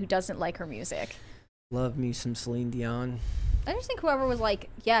someone who doesn't like her music. Love me some Celine Dion. I just think whoever was like,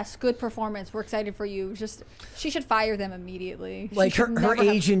 yes, good performance, we're excited for you, she should fire them immediately. Like, her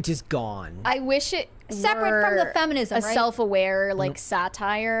agent is gone. I wish it separate from the feminism, a right? self-aware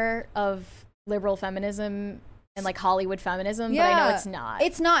satire of liberal feminism and like Hollywood feminism, but I know it's not.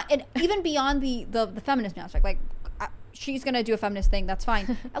 It's not. And even beyond the feminism aspect, like, she's gonna do a feminist thing, that's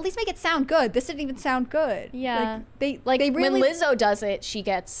fine. At least make it sound good. This didn't even sound good. Yeah, they really, when Lizzo does it, she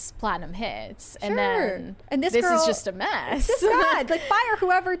gets platinum hits, and then this girl, is just a mess. This God, like, fire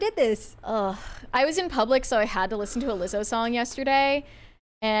whoever did this. Ugh. I was in public, so I had to listen to a Lizzo song yesterday,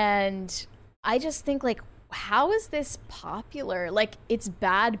 and I just think, like, how is this popular? Like, it's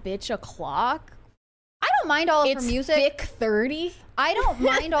Bad Bitch O'Clock. I don't mind all of her music. Thick 30. I don't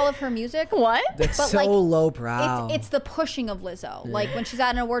mind all of her music. What? That's but, so like, lowbrow. It's the pushing of Lizzo. Like, when she's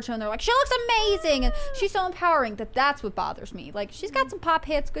at an award show and they're like, she looks amazing and she's so empowering, that's what bothers me. Like, she's got some pop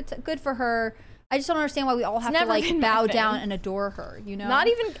hits, good for her. I just don't understand why we all have to never like been my bow thing. down and adore her. You know,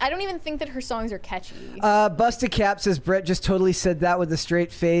 I don't even think that her songs are catchy. Busted Cap says Brett just totally said that with a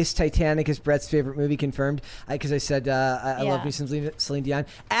straight face. Titanic is Brett's favorite movie, confirmed. Because I said I love me some Celine Dion.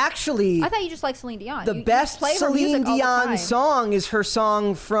 Actually, I thought you just liked Celine Dion. the You best play her Celine music all the Dion time. song is her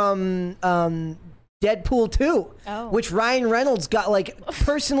song from Deadpool 2, which Ryan Reynolds got like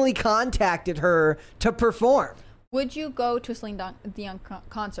personally contacted her to perform. Would you go to a Celine Dion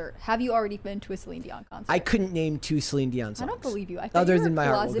concert? Have you already been to a Celine Dion concert? I couldn't name 2 Celine Dion songs. I don't believe you. I thought Other you were than My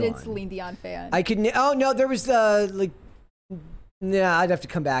a Heart Will Go closeted On. Celine Dion fan. I could. Oh no, there was like. Nah, I'd have to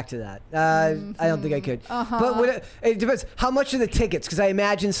come back to that. I don't think I could. But it depends. How much are the tickets? Because I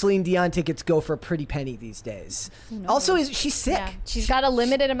imagine Celine Dion tickets go for a pretty penny these days. Also, she's sick. Yeah. She's got a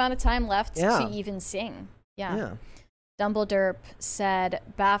limited amount of time left Yeah. to even sing. Yeah. Dumbledore said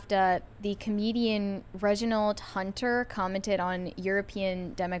BAFTA, the comedian Reginald Hunter commented on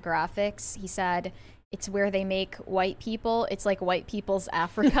European demographics. He said, it's where they make white people. It's like white people's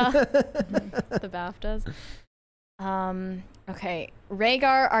Africa. The BAFTAs. Okay.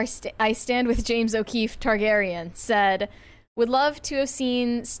 Rhaegar, I stand with James O'Keefe Targaryen, said, would love to have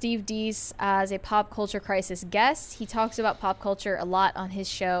seen Steve Deese as a pop culture crisis guest. He talks about pop culture a lot on his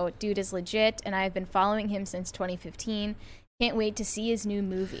show. Dude is legit, and I have been following him since 2015. Can't wait to see his new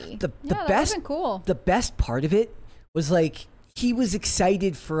movie. The that best, would've been cool. The best part of it was like he was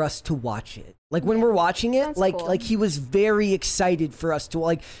excited for us to watch it. Like when we're watching it, That's like cool. like he was very excited for us to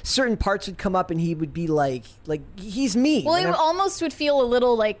like certain parts would come up and he would be like he's me. Well, it Whenever- almost would feel a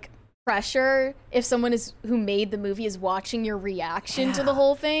little like pressure if someone who made the movie is watching your reaction to the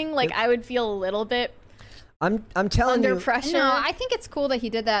whole thing. Like I would feel a little bit I'm telling under you, pressure. No, I think it's cool that he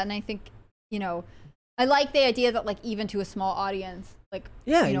did that, and I think, you know, I like the idea that like even to a small audience, like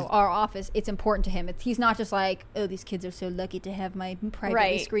our office, it's important to him. He's not just like, oh, these kids are so lucky to have my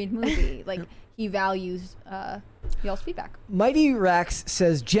privately screened movie. Like he values y'all's feedback. Mighty Rex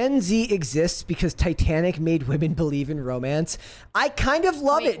says Gen Z exists because Titanic made women believe in romance. I kind of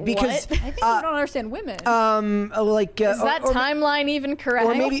love Wait, it because what? I think you don't understand women. Is that timeline even correct?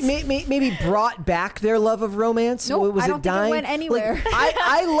 or maybe brought back their love of romance. Nope, Was I it don't think it dying? went anywhere. Like,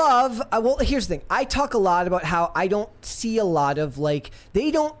 I love. Well, here's the thing. I talk a lot about how I don't see a lot of like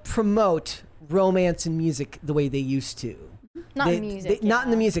they don't promote romance in music the way they used to. Not in music. Not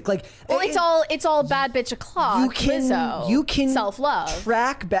in the music. Like, Well, it's all bad bitch o'clock. you can self-love.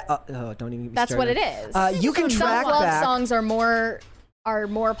 track back. Oh, don't even. Get me That's what started. it is. You can track self-love back. songs are more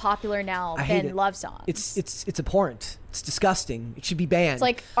popular now I hate than it. love songs. It's abhorrent. It's disgusting. It should be banned. It's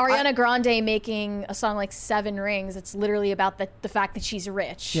like Ariana Grande making a song like Seven Rings. It's literally about the fact that she's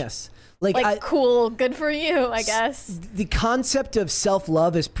rich. Yes. Cool, good for you, I guess. The concept of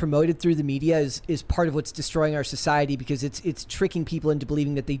self-love as promoted through the media is part of what's destroying our society because it's tricking people into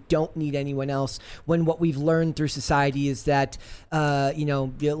believing that they don't need anyone else when what we've learned through society is that,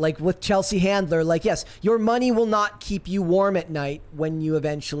 like with Chelsea Handler, like, yes, your money will not keep you warm at night when you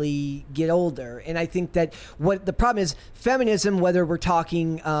eventually get older. And I think that what the problem is, feminism, whether we're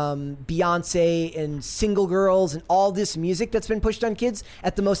talking Beyonce and single girls and all this music that's been pushed on kids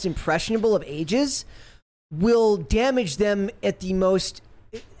at the most impressionable of ages, will damage them at the most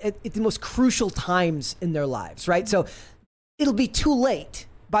crucial times in their lives, right? So it'll be too late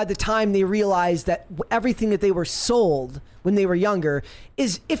by the time they realize that everything that they were sold when they were younger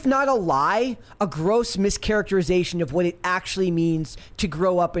is, if not a lie, a gross mischaracterization of what it actually means to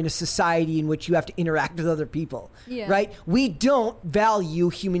grow up in a society in which you have to interact with other people, right? We don't value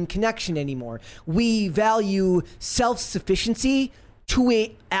human connection anymore. We value self-sufficiency to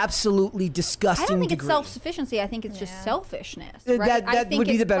a absolutely disgusting I don't think degree. it's self-sufficiency. I think it's just selfishness. That- Right? I that think would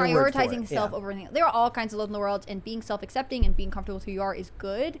be it's the better word for prioritizing it, self yeah. over anything. There are all kinds of love in the world, and being self-accepting and being comfortable with who you are is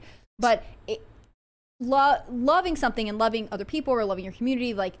good. But loving something and loving other people or loving your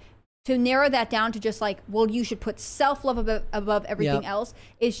community, like to narrow that down to just like, well, you should put self-love above everything else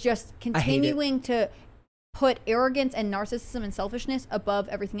is just continuing to put arrogance and narcissism and selfishness above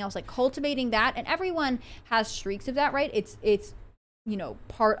everything else. Like cultivating that, and everyone has streaks of that, right? It's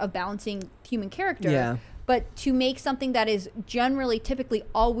part of balancing human character. Yeah. But to make something that is generally, typically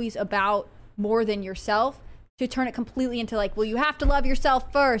always about more than yourself, to turn it completely into like, well, you have to love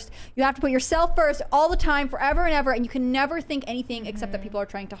yourself first. You have to put yourself first all the time, forever and ever. And you can never think anything except that people are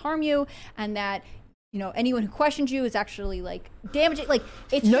trying to harm you, and that, anyone who questions you is actually like damaging. Like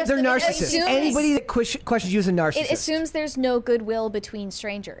they're narcissists. Anybody that questions you is a narcissist. It assumes there's no goodwill between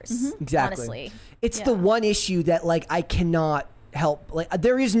strangers. Exactly. Honestly. It's the one issue that like I cannot help. Like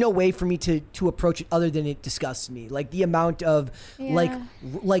there is no way for me to approach it other than it disgusts me. Like the amount of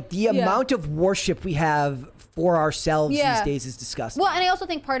amount of worship we have for ourselves these days is disgusting. Well, and I also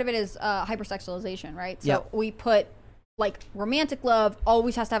think part of it is hypersexualization, right? So Yep. we put like romantic love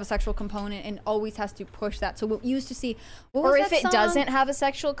always has to have a sexual component and always has to push that. So we used to see, or if it doesn't have a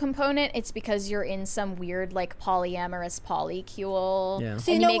sexual component, it's because you're in some weird like polyamorous polycule, Yeah.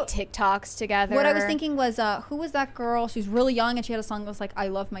 So and you you know make TikToks together. What I was thinking was, who was that girl? She was really young and she had a song that was like, I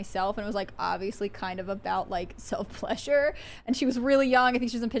love myself. And it was like obviously kind of about like self-pleasure. And she was really young. I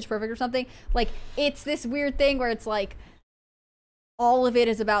think she was in Pitch Perfect or something. Like it's this weird thing where it's like, all of it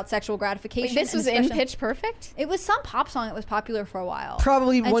is about sexual gratification. Wait, this was in Pitch Perfect? It was some pop song that was popular for a while.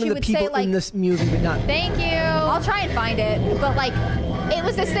 Probably And one she of the would say, people like, in this movie, but not. Thank you. I'll try and find it. But like, it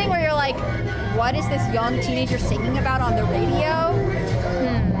was this thing where you're like, what is this young teenager singing about on the radio?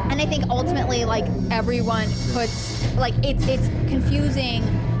 And I think ultimately, like, everyone puts, like, it's confusing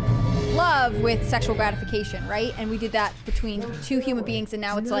love with sexual gratification, right? And we did that between two human beings, and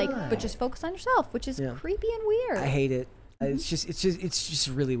now it's like, but just focus on yourself, which is creepy and weird. I hate it. It's just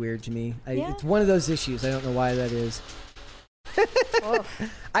really weird to me. It's one of those issues. I don't know why that is.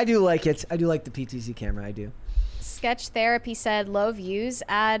 I do like it. I do like the PTZ camera. I do. Sketch Therapy said low views,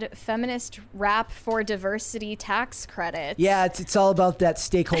 add feminist rap for diversity tax credits. Yeah, it's all about that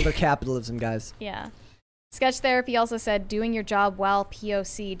stakeholder capitalism, guys. Yeah. Sketch Therapy also said doing your job well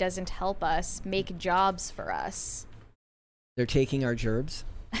POC doesn't help us. Make jobs for us. They're taking our gerbs.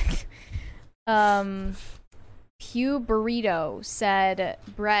 Pew Burrito said,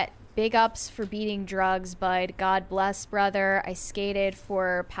 Brett, big ups for beating drugs, bud. God bless, brother. I skated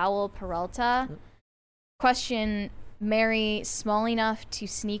for Powell Peralta. Question, Mary, small enough to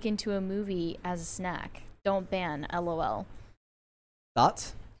sneak into a movie as a snack. Don't ban, LOL.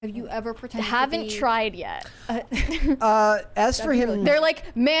 Thoughts? Have you ever pretended Haven't to be... tried yet. As for him, They're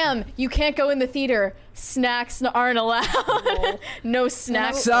like, ma'am, you can't go in the theater. Snacks aren't allowed. No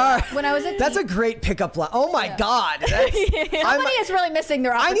snacks. sorry. When I was a That's a great pickup line. Oh my God. Somebody is really missing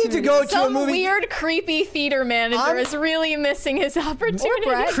their I opportunity. need to go to Some a movie. weird, creepy theater manager is really missing his opportunity.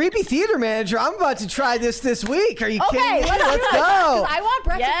 Brett. Creepy theater manager. I'm about to try this week. Are you Okay, kidding me? let's Let's do it. go. 'Cause I want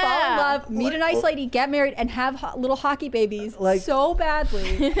Brett to fall in Yeah. love, meet a nice lady, get married, and have little hockey babies Like- so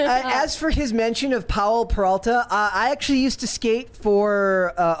badly. As for his mention of Powell Peralta, I actually used to skate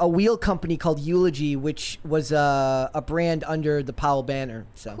for a wheel company called Eulogy, which was a brand under the Powell banner.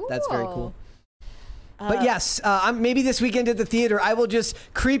 So that's very cool. But yes, maybe this weekend at the theater, I will just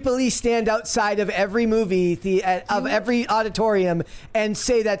creepily stand outside of every movie, of every auditorium, and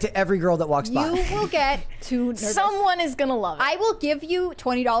say that to every girl that walks by. You will get two nervous. Someone is going to love it. I will give you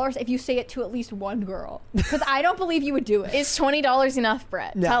 $20 if you say it to at least one girl. Because I don't believe you would do it. Is $20 enough,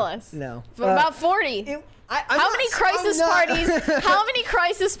 Brett? No, Tell us. no. About 40. How many crisis parties? How many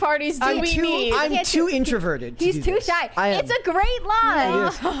crisis parties do we need? I'm too introverted. to He's do too this. shy. I am. It's a great line. It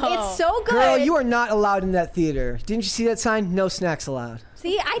is. It's so good. Girl, you are not allowed in that theater. Didn't you see that sign? No snacks allowed.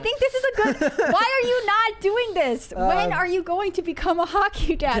 See, I think this is a good. Why are you not doing this? When are you going to become a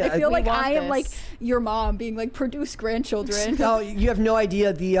hockey dad? Yeah, I feel we like want I am this. like your mom being like produce grandchildren. Oh, you have no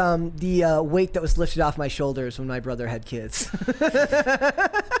idea the weight that was lifted off my shoulders when my brother had kids.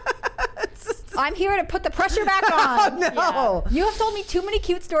 I'm here to put the pressure back on. No. Yeah. You have told me too many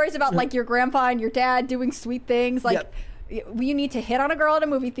cute stories about like your grandpa and your dad doing sweet things. Like you need to hit on a girl at a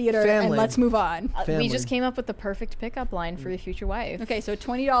movie theater and Family. let's move on. We Family. just came up with the perfect pickup line for your future wife. Okay, so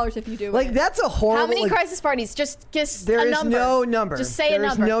 $20 if you do Like it. that's a horrible. How many like, crisis parties? Just There a is number. no number. Just say There a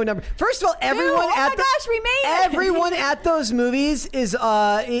is number. no number. First of all, everyone oh at my gosh, we made it. everyone at those movies is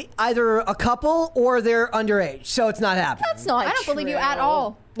either a couple or they're underage, so it's not happening. That's not I don't believe you true. at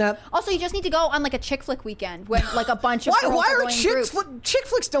all. No. Also, you just need to go on like a chick flick weekend when like a bunch of girls Why are are going in chick groups. chick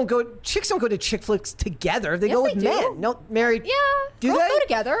flicks don't go to chick flicks together? They Yes, go they with do. men. No, married. Yeah. Do Girls they? go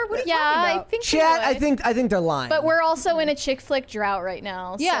together. What are you Yeah, talking I about? think Chat, they would. I think they're lying. But we're also in a chick flick drought right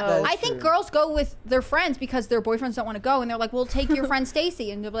now. Yeah, so. I think girls go with their friends because their boyfriends don't want to go, and they're like, "Well, take your friend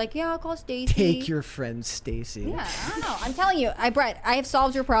Stacy," and they'll be like, "Yeah, I'll call Stacy." Take your friend Stacy. Yeah, I don't know. I'm telling you, Brett, I have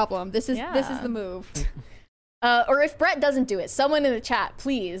solved your problem. This is the move. Or if Brett doesn't do it, someone in the chat,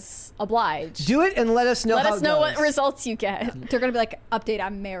 please oblige. Do it and let us know. Let how us it know what goes. results you get. They're gonna be like, "Update,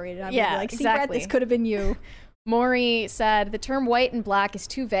 I'm married." And I'm Yeah, gonna be like, "See, Brett, exactly. this could have been you." Maury said, the term white and black is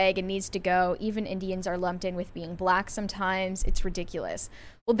too vague and needs to go. Even Indians are lumped in with being black sometimes. It's ridiculous.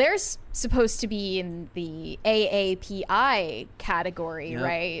 Well, they're supposed to be in the AAPI category, Yep.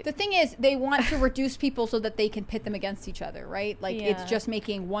 right? The thing is, they want to reduce people so that they can pit them against each other, right? Like Yeah. it's just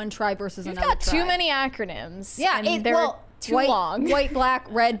making one tribe versus You've another got too tribe. many acronyms. Yeah, and they're too long. White, black,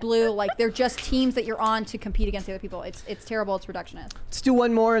 red, blue. Like they're just teams that you're on to compete against the other people. It's terrible. It's reductionist. Let's do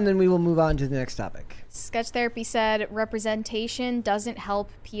one more, and then we will move on to the next topic. Sketch Therapy said representation doesn't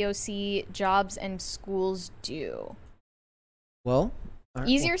help POC jobs and schools do. Well, all right,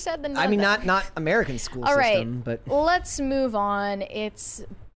 Easier said than done. I mean, though. not American school All right, system, but let's move on. It's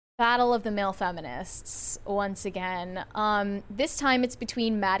Battle of the Male Feminists once again. This time it's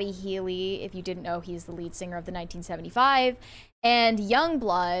between Matty Healy, if you didn't know, he's the lead singer of the 1975, and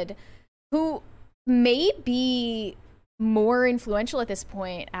Youngblood, who may be more influential at this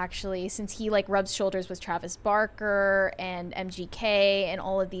point, actually, since he like rubs shoulders with Travis Barker and MGK and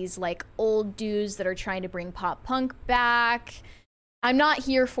all of these like old dudes that are trying to bring pop punk back. I'm not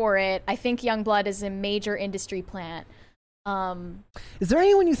here for it. I think Youngblood is a major industry plant. is there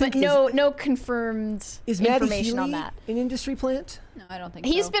anyone you think no confirmed is Matty information Healy on that? an industry plant? No, I don't think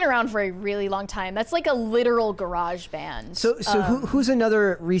He's so. been around for a really long time. That's like a literal garage band. So who's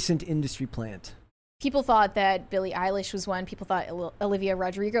another recent industry plant? People thought that Billie Eilish was one. People thought Olivia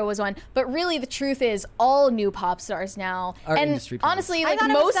Rodrigo was one. But really, the truth is, all new pop stars now, Are and industry plants. honestly, I like thought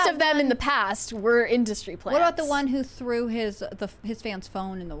it was most that of them in one- the past were industry plants. What about the one who threw his fan's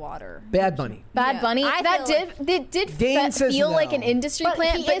phone in the water? Bad Bunny. Bad Yeah. Bunny? I That feel did Dane says feel no. like an industry But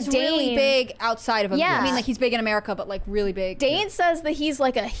plant. he but is Dane, really big outside of America. Yeah. I mean, like he's big in America, but like really big. Dane says that he's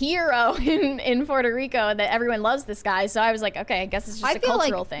like a hero in Puerto Rico and that everyone loves this guy. So I was like, okay, I guess it's just I a feel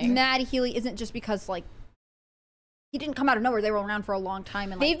cultural like thing. Matty Healy isn't just because like he didn't come out of nowhere. They were around for a long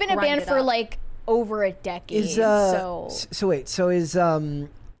time and like, They've been a band grinded for up. like over a decade. Is so is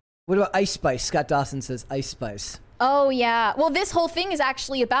what about Ice Spice? Scott Dawson says Ice Spice. oh yeah. Well, this whole thing is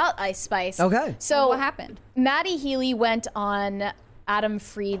actually about Ice Spice. Okay. So what happened? Matty Healy went on Adam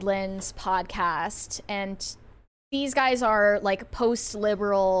Friedland's podcast, and these guys are like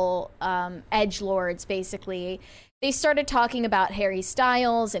post-liberal edgelords, basically. They started talking about Harry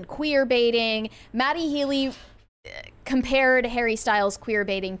Styles and queer baiting. Matty Healy compared Harry Styles queer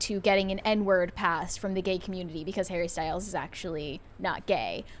baiting to getting an N-word passed from the gay community because Harry Styles is actually not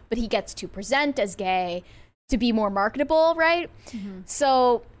gay, but he gets to present as gay to be more marketable, right?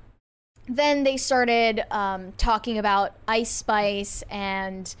 So then they started talking about Ice Spice,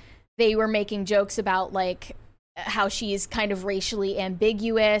 and they were making jokes about like how she's kind of racially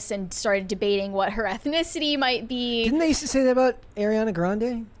ambiguous, and started debating what her ethnicity might be. Didn't they used to say that about Ariana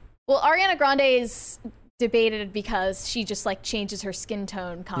Grande? Well, Ariana Grande is debated because she just like changes her skin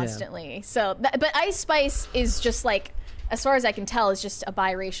tone constantly. So, but Ice Spice is just like, as far as I can tell, is just a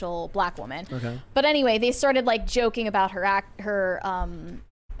biracial black woman. Okay. But anyway, they started like joking about her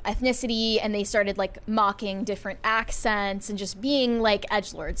ethnicity, and they started like mocking different accents and just being like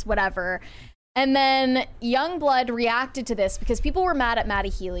edgelords, whatever. And then Youngblood reacted to this because people were mad at Matty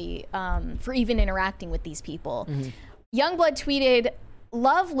Healy for even interacting with these people. Youngblood tweeted,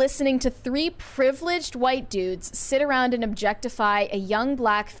 "Love listening to three privileged white dudes sit around and objectify a young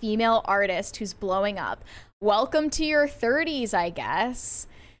black female artist who's blowing up. Welcome to your 30s, I guess."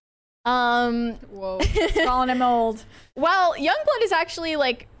 Whoa, calling him old. Well, Youngblood is actually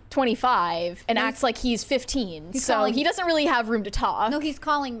like 25 and acts like he's 15, so calling- he doesn't really have room to talk. No, he's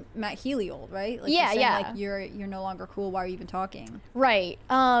calling Matt Healy old, right? Like, Yeah, he's saying, yeah. Like you're no longer cool. Why are you even talking? Right.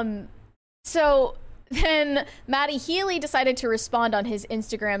 So then Matty Healy decided to respond on his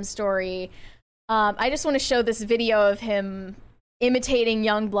Instagram story. I just want to show this video of him imitating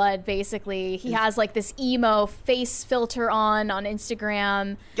Youngblood, basically. He has like this emo face filter on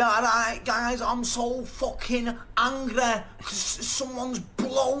Instagram. Guys, I'm so fucking angry. Someone's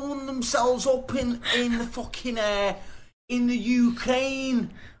blown themselves up in the fucking in the Ukraine,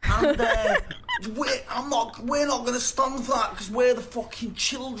 and we're not gonna stand for that because we're the fucking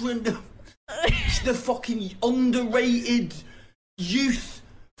children, the fucking underrated youth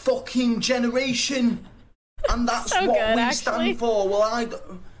fucking generation. And that's So what good, we actually. stand for. Well, I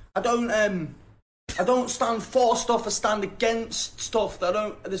don't stand for stuff. I stand against stuff.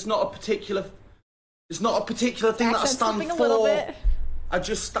 There's not a particular thing that I Accent stand slipping a little for. bit. I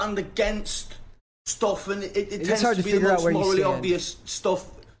just stand against stuff, and it is tends hard to to be the figure out most where you morally stand. obvious stuff.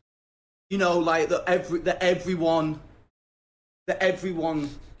 You know, like that everyone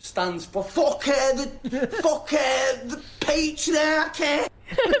stands for. Fuck the patriarchy.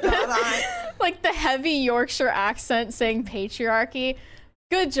 Like the heavy Yorkshire accent saying patriarchy.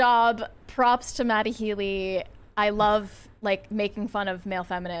 Good job. Props to Matty Healy. I love like making fun of male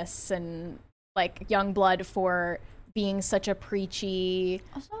feminists and like Youngblood for being such a preachy.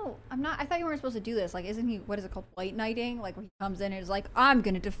 Also, I thought you weren't supposed to do this. Like, isn't he? What is it called? White knighting? Like, when he comes in and is like, I'm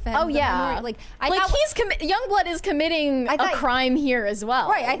gonna defend. Oh the yeah, minority. Like Youngblood is committing a crime here as well.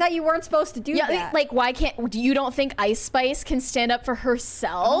 Right. I thought you weren't supposed to do that. Like, why can't you don't think Ice Spice can stand up for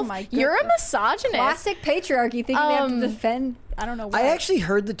herself? Oh my goodness. You're a misogynist. Classic patriarchy, thinking they have to defend. I don't know why. I actually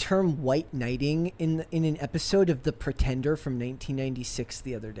heard the term white knighting in an episode of The Pretender from 1996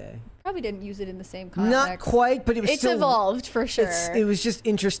 the other day. Probably didn't use it in the same context. Not quite, but it's still evolved for sure. It was just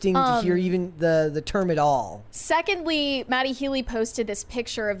interesting to hear even the term at all. Secondly, Matty Healy posted this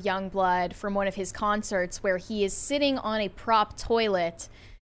picture of Youngblood from one of his concerts where he is sitting on a prop toilet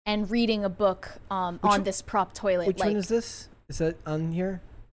and reading a book on this prop toilet. Which one is this? Is that on here?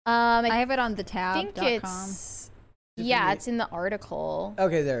 I have it on the tab. I think it's it's in the article.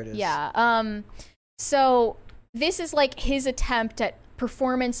 Okay, there it is. Yeah. So this is like his attempt at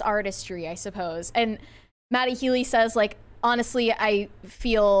performance artistry, I suppose. And Matty Healy says, like, honestly, I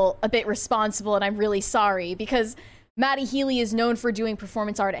feel a bit responsible and I'm really sorry, because Matty Healy is known for doing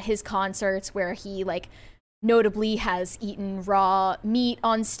performance art at his concerts where he, like, notably has eaten raw meat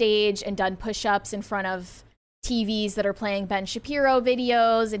on stage and done push-ups in front of TVs that are playing Ben Shapiro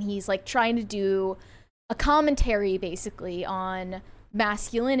videos, and he's, like, trying to do a commentary, basically, on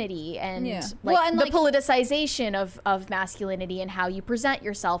masculinity and the politicization of masculinity and how you present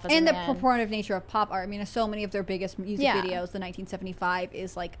yourself as a man. And the performative nature of pop art. I mean, so many of their biggest music videos, the 1975,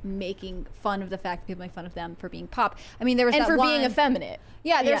 is like making fun of the fact that people make fun of them for being pop. I mean, there was being effeminate.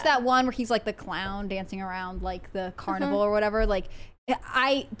 Yeah, there's that one where he's like the clown dancing around like the carnival or whatever. Like,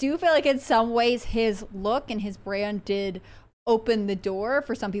 I do feel like in some ways his look and his brand did open the door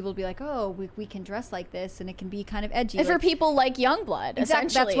for some people to be like, oh, we can dress like this and it can be kind of edgy. And for people like Youngblood,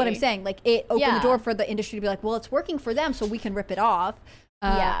 exactly, that's what I'm saying. Like, it opened the door for the industry to be like, well, it's working for them, so we can rip it off.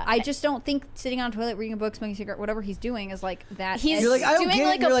 I just don't think sitting on a toilet reading a book, smoking a cigarette, whatever he's doing is like that. You're like, I don't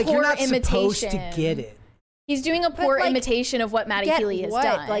get it. You're like, you're not supposed to get it. He's doing a poor imitation of what Matty Healy has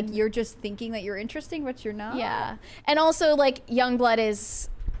done. Like, you're just thinking that you're interesting, but you're not. Yeah. And also, like, Youngblood is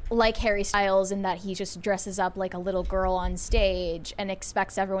like Harry Styles in that he just dresses up like a little girl on stage and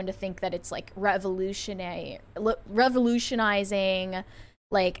expects everyone to think that it's like revolutionizing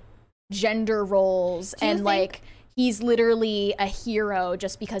like gender roles, and like he's literally a hero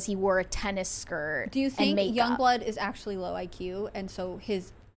just because he wore a tennis skirt. Do you think Youngblood is actually low IQ, and so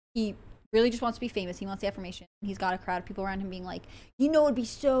he really just wants to be famous? He wants the affirmation. He's got a crowd of people around him being like, you know, it'd be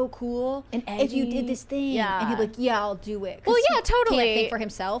so cool if you did this thing. And he'd be like, yeah, I'll do it. Well, yeah, totally. He can't think for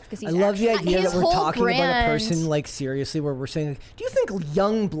himself because he's. I love the idea that we're talking brand. about a person like seriously, where we're saying, do you think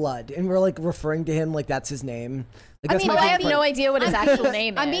Youngblood, and we're like referring to him like that's his name. Like, I mean, I have no idea what his actual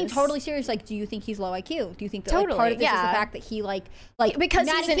name is. I'm being totally serious. Like, do you think he's low IQ? Do you think that like, part of this is the fact that he like because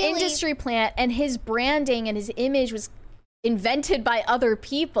Matty he's an Healy, industry plant and his branding and his image was invented by other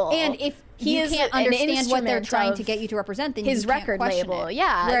people, and if you can't understand what they're trying to get you to represent, then his you can't record question label, it.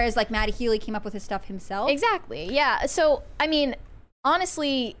 yeah. Whereas like Matty Healy came up with his stuff himself. Exactly, yeah. So I mean,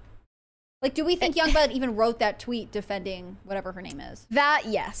 honestly, like, do we think Youngblood even wrote that tweet defending whatever her name is? That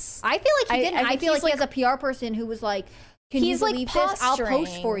yes, I feel like he didn't. I feel like he has a PR person who was like, "Can you believe this? I'll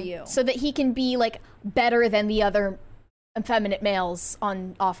post for you," so that he can be like better than the other effeminate males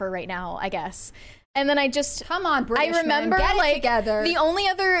on offer right now, I guess. And then I just come on, British I remember men, get like it together. The only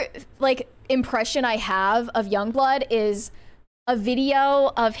other like impression I have of Youngblood is a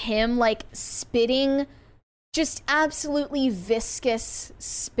video of him like spitting just absolutely viscous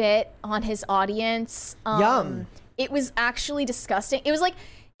spit on his audience. Yum. It was actually disgusting. It was like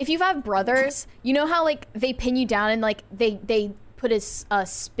if you have brothers, you know how like they pin you down and like they put his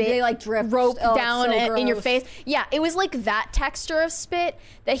spit they like drip rope down so in your face. Yeah, it was like that texture of spit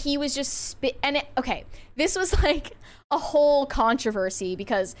that he was just spit. And this was like a whole controversy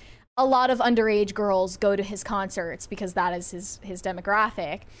because a lot of underage girls go to his concerts because that is his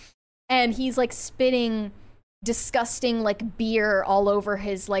demographic, and he's like spitting disgusting like beer all over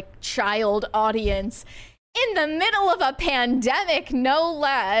his like child audience in the middle of a pandemic, no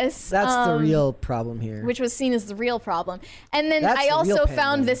less. That's the real problem here. Which was seen as the real problem. And then I also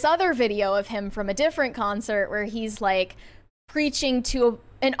found this other video of him from a different concert where he's like preaching to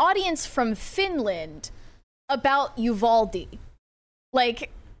an audience from Finland about Uvalde.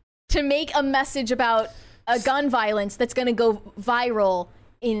 Like, to make a message about a gun violence that's going to go viral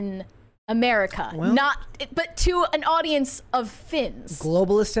in America, but to an audience of Finns.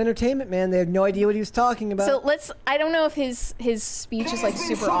 Globalist entertainment, man. They had no idea what he was talking about. So I don't know if his speech is like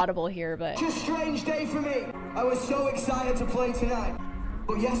super audible here, but. Just a strange day for me. I was so excited to play tonight.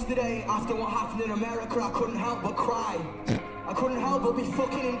 But yesterday, after what happened in America, I couldn't help but cry. I couldn't help but be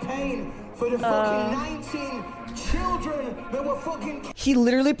fucking in pain for the fucking 19 children that were fucking... He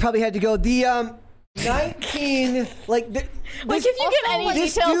literally probably had to go, the 19, like... Like, if you get any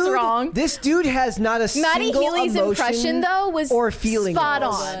details wrong. This dude has not a Maddie single Healy's emotion impression, though, was or feeling spot in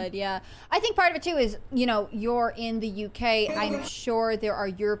on. this. Good, yeah. I think part of it too is, you know, you're in the UK. I'm sure there are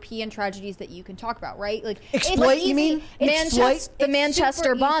European tragedies that you can talk about, right? Like Exploit, it's you mean? The It's Manchester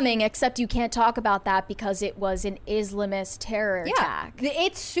super easy. bombing, except you can't talk about that because it was an Islamist terror attack.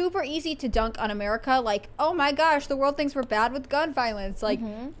 It's super easy to dunk on America. Like, oh my gosh, the world thinks we're bad with gun violence. Like,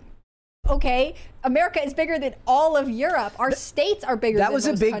 okay, America is bigger than all of Europe. Our states are bigger. That than was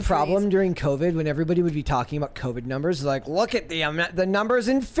a those big countries. problem during COVID when everybody would be talking about COVID numbers. Like, look at the numbers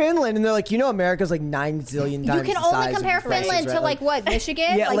in Finland, and they're like, you know, America's like 9 zillion times. You can the only size compare of France, Finland right? to like what,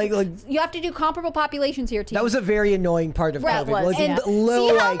 Michigan? Yeah, like you have to do comparable populations here, too. that was a very annoying part of That COVID. was, Like, yeah. low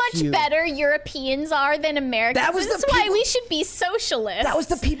See how IQ. much better Europeans are than Americans? That was This the is why people- we should be socialists. That was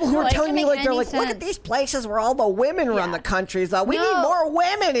the people who were Like, telling me, make like, they're any like, look at sense. these places where all the women run the countries. We No. need more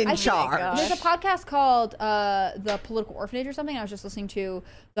women in I charge. There's a podcast called The Political Orphanage or something. I was just listening to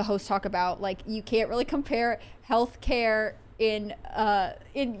the host talk about, like, you can't really compare healthcare in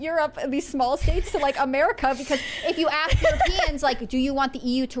Europe in these small states to like America, because if you ask Europeans, like, do you want the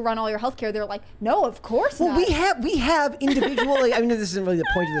EU to run all your healthcare, they're like, no, of course Well, not. we have individual. Like, I mean, this isn't really the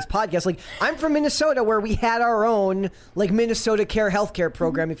point of this podcast. Like, I'm from Minnesota, where we had our own like Minnesota Care healthcare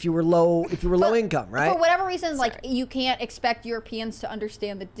program. If you were low income, right? For whatever reason, like, you can't expect Europeans to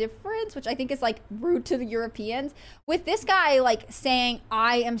understand the difference, which I think is like rude to the Europeans. With this guy, like, saying,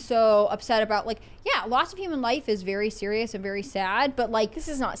 I am so upset about, like, yeah, loss of human life is very serious and very sad, but like, This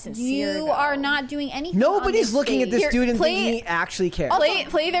is not sincere. you though. are not doing anything. Nobody's on this looking at stage. this dude and play- thinking he actually cares.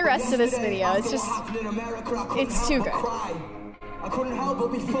 Play the rest of this video. It's just, it's too good. I couldn't help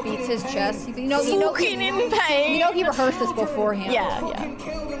but be fucking Beats his in pain. chest. He rehearsed this beforehand. Yeah. Fucking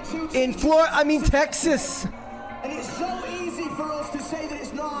killed in 2 In Florida, I mean Texas. And it's so easy for us to say that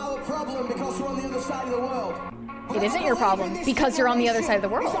it's not our problem because we're on the other side of the world. But It I isn't your believe problem in this because you're on the other side of the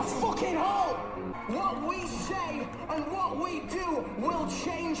generation world. is a fucking hole. What we say and what we do will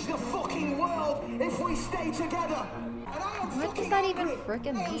change the fucking world if we stay together. And I am What fucking does that even angry.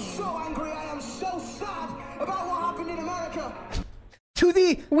 frickin' I am mean? so angry. I am so sad about what happened in America. To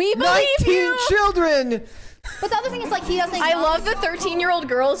the We believe 19 you. children. But the other thing is, like, he doesn't. I love the 13-year-old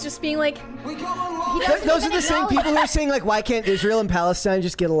girls just being like, We go on long. Those are the same people who are saying, like, why can't Israel and Palestine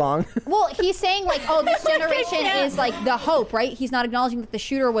just get along? Well, he's saying, like, oh, this generation is like the hope, right? He's not acknowledging that the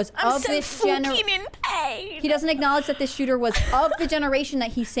shooter was of this generation. in pain. He doesn't acknowledge that this shooter was of the generation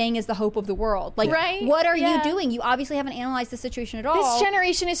that he's saying is the hope of the world. Like, Right, what are yeah. you doing? You obviously haven't analyzed the situation at all. This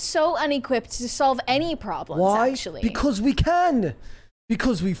generation is so unequipped to solve any problems, Why? actually. Because we can.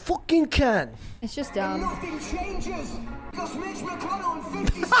 Because we fucking can. It's just dumb. Nothing changes because Mitch McConnell and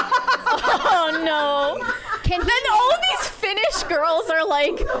 50 Oh no. Can he? Then all of these Finnish girls are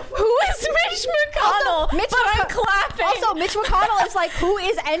like, who is Mitch McConnell? Mitch but I'm McCon- clapping. Also, Mitch McConnell is like, who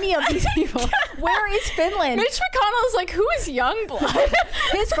is any of these people? Where is Finland? Mitch McConnell is like, who is Youngblood?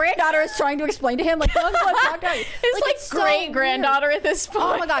 His granddaughter is trying to explain to him, like, His like so great granddaughter weird. at this point.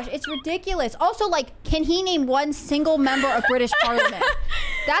 Oh my gosh, it's ridiculous. Also, like, can he name one single member of British Parliament?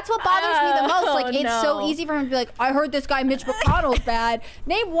 That's what bothers me the most. Like, it's so no. easy for him to be like, I heard this guy Mitch McConnell's bad.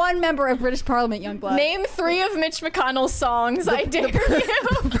 Name one member of British Parliament, Youngblood. Name 3 of Mitch McConnell's songs. I dare you.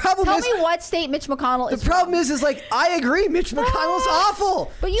 The problem Tell is, me what state Mitch McConnell is the problem from. is like, I agree, Mitch McConnell's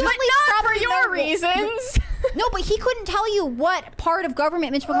awful. But you But at least not for probably your know- reasons. No, but he couldn't tell you what part of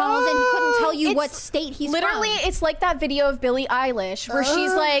government Mitch McConnell's in. He couldn't tell you It's what state he's Literally, from. it's like that video of Billie Eilish where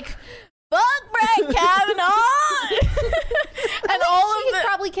she's like, fuck Brett Kavanaugh. And all She of the...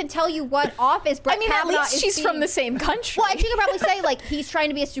 probably can tell you what office Brett I mean, at Kavanaugh least is she's being- from the same country. Well, and she could probably say, like, he's trying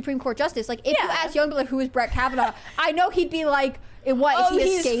to be a Supreme Court justice. Like, if you Yeah. ask Youngblood who is Brett Kavanaugh, I know he'd be like, what, oh, is he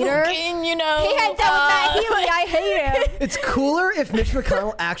a he's skater? fucking, you know. He had done with Matt Healy. I hate him. It's cooler if Mitch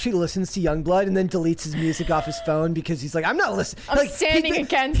McConnell actually listens to Youngblood and then deletes his music off his phone because he's like, I'm not listening. I'm standing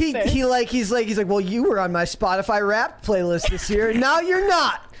against this. He's like, well, you were on my Spotify Wrapped playlist this year. Now you're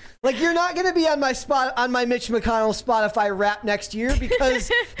not. Like, you're not going to be on my Mitch McConnell Spotify Wrapped next year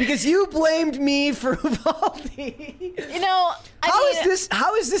because you blamed me for Uvalde. You know,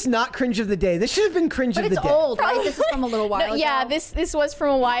 How is this not cringe of the day? This should have been cringe But of the it's day. old, right? This is from a little while ago. Yeah, this was from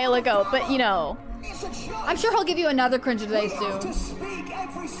a while ago, but you know, It's a choice. I'm sure he'll give you another cringe today We have to soon. speak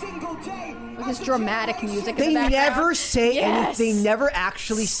every single day. With his dramatic music in They the background. never say Yes. any. They never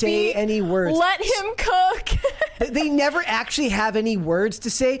actually say Speak- any words. Let him cook. They never actually have any words to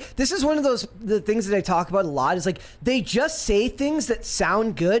say. This is one of the things that I talk about a lot. Is like they just say things that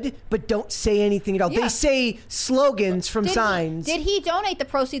sound good, but don't say anything at all. Yeah. They say slogans from Did signs. Did he donate the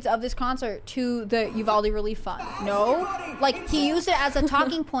proceeds of this concert to the Uvalde Relief Fund? No. Like, he used it as a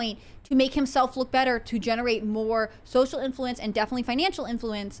talking point to make himself look better, to generate more social influence and definitely financial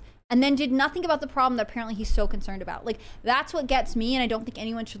influence, and then did nothing about the problem that apparently he's so concerned about. Like, that's what gets me, and I don't think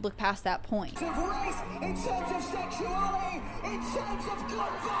anyone should look past that point. Of race, in terms of sexuality, in terms of gun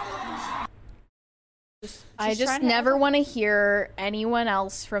violence. I trying just to never help. want to hear anyone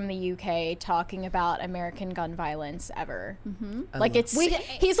else from the UK talking about American gun violence ever. Like he's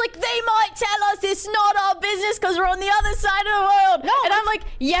like, they might tell us it's not our business because we're on the other side of the world. No, and I'm like,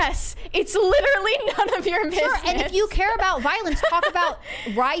 yes, it's literally none of your business. Sure, and if you care about violence, talk about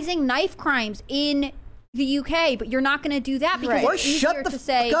rising knife crimes in the UK, but you're not going to do that because Right. or it's easier shut the to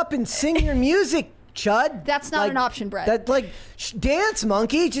say, fuck up and sing your music, Chud. That's not an option, Brett. That dance,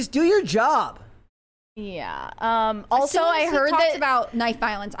 monkey. Just do your job. yeah. as Also, soon as I he heard talks that about knife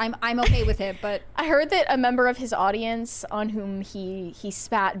violence, I'm okay with it, but I heard that a member of his audience on whom he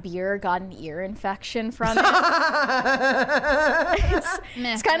spat beer got an ear infection from it.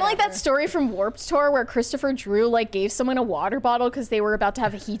 It's kind of like that story from Warped Tour where Christopher Drew like gave someone a water bottle because they were about to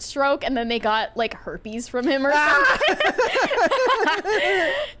have a heat stroke and then they got like herpes from him or something.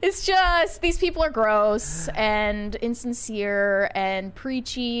 It's just these people are gross and insincere and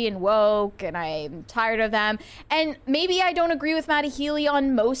preachy and woke, and I'm tired of them. And maybe I don't agree with Matty Healy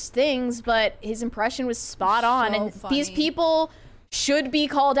on most things, but his impression was spot on. So And funny. these people should be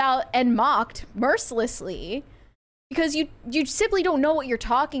called out and mocked mercilessly because you simply don't know what you're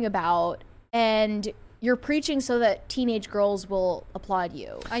talking about, and you're preaching so that teenage girls will applaud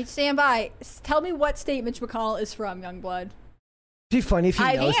you. I stand by. Tell me what state Mitch McConnell is from, Youngblood. It'd be funny if he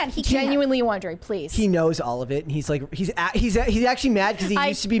knows. He Genuinely wondering, please. He knows all of it, and he's like, he's actually mad because he I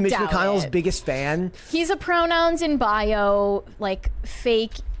used to be Mitch doubt McConnell's it. biggest fan. He's a pronouns in bio, like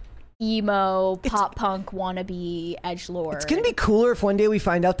fake emo, pop punk wannabe edgelord. It's gonna be cooler if one day we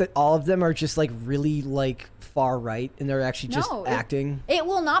find out that all of them are just like really like far right, and they're actually just acting. It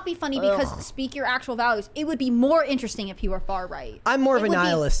will not be funny because speak your actual values. It would be more interesting if he were far right. I'm more of It a would be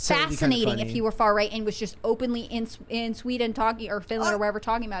nihilist, so it'd be kinda fascinating funny. if he were far right and was just openly in Sweden talking or Finland or wherever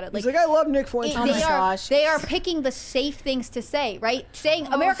talking about it. He's like, I love Nick Fuentes. Oh my gosh. They are picking the safe things to say, right? Saying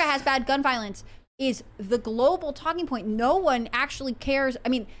America has bad gun violence is the global talking point. No one actually cares. I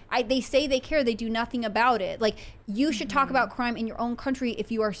mean, they say they care. They do nothing about it. Like, you should talk about crime in your own country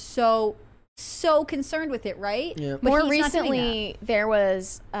if you are so concerned with it, right? Yeah. But More he's not doing recently, there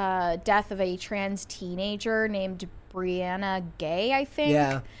was a death of a trans teenager named Brianna Gay, I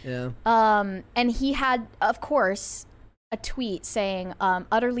think. Yeah. And he had, of course, a tweet saying,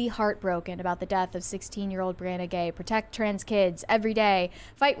 utterly heartbroken about the death of 16-year-old Brianna Gay. Protect trans kids every day.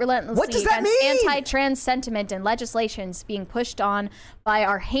 Fight relentlessly What does that against mean? anti-trans sentiment and legislations being pushed on by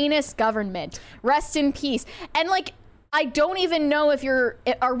our heinous government. Rest in peace. And like, I don't even know if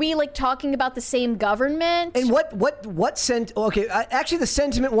are we like talking about the same government? And okay, actually the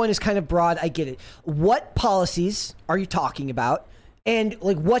sentiment one is kind of broad. I get it. What policies are you talking about? And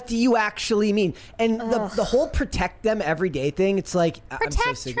like, what do you actually mean? And the whole protect them every day thing, it's like, I'm so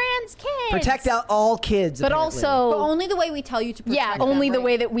Protect sick. trans kids. Protect out all kids. But apparently. also, But only the way we tell you to protect yeah, them, only the right?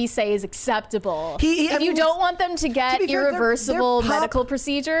 way that we say is acceptable. I If you mean, don't want them to get be fair, they're irreversible pop- medical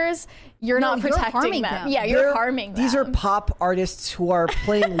procedures, you're No, not you're protecting harming them. them. Yeah, you're They're- harming them. These are pop artists who are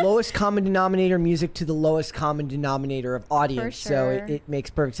playing lowest common denominator music to the lowest common denominator of audience. For So sure. it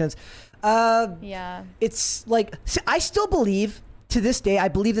makes perfect sense. Yeah. It's like, I still believe to this day, I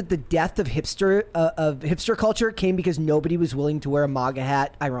believe that the death of hipster culture came because nobody was willing to wear a MAGA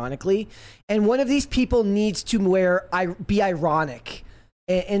hat, ironically. And one of these people needs to be ironic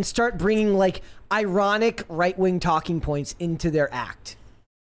and start bringing like ironic right-wing talking points into their act.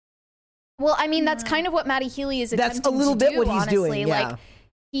 Well, I mean, that's kind of what Matty Healy is That's attempting a little to bit do, what he's honestly. doing, yeah. Like,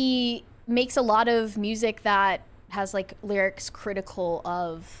 he makes a lot of music that has like lyrics critical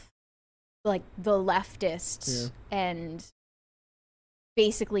of like the leftists and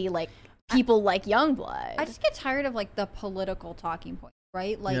basically like people like Youngblood. I just get tired of like the political talking point,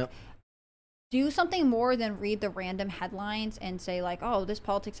 right? Like, Yep. do something more than read the random headlines and say like, oh, this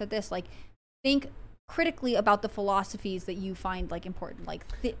politics said this. Like, think critically about the philosophies that you find like important. Like,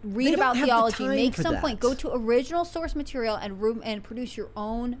 read don't about have the theology, time make for some that. point, go to original source material and produce your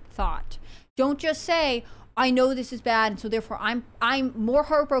own thought. Don't just say, I know this is bad, and so therefore I'm more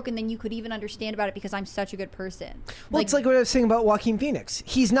heartbroken than you could even understand about it because I'm such a good person. Well, it's like what I was saying about Joaquin Phoenix.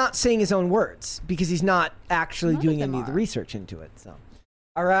 He's not saying his own words because he's not actually doing any of the research into it. So,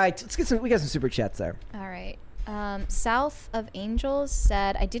 all right, let's get some. We got some super chats there. All right. South of Angels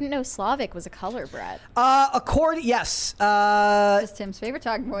said, I didn't know Slavic was a color, Brett. Yes. That's Tim's favorite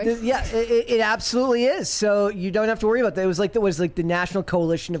talking voice. It absolutely is. So you don't have to worry about that. It was like the National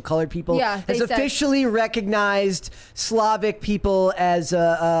Coalition of Colored People has officially recognized Slavic people as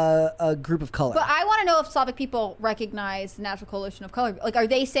a group of color. But I want to know if Slavic people recognize the National Coalition of Color. Like, are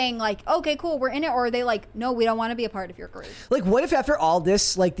they saying like, okay, cool, we're in it, or are they like, no, we don't want to be a part of your group? Like, what if after all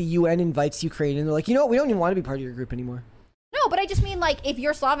this, like the UN invites Ukraine and they're like, you know what, we don't even want to be part of your group anymore? No, but I just mean like, if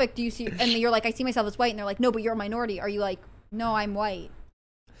you're Slavic, do you see? And you're like, I see myself as white, and they're like, no, but you're a minority. Are you like, no, I'm white?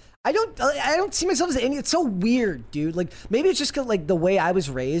 I don't see myself as any. It's so weird, dude. Like, maybe it's just 'cause, like the way I was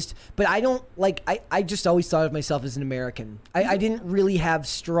raised, but I don't like. I just always thought of myself as an American. I didn't really have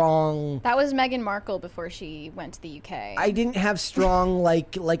strong. That was Meghan Markle before she went to the UK. I didn't have strong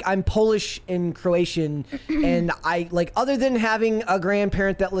like I'm Polish and Croatian, and I like other than having a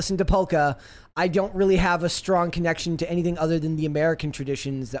grandparent that listened to polka. I don't really have a strong connection to anything other than the American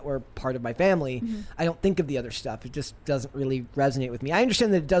traditions that were part of my family. I don't think of the other stuff. It just doesn't really resonate with me. I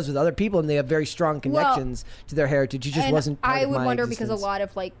understand that it does with other people, and they have very strong connections to their heritage. It just wasn't part I of my would wonder existence. because a lot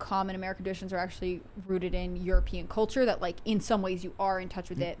of like common American traditions are actually rooted in European culture. That like in some ways you are in touch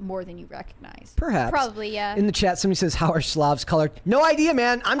with it more than you recognize. Perhaps. Probably, yeah. In the chat, somebody says, "How are Slavs colored?" No idea,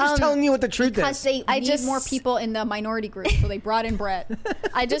 man. I'm just telling you what the truth Because is. they need more people in the minority group, so they brought in Brett.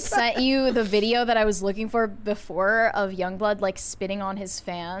 I just sent you the video that I was looking for before of Youngblood like spitting on his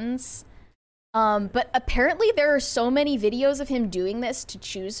fans. But apparently there are so many videos of him doing this to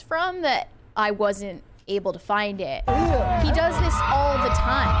choose from that I wasn't able to find it. He does this all the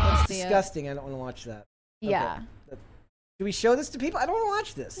time. It's disgusting. I don't want to watch that. Yeah. Okay. Do we show this to people? I don't want to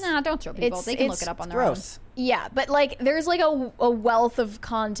watch this. Nah, don't show people. They can look it up on their gross. Yeah, but like there's like a wealth of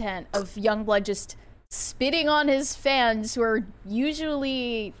content of Youngblood just spitting on his fans who are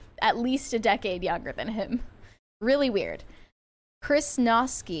usually at least a decade younger than him. Really weird. Chris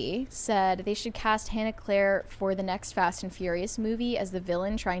Noski said they should cast Hannah Claire for the next Fast and Furious movie as the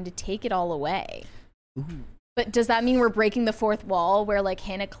villain trying to take it all away. Ooh. But does that mean we're breaking the fourth wall where like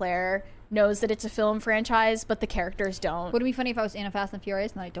Hannah Claire knows that it's a film franchise but the characters don't? Would it be funny if I was in a Fast and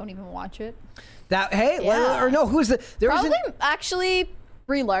Furious and I don't even watch it? Who's the... Probably actually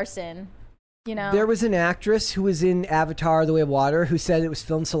Brie Larson. You know, there was an actress who was in Avatar: The Way of Water who said it was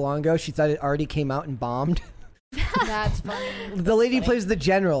filmed so long ago she thought it already came out and bombed. That's funny. The lady who plays the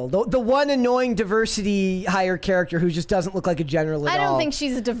general, the one annoying diversity hire character who just doesn't look like a general at all. I don't think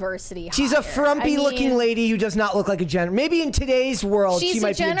she's a diversity hire. She's a frumpy-looking lady who does not look like a general. Maybe in today's world she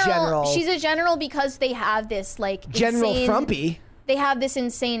might be a general. She's a general because they have this like General Frumpy. They have this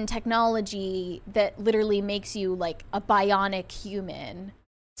insane technology that literally makes you like a bionic human.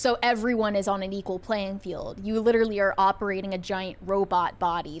 So everyone is on an equal playing field. You literally are operating a giant robot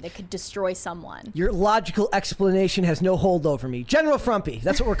body that could destroy someone. Your logical explanation has no hold over me. General Frumpy.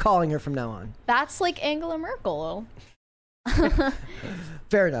 That's what we're calling her from now on. That's like Angela Merkel.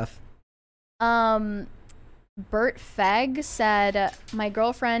 Fair enough. Bert Fegg said, my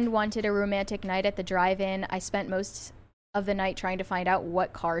girlfriend wanted a romantic night at the drive-in. I spent most of the night trying to find out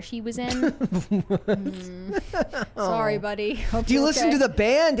what car she was in. Sorry, buddy. Hope Do you you're listen okay. to the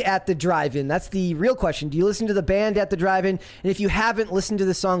band at the drive-in? That's the real question. Do you listen to the band at the drive-in? And if you haven't listened to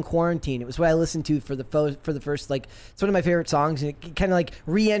the song Quarantine, it was what I listened to for the first, like, it's one of my favorite songs, and it kind of like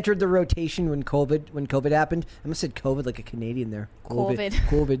re-entered the rotation when COVID happened. I almost said COVID like a Canadian there. COVID.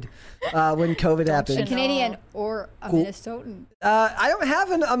 When COVID happened. A Canadian or a Minnesotan? I don't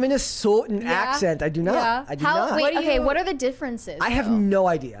have a Minnesotan accent. I do not. Yeah. I do not. What are the differences? I have though? no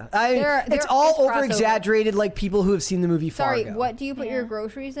idea. It's there's all crossover. over-exaggerated like people who have seen the movie Fargo. Sorry, what do you put your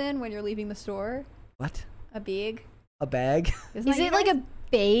groceries in when you're leaving the store? What? A bag? A bag? Is it like a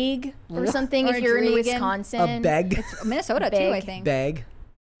bag or something Or if a you're in dragon? Wisconsin? A bag? It's Minnesota too, I think. Bag.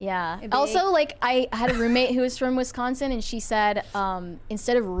 Yeah. bag. Also, like, I had a roommate who was from Wisconsin, and she said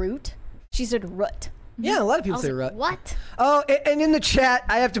instead of root, she said root. Yeah, a lot of people I was say like, rut. what? Oh, and in the chat,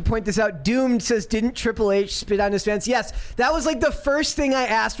 I have to point this out. Doomed says, didn't Triple H spit on his fans? Yes, that was like the first thing I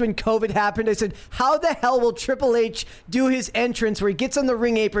asked when COVID happened. I said, how the hell will Triple H do his entrance where he gets on the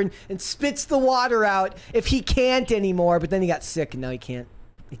ring apron and spits the water out if he can't anymore? But then he got sick and now he can't.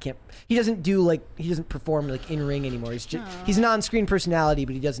 He doesn't perform like in ring anymore. He's an on-screen personality,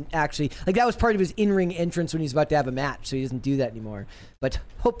 but he doesn't actually, like, that was part of his in-ring entrance when he's about to have a match, so he doesn't do that anymore. But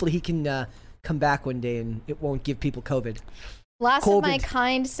hopefully he can come back one day and it won't give people COVID. Last COVID. of My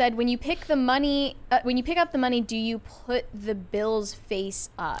Kind said, when you pick up the money, do you put the bill's face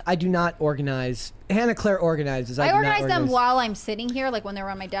up? I do not organize. Hannah Claire organizes. I do not organize them while I'm sitting here, like when they're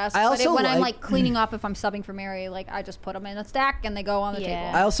on my desk. I also when I'm like- like cleaning up, if I'm subbing for Mary, like I just put them in a stack and they go on the Yeah.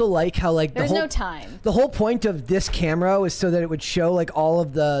 table. I also like how like There's the whole no time. The whole point of this camera was so that it would show like all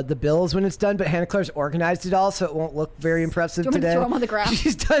of the bills when it's done. But Hannah Claire's organized it all, so it won't look very impressive Do you want me to today. throw 'em on the ground?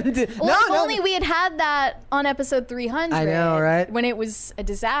 She's done. Well, if only we had that on episode 300. I know, right? When it was a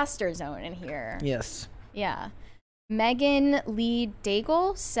disaster zone in here. Yes. Yeah. Megan Lee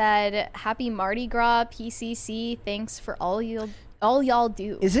Daigle said, "Happy Mardi Gras, PCC. Thanks for all y'all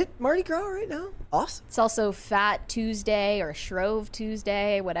do." Is it Mardi Gras right now? Awesome. It's also Fat Tuesday or Shrove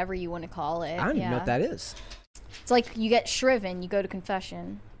Tuesday, whatever you want to call it. I don't even know what that is. It's like you get shriven, you go to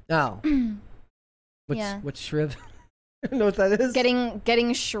confession. Oh. What's shriv? I don't know what that is.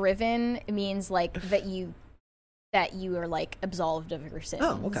 Getting shriven means like that you are like absolved of your sins.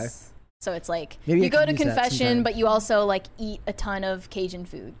 Oh, okay. So it's like Maybe I you go could to use that confession, sometime. but you also like eat a ton of Cajun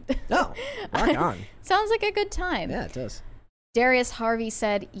food. Oh, rock on. Sounds like a good time. Yeah, it does. Darius Harvey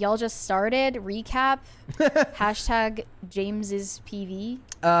said, "Y'all just started. Recap. Hashtag James's PV."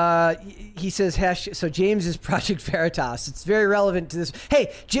 He says so James is Project Veritas. It's very relevant to this.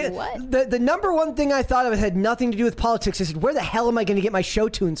 Hey, What? The number one thing I thought of had nothing to do with politics. I said, where the hell am I going to get my show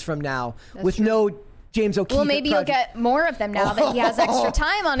tunes from now with no James O'Keefe? Well, maybe you'll Project? get more of them now that he has extra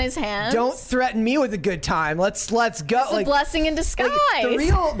time on his hands. Don't threaten me with a good time. Let's go. It's a blessing in disguise.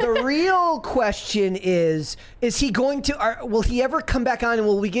 The real question is he going to? Will he ever come back on? And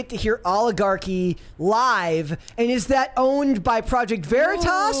will we get to hear Oligarchy live? And is that owned by Project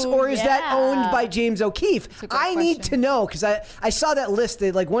Veritas Ooh, or is that yeah. owned by James O'Keefe? a good I need question. to know because I saw that list.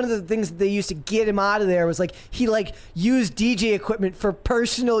 They, like one of the things that they used to get him out of there was like he like used DJ equipment for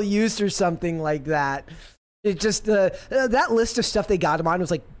personal use or something like that. It just that list of stuff they got him on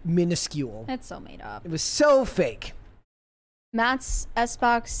was like minuscule. That's so made up. It was so fake. Matt's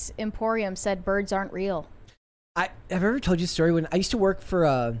S-Box Emporium said birds aren't real. I've ever told you a story when I used to work for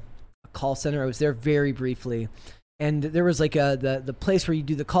a call center. I was there very briefly, and there was like the place where you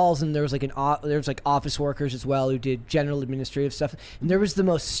do the calls, and there was like there was like office workers as well who did general administrative stuff. And there was the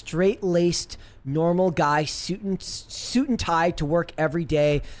most straight-laced, normal guy, suit and tie to work every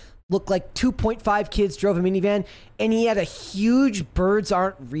day. Looked like 2.5 kids, drove a minivan, and he had a huge "Birds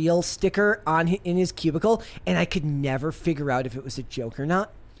Aren't Real" sticker in his cubicle, and I could never figure out if it was a joke or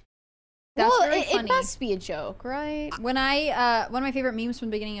not. That's well, very it funny. must be a joke, right? When I one of my favorite memes from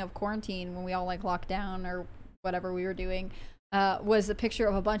the beginning of quarantine, when we all like locked down or whatever we were doing, was a picture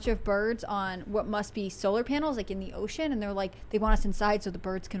of a bunch of birds on what must be solar panels, like in the ocean, and they're like, they want us inside so the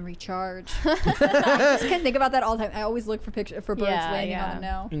birds can recharge. I just can't think about that all the time. I always look for birds landing on them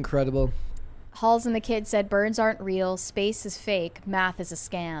now. Incredible. Halls and the Kid said birds aren't real, space is fake, math is a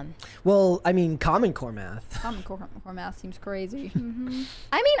scam. Well, I mean, Common Core math. Common Core math seems crazy. I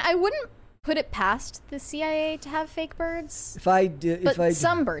mean, I wouldn't put it past the CIA to have fake birds, But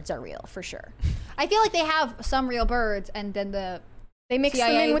some birds are real for sure. I feel like they have some real birds, and then They mix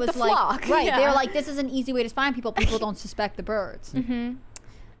CIA them in with was the like, flock. right? Yeah. They're like, this is an easy way to find people. People don't suspect the birds.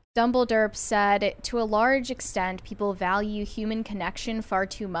 Dumbledore said, to a large extent, people value human connection far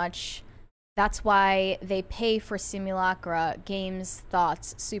too much. That's why they pay for simulacra, games,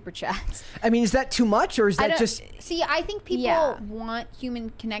 thoughts, super chats. I mean, is that too much, or is that just? See, I think people Yeah. want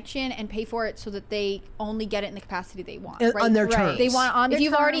human connection and pay for it so that they only get it in the capacity they want. On Right? their Right. terms. They want it on If their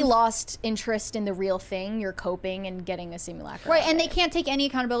you've already terms. lost interest in the real thing, you're coping and getting a simulacra. Right, of and they it. can't take any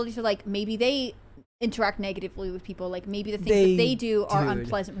accountability for like maybe they interact negatively with people, like maybe the things They that they do are dude.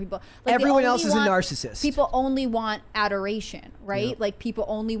 unpleasant for people. Like, they Everyone only else is a want- narcissist. People only want adoration, right? Yep. Like people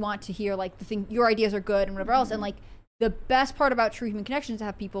only want to hear like the thing, your ideas are good and whatever else. And like the best part about true human connection is to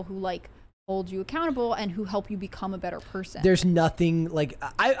have people who like hold you accountable and who help you become a better person. There's nothing like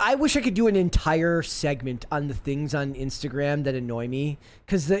I wish I could do an entire segment on the things on Instagram that annoy me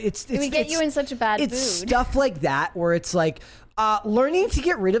because it's It would get you in such a bad it's mood. stuff like that where it's like learning to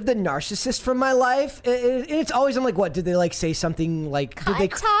get rid of the narcissist from my life. And it's always I'm like, what did they like say something like? Cut did they,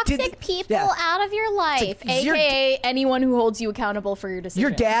 toxic did- people yeah. out of your life, is your- aka anyone who holds you accountable for your decisions.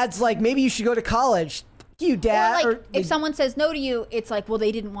 Your dad's like, maybe you should go to college. Fuck you, or dad. like if someone says no to you, it's like, well,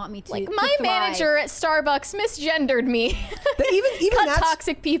 they didn't want me to. Like to my thrive. manager at Starbucks misgendered me. even Cut that's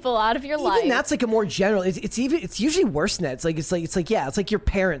toxic people out of your life. even that's like a more general. It's usually worse than that. It's like your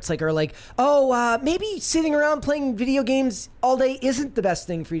parents like are like, oh, maybe sitting around playing video games all day isn't the best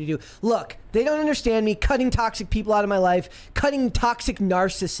thing for you to do. Look, they don't understand me. Cutting toxic people out of my life, cutting toxic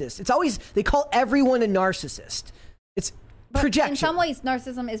narcissists. It's always they call everyone a narcissist. But projection. In some ways,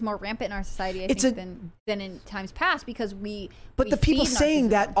 narcissism is more rampant in our society, I think, than in times past because But the people feed saying narcissism.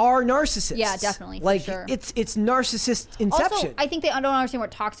 that are narcissists. Yeah, definitely, for Like sure. it's narcissist inception. Also, I think they don't understand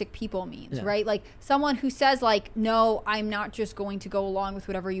what toxic people means, right? Like someone who says like, no, I'm not just going to go along with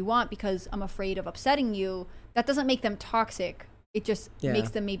whatever you want because I'm afraid of upsetting you. That doesn't make them toxic. It just makes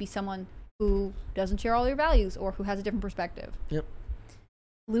them maybe someone who doesn't share all your values or who has a different perspective. Yep.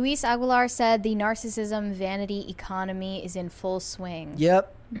 Luis Aguilar said the narcissism vanity economy is in full swing.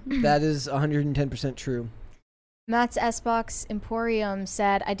 Yep. That is 110% true. Matt's S-Box Emporium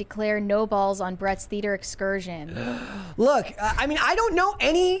said, I declare no balls on Brett's theater excursion. Look, I mean, I don't know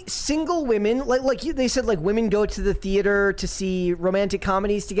any single women they said like women go to the theater to see romantic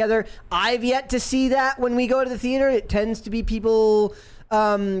comedies together. I've yet to see that when we go to the theater. It tends to be people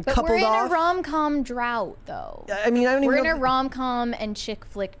But coupled we're in off. a rom-com drought, though. I mean, I don't We're even in know. a rom-com and chick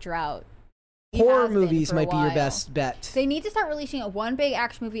flick drought. Horror have been movies for a might be your while. best bet. They need to start releasing one big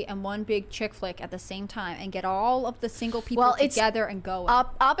action movie and one big chick flick at the same time and get all of the single people Well, it's together and going.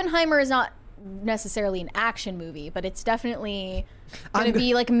 Oppenheimer is not necessarily an action movie, but it's definitely going I'm to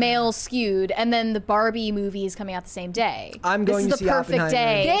be like male skewed. And then the Barbie movie is coming out the same day. I'm going this to is see the perfect Oppenheimer.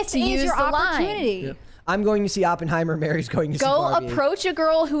 day this to is use your the opportunity. line. I'm going to see Oppenheimer. Mary's going to see Go Barbie. approach a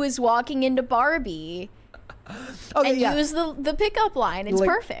girl who is walking into Barbie Okay, and yeah. use the pickup line. It's Like-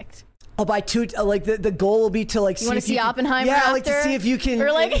 perfect. I'll buy two. Like the goal will be to like. You wanna if see can- Oppenheimer Yeah, like to after? see if you can.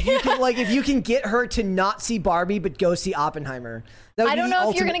 Or, like- if you can, like if you can get her to not see Barbie but go see Oppenheimer. That would I be don't the know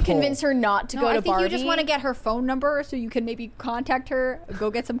if you're going ultimate to pull. convince her not to No, go to I think Barbie. you just want to get her phone number so you can maybe contact her, go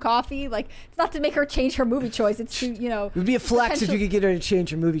get some coffee. Like, it's not to make her change her movie choice. It's to, It would be a flex if you could get her to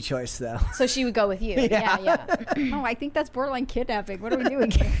change her movie choice, though. So she would go with you. Yeah. No, I think that's borderline kidnapping. What are we doing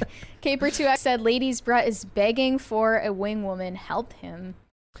here? Caper2X said, ladies, Brett is begging for a wing woman. Help him.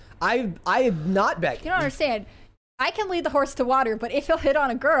 I am not begging. You don't understand. I can lead the horse to water, but if he'll hit on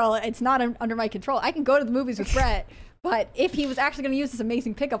a girl, it's not under my control. I can go to the movies with Brett, but if he was actually going to use this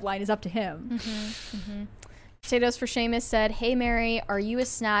amazing pickup line, it's up to him. Potatoes for Seamus said, hey, Mary, are you a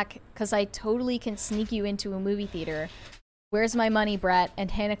snack? Because I totally can sneak you into a movie theater. Where's my money, Brett?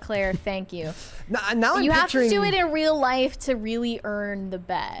 And Hannah Claire, thank you. Now I'm You have picturing. to do it in real life to really earn the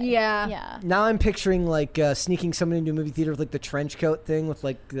bet. Yeah. Yeah. Now I'm picturing like sneaking someone into a movie theater with like the trench coat thing with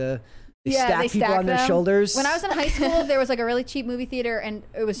like they stack people on their them. shoulders. When I was in high school, there was like a really cheap movie theater, and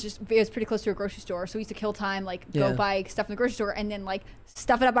it was pretty close to a grocery store. So we used to kill time, like Yeah. go buy stuff in the grocery store, and then like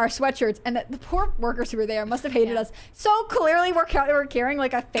stuff it up our sweatshirts. And the poor workers who were there must have hated us so clearly. We're carrying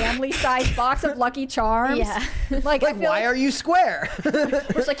like a family-sized box of Lucky Charms. Yeah. Like I feel why are you square?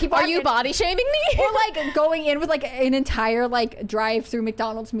 just like keep Are on you body shaming me? or like going in with like an entire like drive-through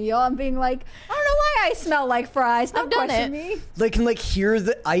McDonald's meal and being like, I don't know why I smell like fries. Don't I've done question it. me. They can like hear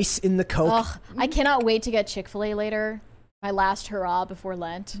the ice in the Coke. Ugh, I cannot wait to get Chick-fil-A later. My last hurrah before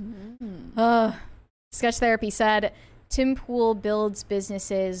Lent. Sketch Therapy said, Tim Pool builds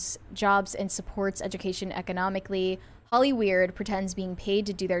businesses, jobs, and supports education economically. Holly Weird pretends being paid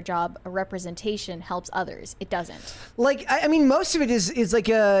to do their job, a representation, helps others. It doesn't. Like I mean, most of it is like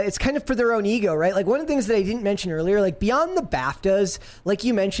it's kind of for their own ego, right? Like one of the things that I didn't mention earlier, like beyond the BAFTAs, like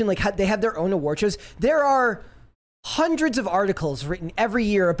you mentioned, like they have their own award shows. There are hundreds of articles written every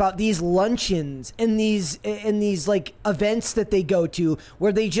year about these luncheons and these like events that they go to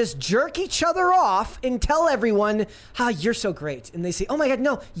where they just jerk each other off and tell everyone how you're so great, and they say, oh my god,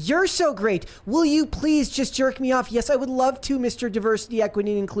 no, you're so great, will you please just jerk me off? Yes, I would love to, Mr. Diversity, Equity,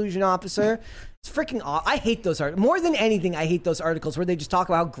 and Inclusion Officer. It's freaking aw- I hate those articles more than anything. I hate those articles where they just talk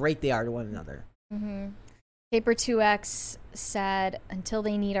about how great they are to one another. Paper 2X said, until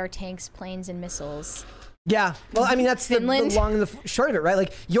they need our tanks, planes, and missiles. Yeah, well, I mean, that's the Finland? long and the short of it, right?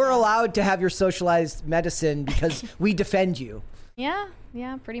 Like, you're allowed to have your socialized medicine because we defend you. Yeah,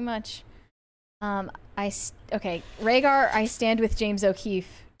 pretty much. Okay, Rhaegar, I stand with James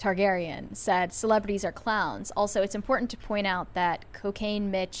O'Keefe Targaryen, said celebrities are clowns. Also, it's important to point out that Cocaine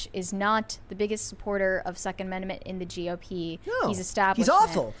Mitch is not the biggest supporter of Second Amendment in the GOP. No, He's established. he's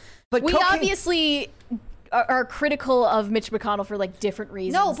awful. But We cocaine- obviously are critical of Mitch McConnell for like different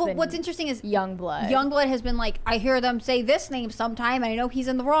reasons. No, but than what's interesting is Youngblood. Youngblood has been like, I hear them say this name sometime, and I know he's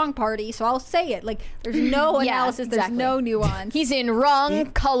in the wrong party, so I'll say it. Like, there's no Yeah, analysis, exactly. there's no nuance. He's in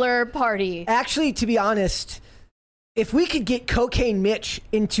wrong color party. Actually, to be honest, if we could get Cocaine Mitch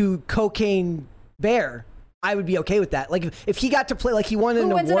into Cocaine Bear, I would be okay with that. Like, if he got to play, like, he won an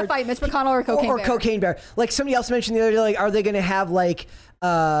Who award. wins in a fight, Mitch McConnell or Cocaine or Bear? Cocaine Bear. Like, somebody else mentioned the other day, like, are they going to have, like,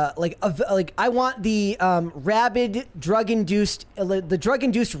 I want the rabid drug-induced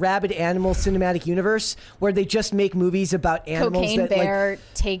rabid animal cinematic universe where they just make movies about animals. Cocaine Bear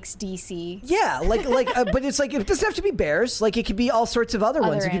takes DC. Yeah, but it's like it doesn't have to be bears. Like it could be all sorts of other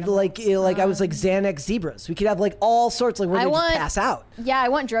ones. It could be I was like Xanax zebras. We could have like all sorts where they just pass out. Yeah, I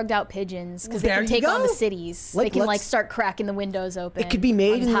want drugged out pigeons because they can take on the cities. They can start cracking the windows open. It could be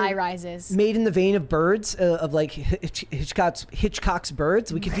made in high rises. Made in the vein of birds, of like Hitchcock's Birds.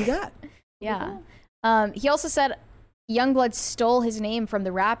 We could do that. Yeah. He also said Youngblood stole his name from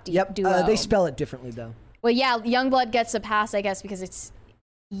the rap duo. They spell it differently though. Well, yeah, Youngblood gets a pass, I guess, because it's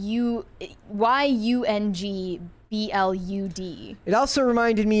YUNGBLUD. It also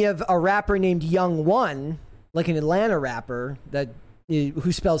reminded me of a rapper named Young One, like an Atlanta rapper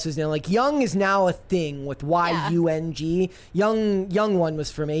who spells his name like Young is now a thing with YUNG. Young One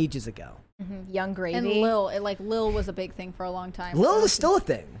was from ages ago. Mm-hmm. Young Gravy. And Lil was a big thing for a long time. Lil is still a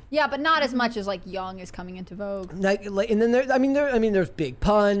thing. Yeah, but not as much as like Young is coming into vogue. And then there's Big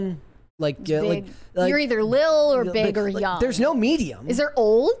Pun. You're either Lil or Big or Young. There's no medium. Is there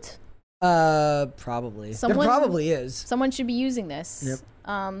old? Probably. There probably is. Someone should be using this. Yep.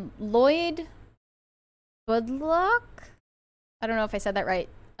 Lloyd Budluck. I don't know if I said that right.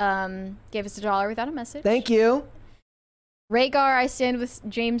 Gave us $1 without a message. Thank you. Rhaegar, I stand with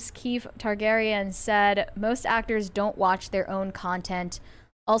James Keefe Targaryen, said, most actors don't watch their own content.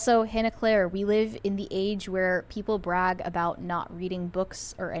 Also, Hannah Claire, we live in the age where people brag about not reading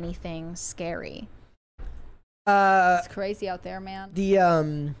books or anything scary. It's crazy out there, man.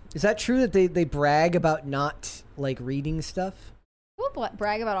 Is that true that they brag about not like reading stuff? People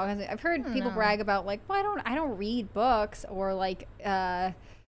brag about all kinds of. I've heard people brag about like, well, I don't read books, or like,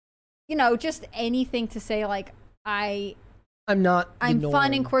 just anything to say like I'm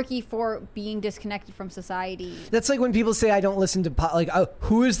fun and quirky for being disconnected from society. That's like when people say I don't listen to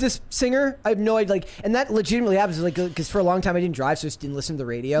who is this singer? I have no idea. And that legitimately happens. Because for a long time I didn't drive, so I just didn't listen to the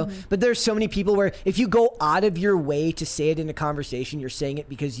radio. Mm-hmm. But there's so many people where if you go out of your way to say it in a conversation, you're saying it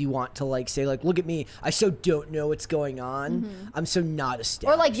because you want to say look at me. I so don't know what's going on. Mm-hmm. I'm so not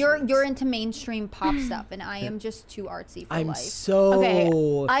established. Or like you're into mainstream pop stuff, and I am just too artsy for life.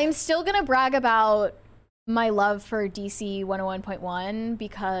 Okay. I'm still gonna brag about my love for DC 101.1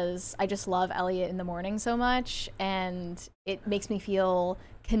 because I just love Elliot in the Morning so much, and it makes me feel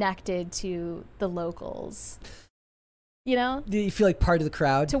connected to the locals. Do you feel like part of the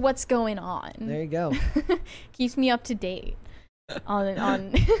crowd? To what's going on. There you go. Keeps me up to date on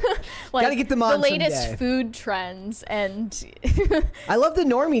gotta get them on the latest someday. Food trends, and I love the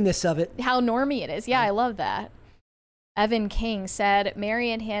norminess of it. How normie it is. Yeah, I love that. Evan King said,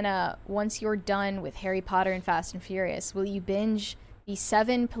 Mary and Hannah, once you're done with Harry Potter and Fast and Furious, will you binge the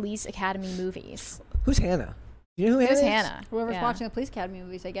 7 Police Academy movies? Who's Hannah? You know who Hannah is? Hannah? Whoever's watching the Police Academy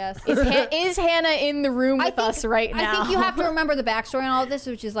movies, I guess. Is Hannah in the room with us right now? I think you have to remember the backstory on all of this,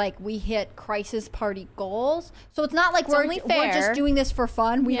 which is like we hit crisis party goals. So it's not like we're just doing this for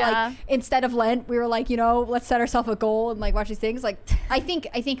fun. We instead of Lent, we were like, let's set ourselves a goal and like watch these things. Like I think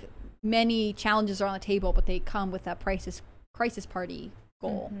many challenges are on the table, but they come with that crisis party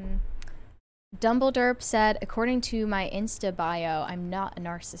goal. Mm-hmm. Dumbledore said, according to my Insta bio, I'm not a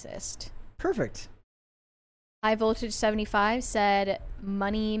narcissist. Perfect. High Voltage 75 said,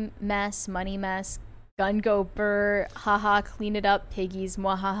 money mess, gun go burr, haha, clean it up, piggies,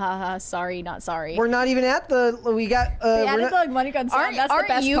 mwahaha, sorry, not sorry. We're not even at we got they added the money gun sound. That's the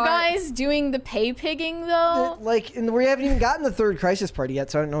best you part. guys doing the pay pigging though? And we haven't even gotten the 3rd crisis party yet,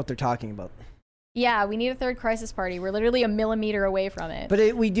 so I don't know what they're talking about. Yeah, we need a 3rd crisis party. We're literally a millimeter away from it.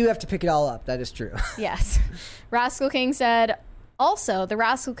 But we do have to pick it all up. That is true. Yes. Rascal King said, also, the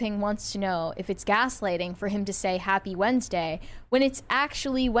Rascal King wants to know if it's gaslighting for him to say Happy Wednesday when it's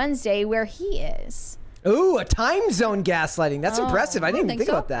actually Wednesday where he is. Ooh, a time zone gaslighting. That's impressive. I didn't even think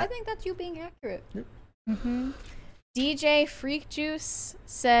about that. I think that's you being accurate. Mm-hmm. DJ Freak Juice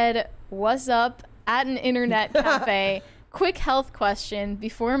said, what's up at an internet cafe? Quick health question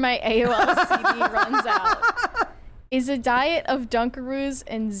before my AOL CD runs out. Is a diet of Dunkaroos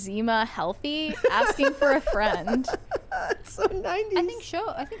and Zima healthy? Asking for a friend. It's so 90s. I think so.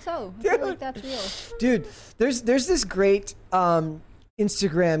 I feel like that's real. Dude, there's this great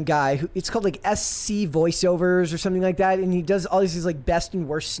Instagram guy who it's called like SC voiceovers or something like that, and he does all these like best and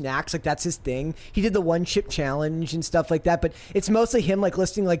worst snacks. Like that's his thing. He did the 1 chip challenge and stuff like that, but it's mostly him like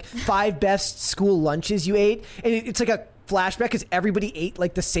listing like 5 best school lunches you ate, and it's like a flashback because everybody ate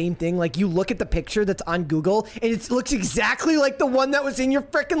like the same thing. Like you look at the picture that's on Google and it looks exactly like the one that was in your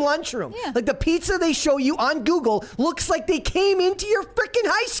freaking lunchroom. Yeah. Like the pizza they show you on Google looks like they came into your freaking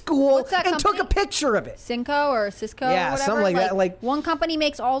high school What's that and took a company? picture of it. Cinco or Cisco Yeah, or whatever. something like that, like- one company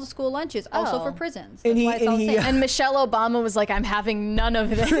makes all the school lunches, also Oh. for prisons. And That's he- why it's and all the he, same. And Michelle Obama was like, I'm having none of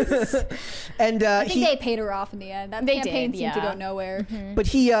this. And I think they paid her off in the end. That They campaign did, seemed to yeah. go nowhere. But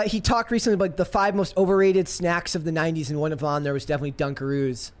he talked recently about the 5 most overrated snacks of the 90s, and one of them on there was definitely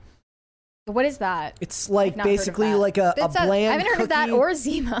Dunkaroos. What is that? It's like I've not heard of basically that. like a That's bland I haven't heard of that cookie. or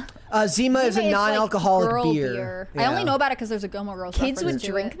Zima. Zima is a It's like non-alcoholic girl beer. I only Yeah. know about it because there's a Gilmore Girls. Kids would reference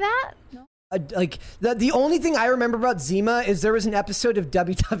to drink it. that? Like the only thing I remember about Zima is there was an episode of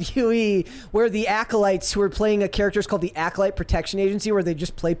WWE where the acolytes who were playing a character is called the Acolyte Protection Agency, where they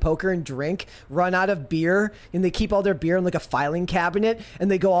just play poker and drink, run out of beer, and they keep all their beer in like a filing cabinet, and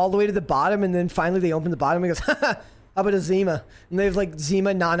they go all the way to the bottom, and then finally they open the bottom and goes, how about a Zima? And they have like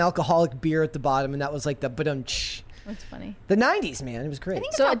Zima non-alcoholic beer at the bottom, and that was like the ba-dum-tsh. That's funny. The 90s, man, it was great.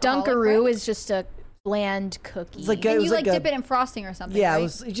 think So a alcoholic, Dunkaroo right? is just a bland cookie. It's like And it you was like a- dip it in frosting or something. Yeah, right?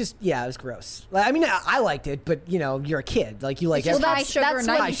 it was gross. Like, I mean, I liked it, but you know, you're a kid. Like you like just every- high sugar, that's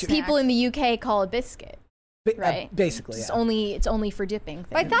night what snack. people in the UK call a biscuit, right? basically. It's Yeah. only for dipping things.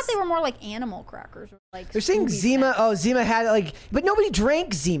 But I thought they were more like animal crackers. Or like They're saying Scooby Zima. snacks. Oh, Zima had like, but nobody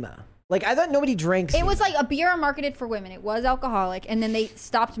drank Zima. Like I thought nobody drank. Zima. It was like a beer marketed for women. It was alcoholic, and then they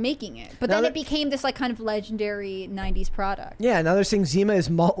stopped making it. But Now then that- it became this like kind of legendary '90s product. Yeah, now they're saying Zima is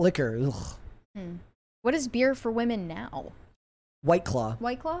malt liquor. Ugh. What is beer for women now? White Claw.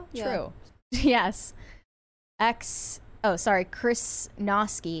 White Claw. True. Yes. Chris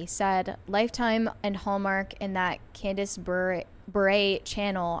Noski said Lifetime and Hallmark and that Candice Bure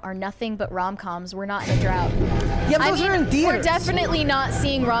channel are nothing but rom-coms. We're not in a drought. Yeah, but those are in theaters. We're definitely not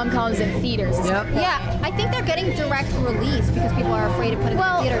seeing rom-coms in theaters. Yep. Yeah, I think they're getting direct release because people are afraid to put it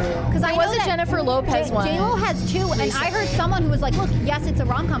Well, in the theater. Because there was a Jennifer Lopez one. J-Lo has 2, and I heard someone who was like, "Look, yes, it's a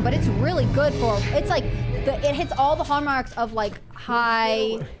rom-com, but it's really good for. It's like it hits all the hallmarks of like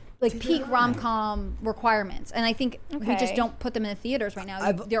high." Like peak rom-com requirements, and I think we just Okay. don't put them in the theaters right now.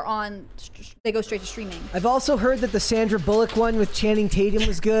 I've- They go straight to streaming. I've also heard that the Sandra Bullock one with Channing Tatum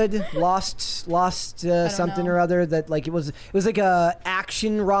was good. Lost something know. or other. That like it was like a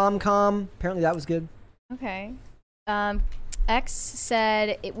action rom-com. Apparently that was good. Okay. X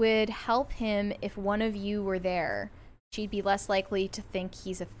said it would help him if one of you were there. She'd be less likely to think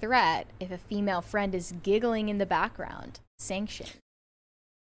he's a threat if a female friend is giggling in the background. Sanction.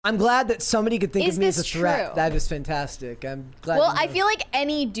 I'm glad that somebody could think Is of me as a this threat. true? That is fantastic. I'm glad. Well, to I know. feel like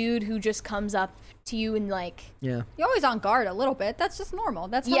any dude who just comes up to you and like, Yeah. You're always on guard a little bit. That's just normal.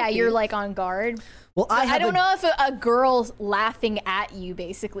 That's yeah, healthy. you're like on guard. Well, I don't know if a girl laughing at you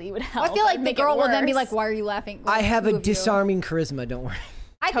basically would help. I feel like or the make it girl will then be worse. like, "Why are you laughing?" I have Two a of you. disarming charisma. Don't worry.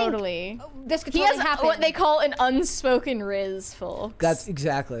 I think Totally. this could He totally has happen. what they call an unspoken riz, folks. That's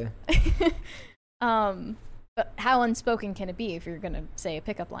exactly. But how unspoken can it be if you're gonna say a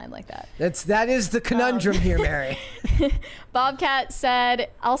pickup line like that? That is the conundrum here, Mary. Bobcat said,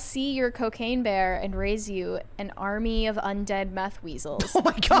 "I'll see your cocaine bear and raise you an army of undead meth weasels." Oh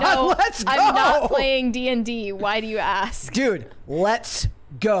my God, No, let's go! I'm not playing D&D. Why do you ask? Dude, let's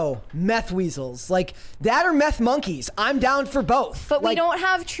go. Meth weasels. Like that or meth monkeys. I'm down for both. But we Like- don't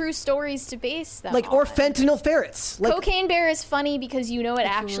have true stories to base them like or on. fentanyl ferrets. Like Cocaine bear is funny because you know it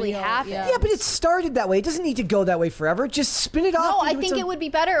actually real, happened. yeah. yeah, but it started that way. It doesn't need to go that way forever. Just spin it No, off. I into think its it own- would be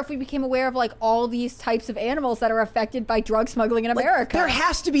better if we became aware of like all these types of animals that are affected by drug smuggling in like, America. There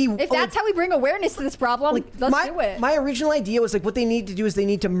has to be. if that's how we bring awareness to this problem, let's do it. My original idea was like what they need to do is they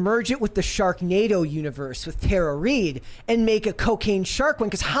need to merge it with the Sharknado universe with Tara Reid and make a cocaine shark one.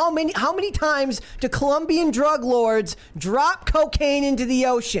 Because how many times do Colombian drug lords drop cocaine into the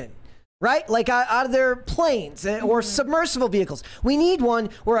ocean? Right? Like out of their planes or submersible vehicles. We need one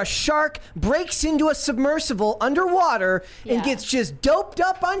where a shark breaks into a submersible underwater and Yeah. gets just doped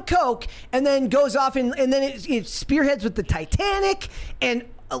up on coke and then goes off and then it spearheads with the Titanic and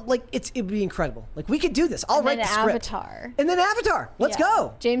like it would be incredible. Like we could do this. I'll And write then the script. Avatar. And then Avatar. Let's Yeah.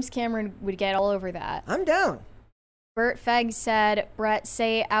 go. James Cameron would get all over that. I'm down. Bert Fegg said, Brett,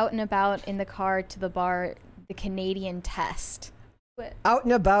 say out and about in the car to the bar, the Canadian test. Out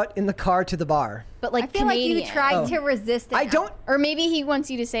and about in the car to the bar. But like I feel Canadian. like you tried Oh. to resist it. I don't Or maybe he wants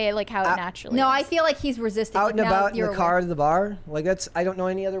you to say it like how it naturally No, is. I feel like he's resisting. out it and now about that in you're the aware. car to the bar. Like that's I don't know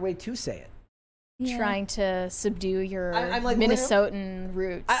any other way to say it. Yeah. Trying to subdue your I'm like Minnesotan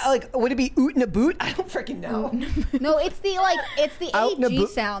roots. I like would it be oot and a boot? I don't freaking know. No, it's the Out in a AG bo-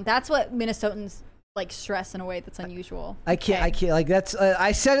 sound. That's what Minnesotans like stress in a way that's unusual. I can't like that's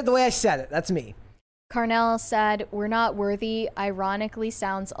I said it the way I said it. That's me. Carnell said, "We're not worthy." Ironically,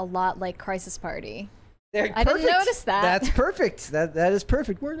 sounds a lot like Crisis Party. I didn't notice that. That's perfect. That is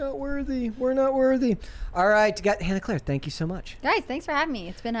perfect. We're not worthy. We're not worthy. All right, Hannah Claire, thank you so much. Guys, thanks for having me.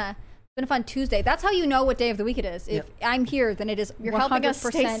 It's been a fun Tuesday. That's how you know what day of the week it is. If I'm here, then it is You're helping us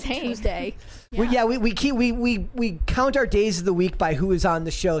stay 100% sane. Tuesday. We count our days of the week by who is on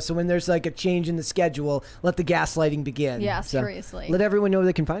the show. So when there's like a change in the schedule, let the gaslighting begin. Yeah, So seriously. let everyone know where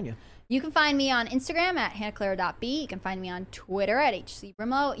they can find you. You can find me on Instagram at hannahclaire.b. You can find me on Twitter at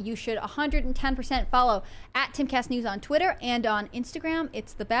hcbrimlow. You should 110% follow at TimCastNews on Twitter and on Instagram.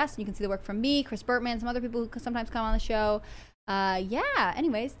 It's the best. You can see the work from me, Chris Bertman, some other people who sometimes come on the show.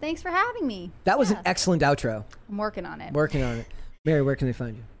 Anyways, thanks for having me. That was an excellent outro. I'm working on it. Mary, where can they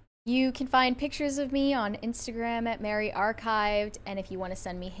find you? You can find pictures of me on Instagram at Mary Archived, and if you want to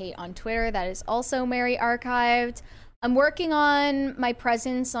send me hate on Twitter, that is also Mary Archived. I'm working on my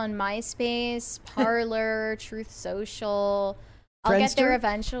presence on MySpace, Parler, Truth Social. I'll get there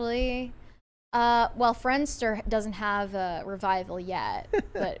eventually. Well, Friendster doesn't have a revival yet,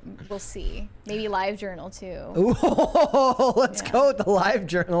 but we'll see. Maybe LiveJournal too. Ooh, let's go with the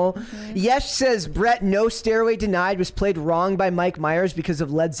LiveJournal. Yesh says, Brett, No Stairway Denied was played wrong by Mike Myers because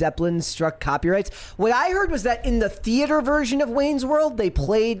of Led Zeppelin struck copyrights. What I heard was that in the theater version of Wayne's World, they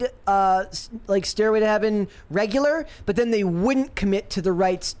played like Stairway to Heaven regular, but then they wouldn't commit to the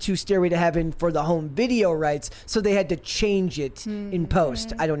rights to Stairway to Heaven for the home video rights, so they had to change it in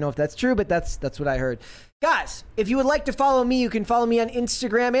post. I don't know if that's true, but that's what I heard. Guys, if you would like to follow me, you can follow me on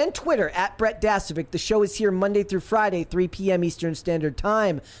Instagram and Twitter at Brett Dasovic. The show is here Monday through Friday, 3 p.m. Eastern Standard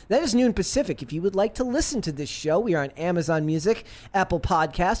Time. That is noon Pacific. If you would like to listen to this show, we are on Amazon Music, Apple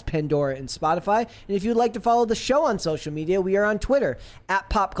Podcasts, Pandora, and Spotify. And if you would like to follow the show on social media, we are on Twitter at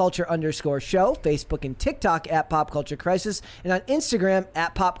PopCulture_show, Facebook and TikTok at Pop Culture Crisis, and on Instagram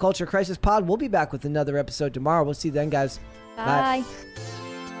at Pop Culture Crisis Pod. We'll be back with another episode tomorrow. We'll see you then, guys. Bye. Bye.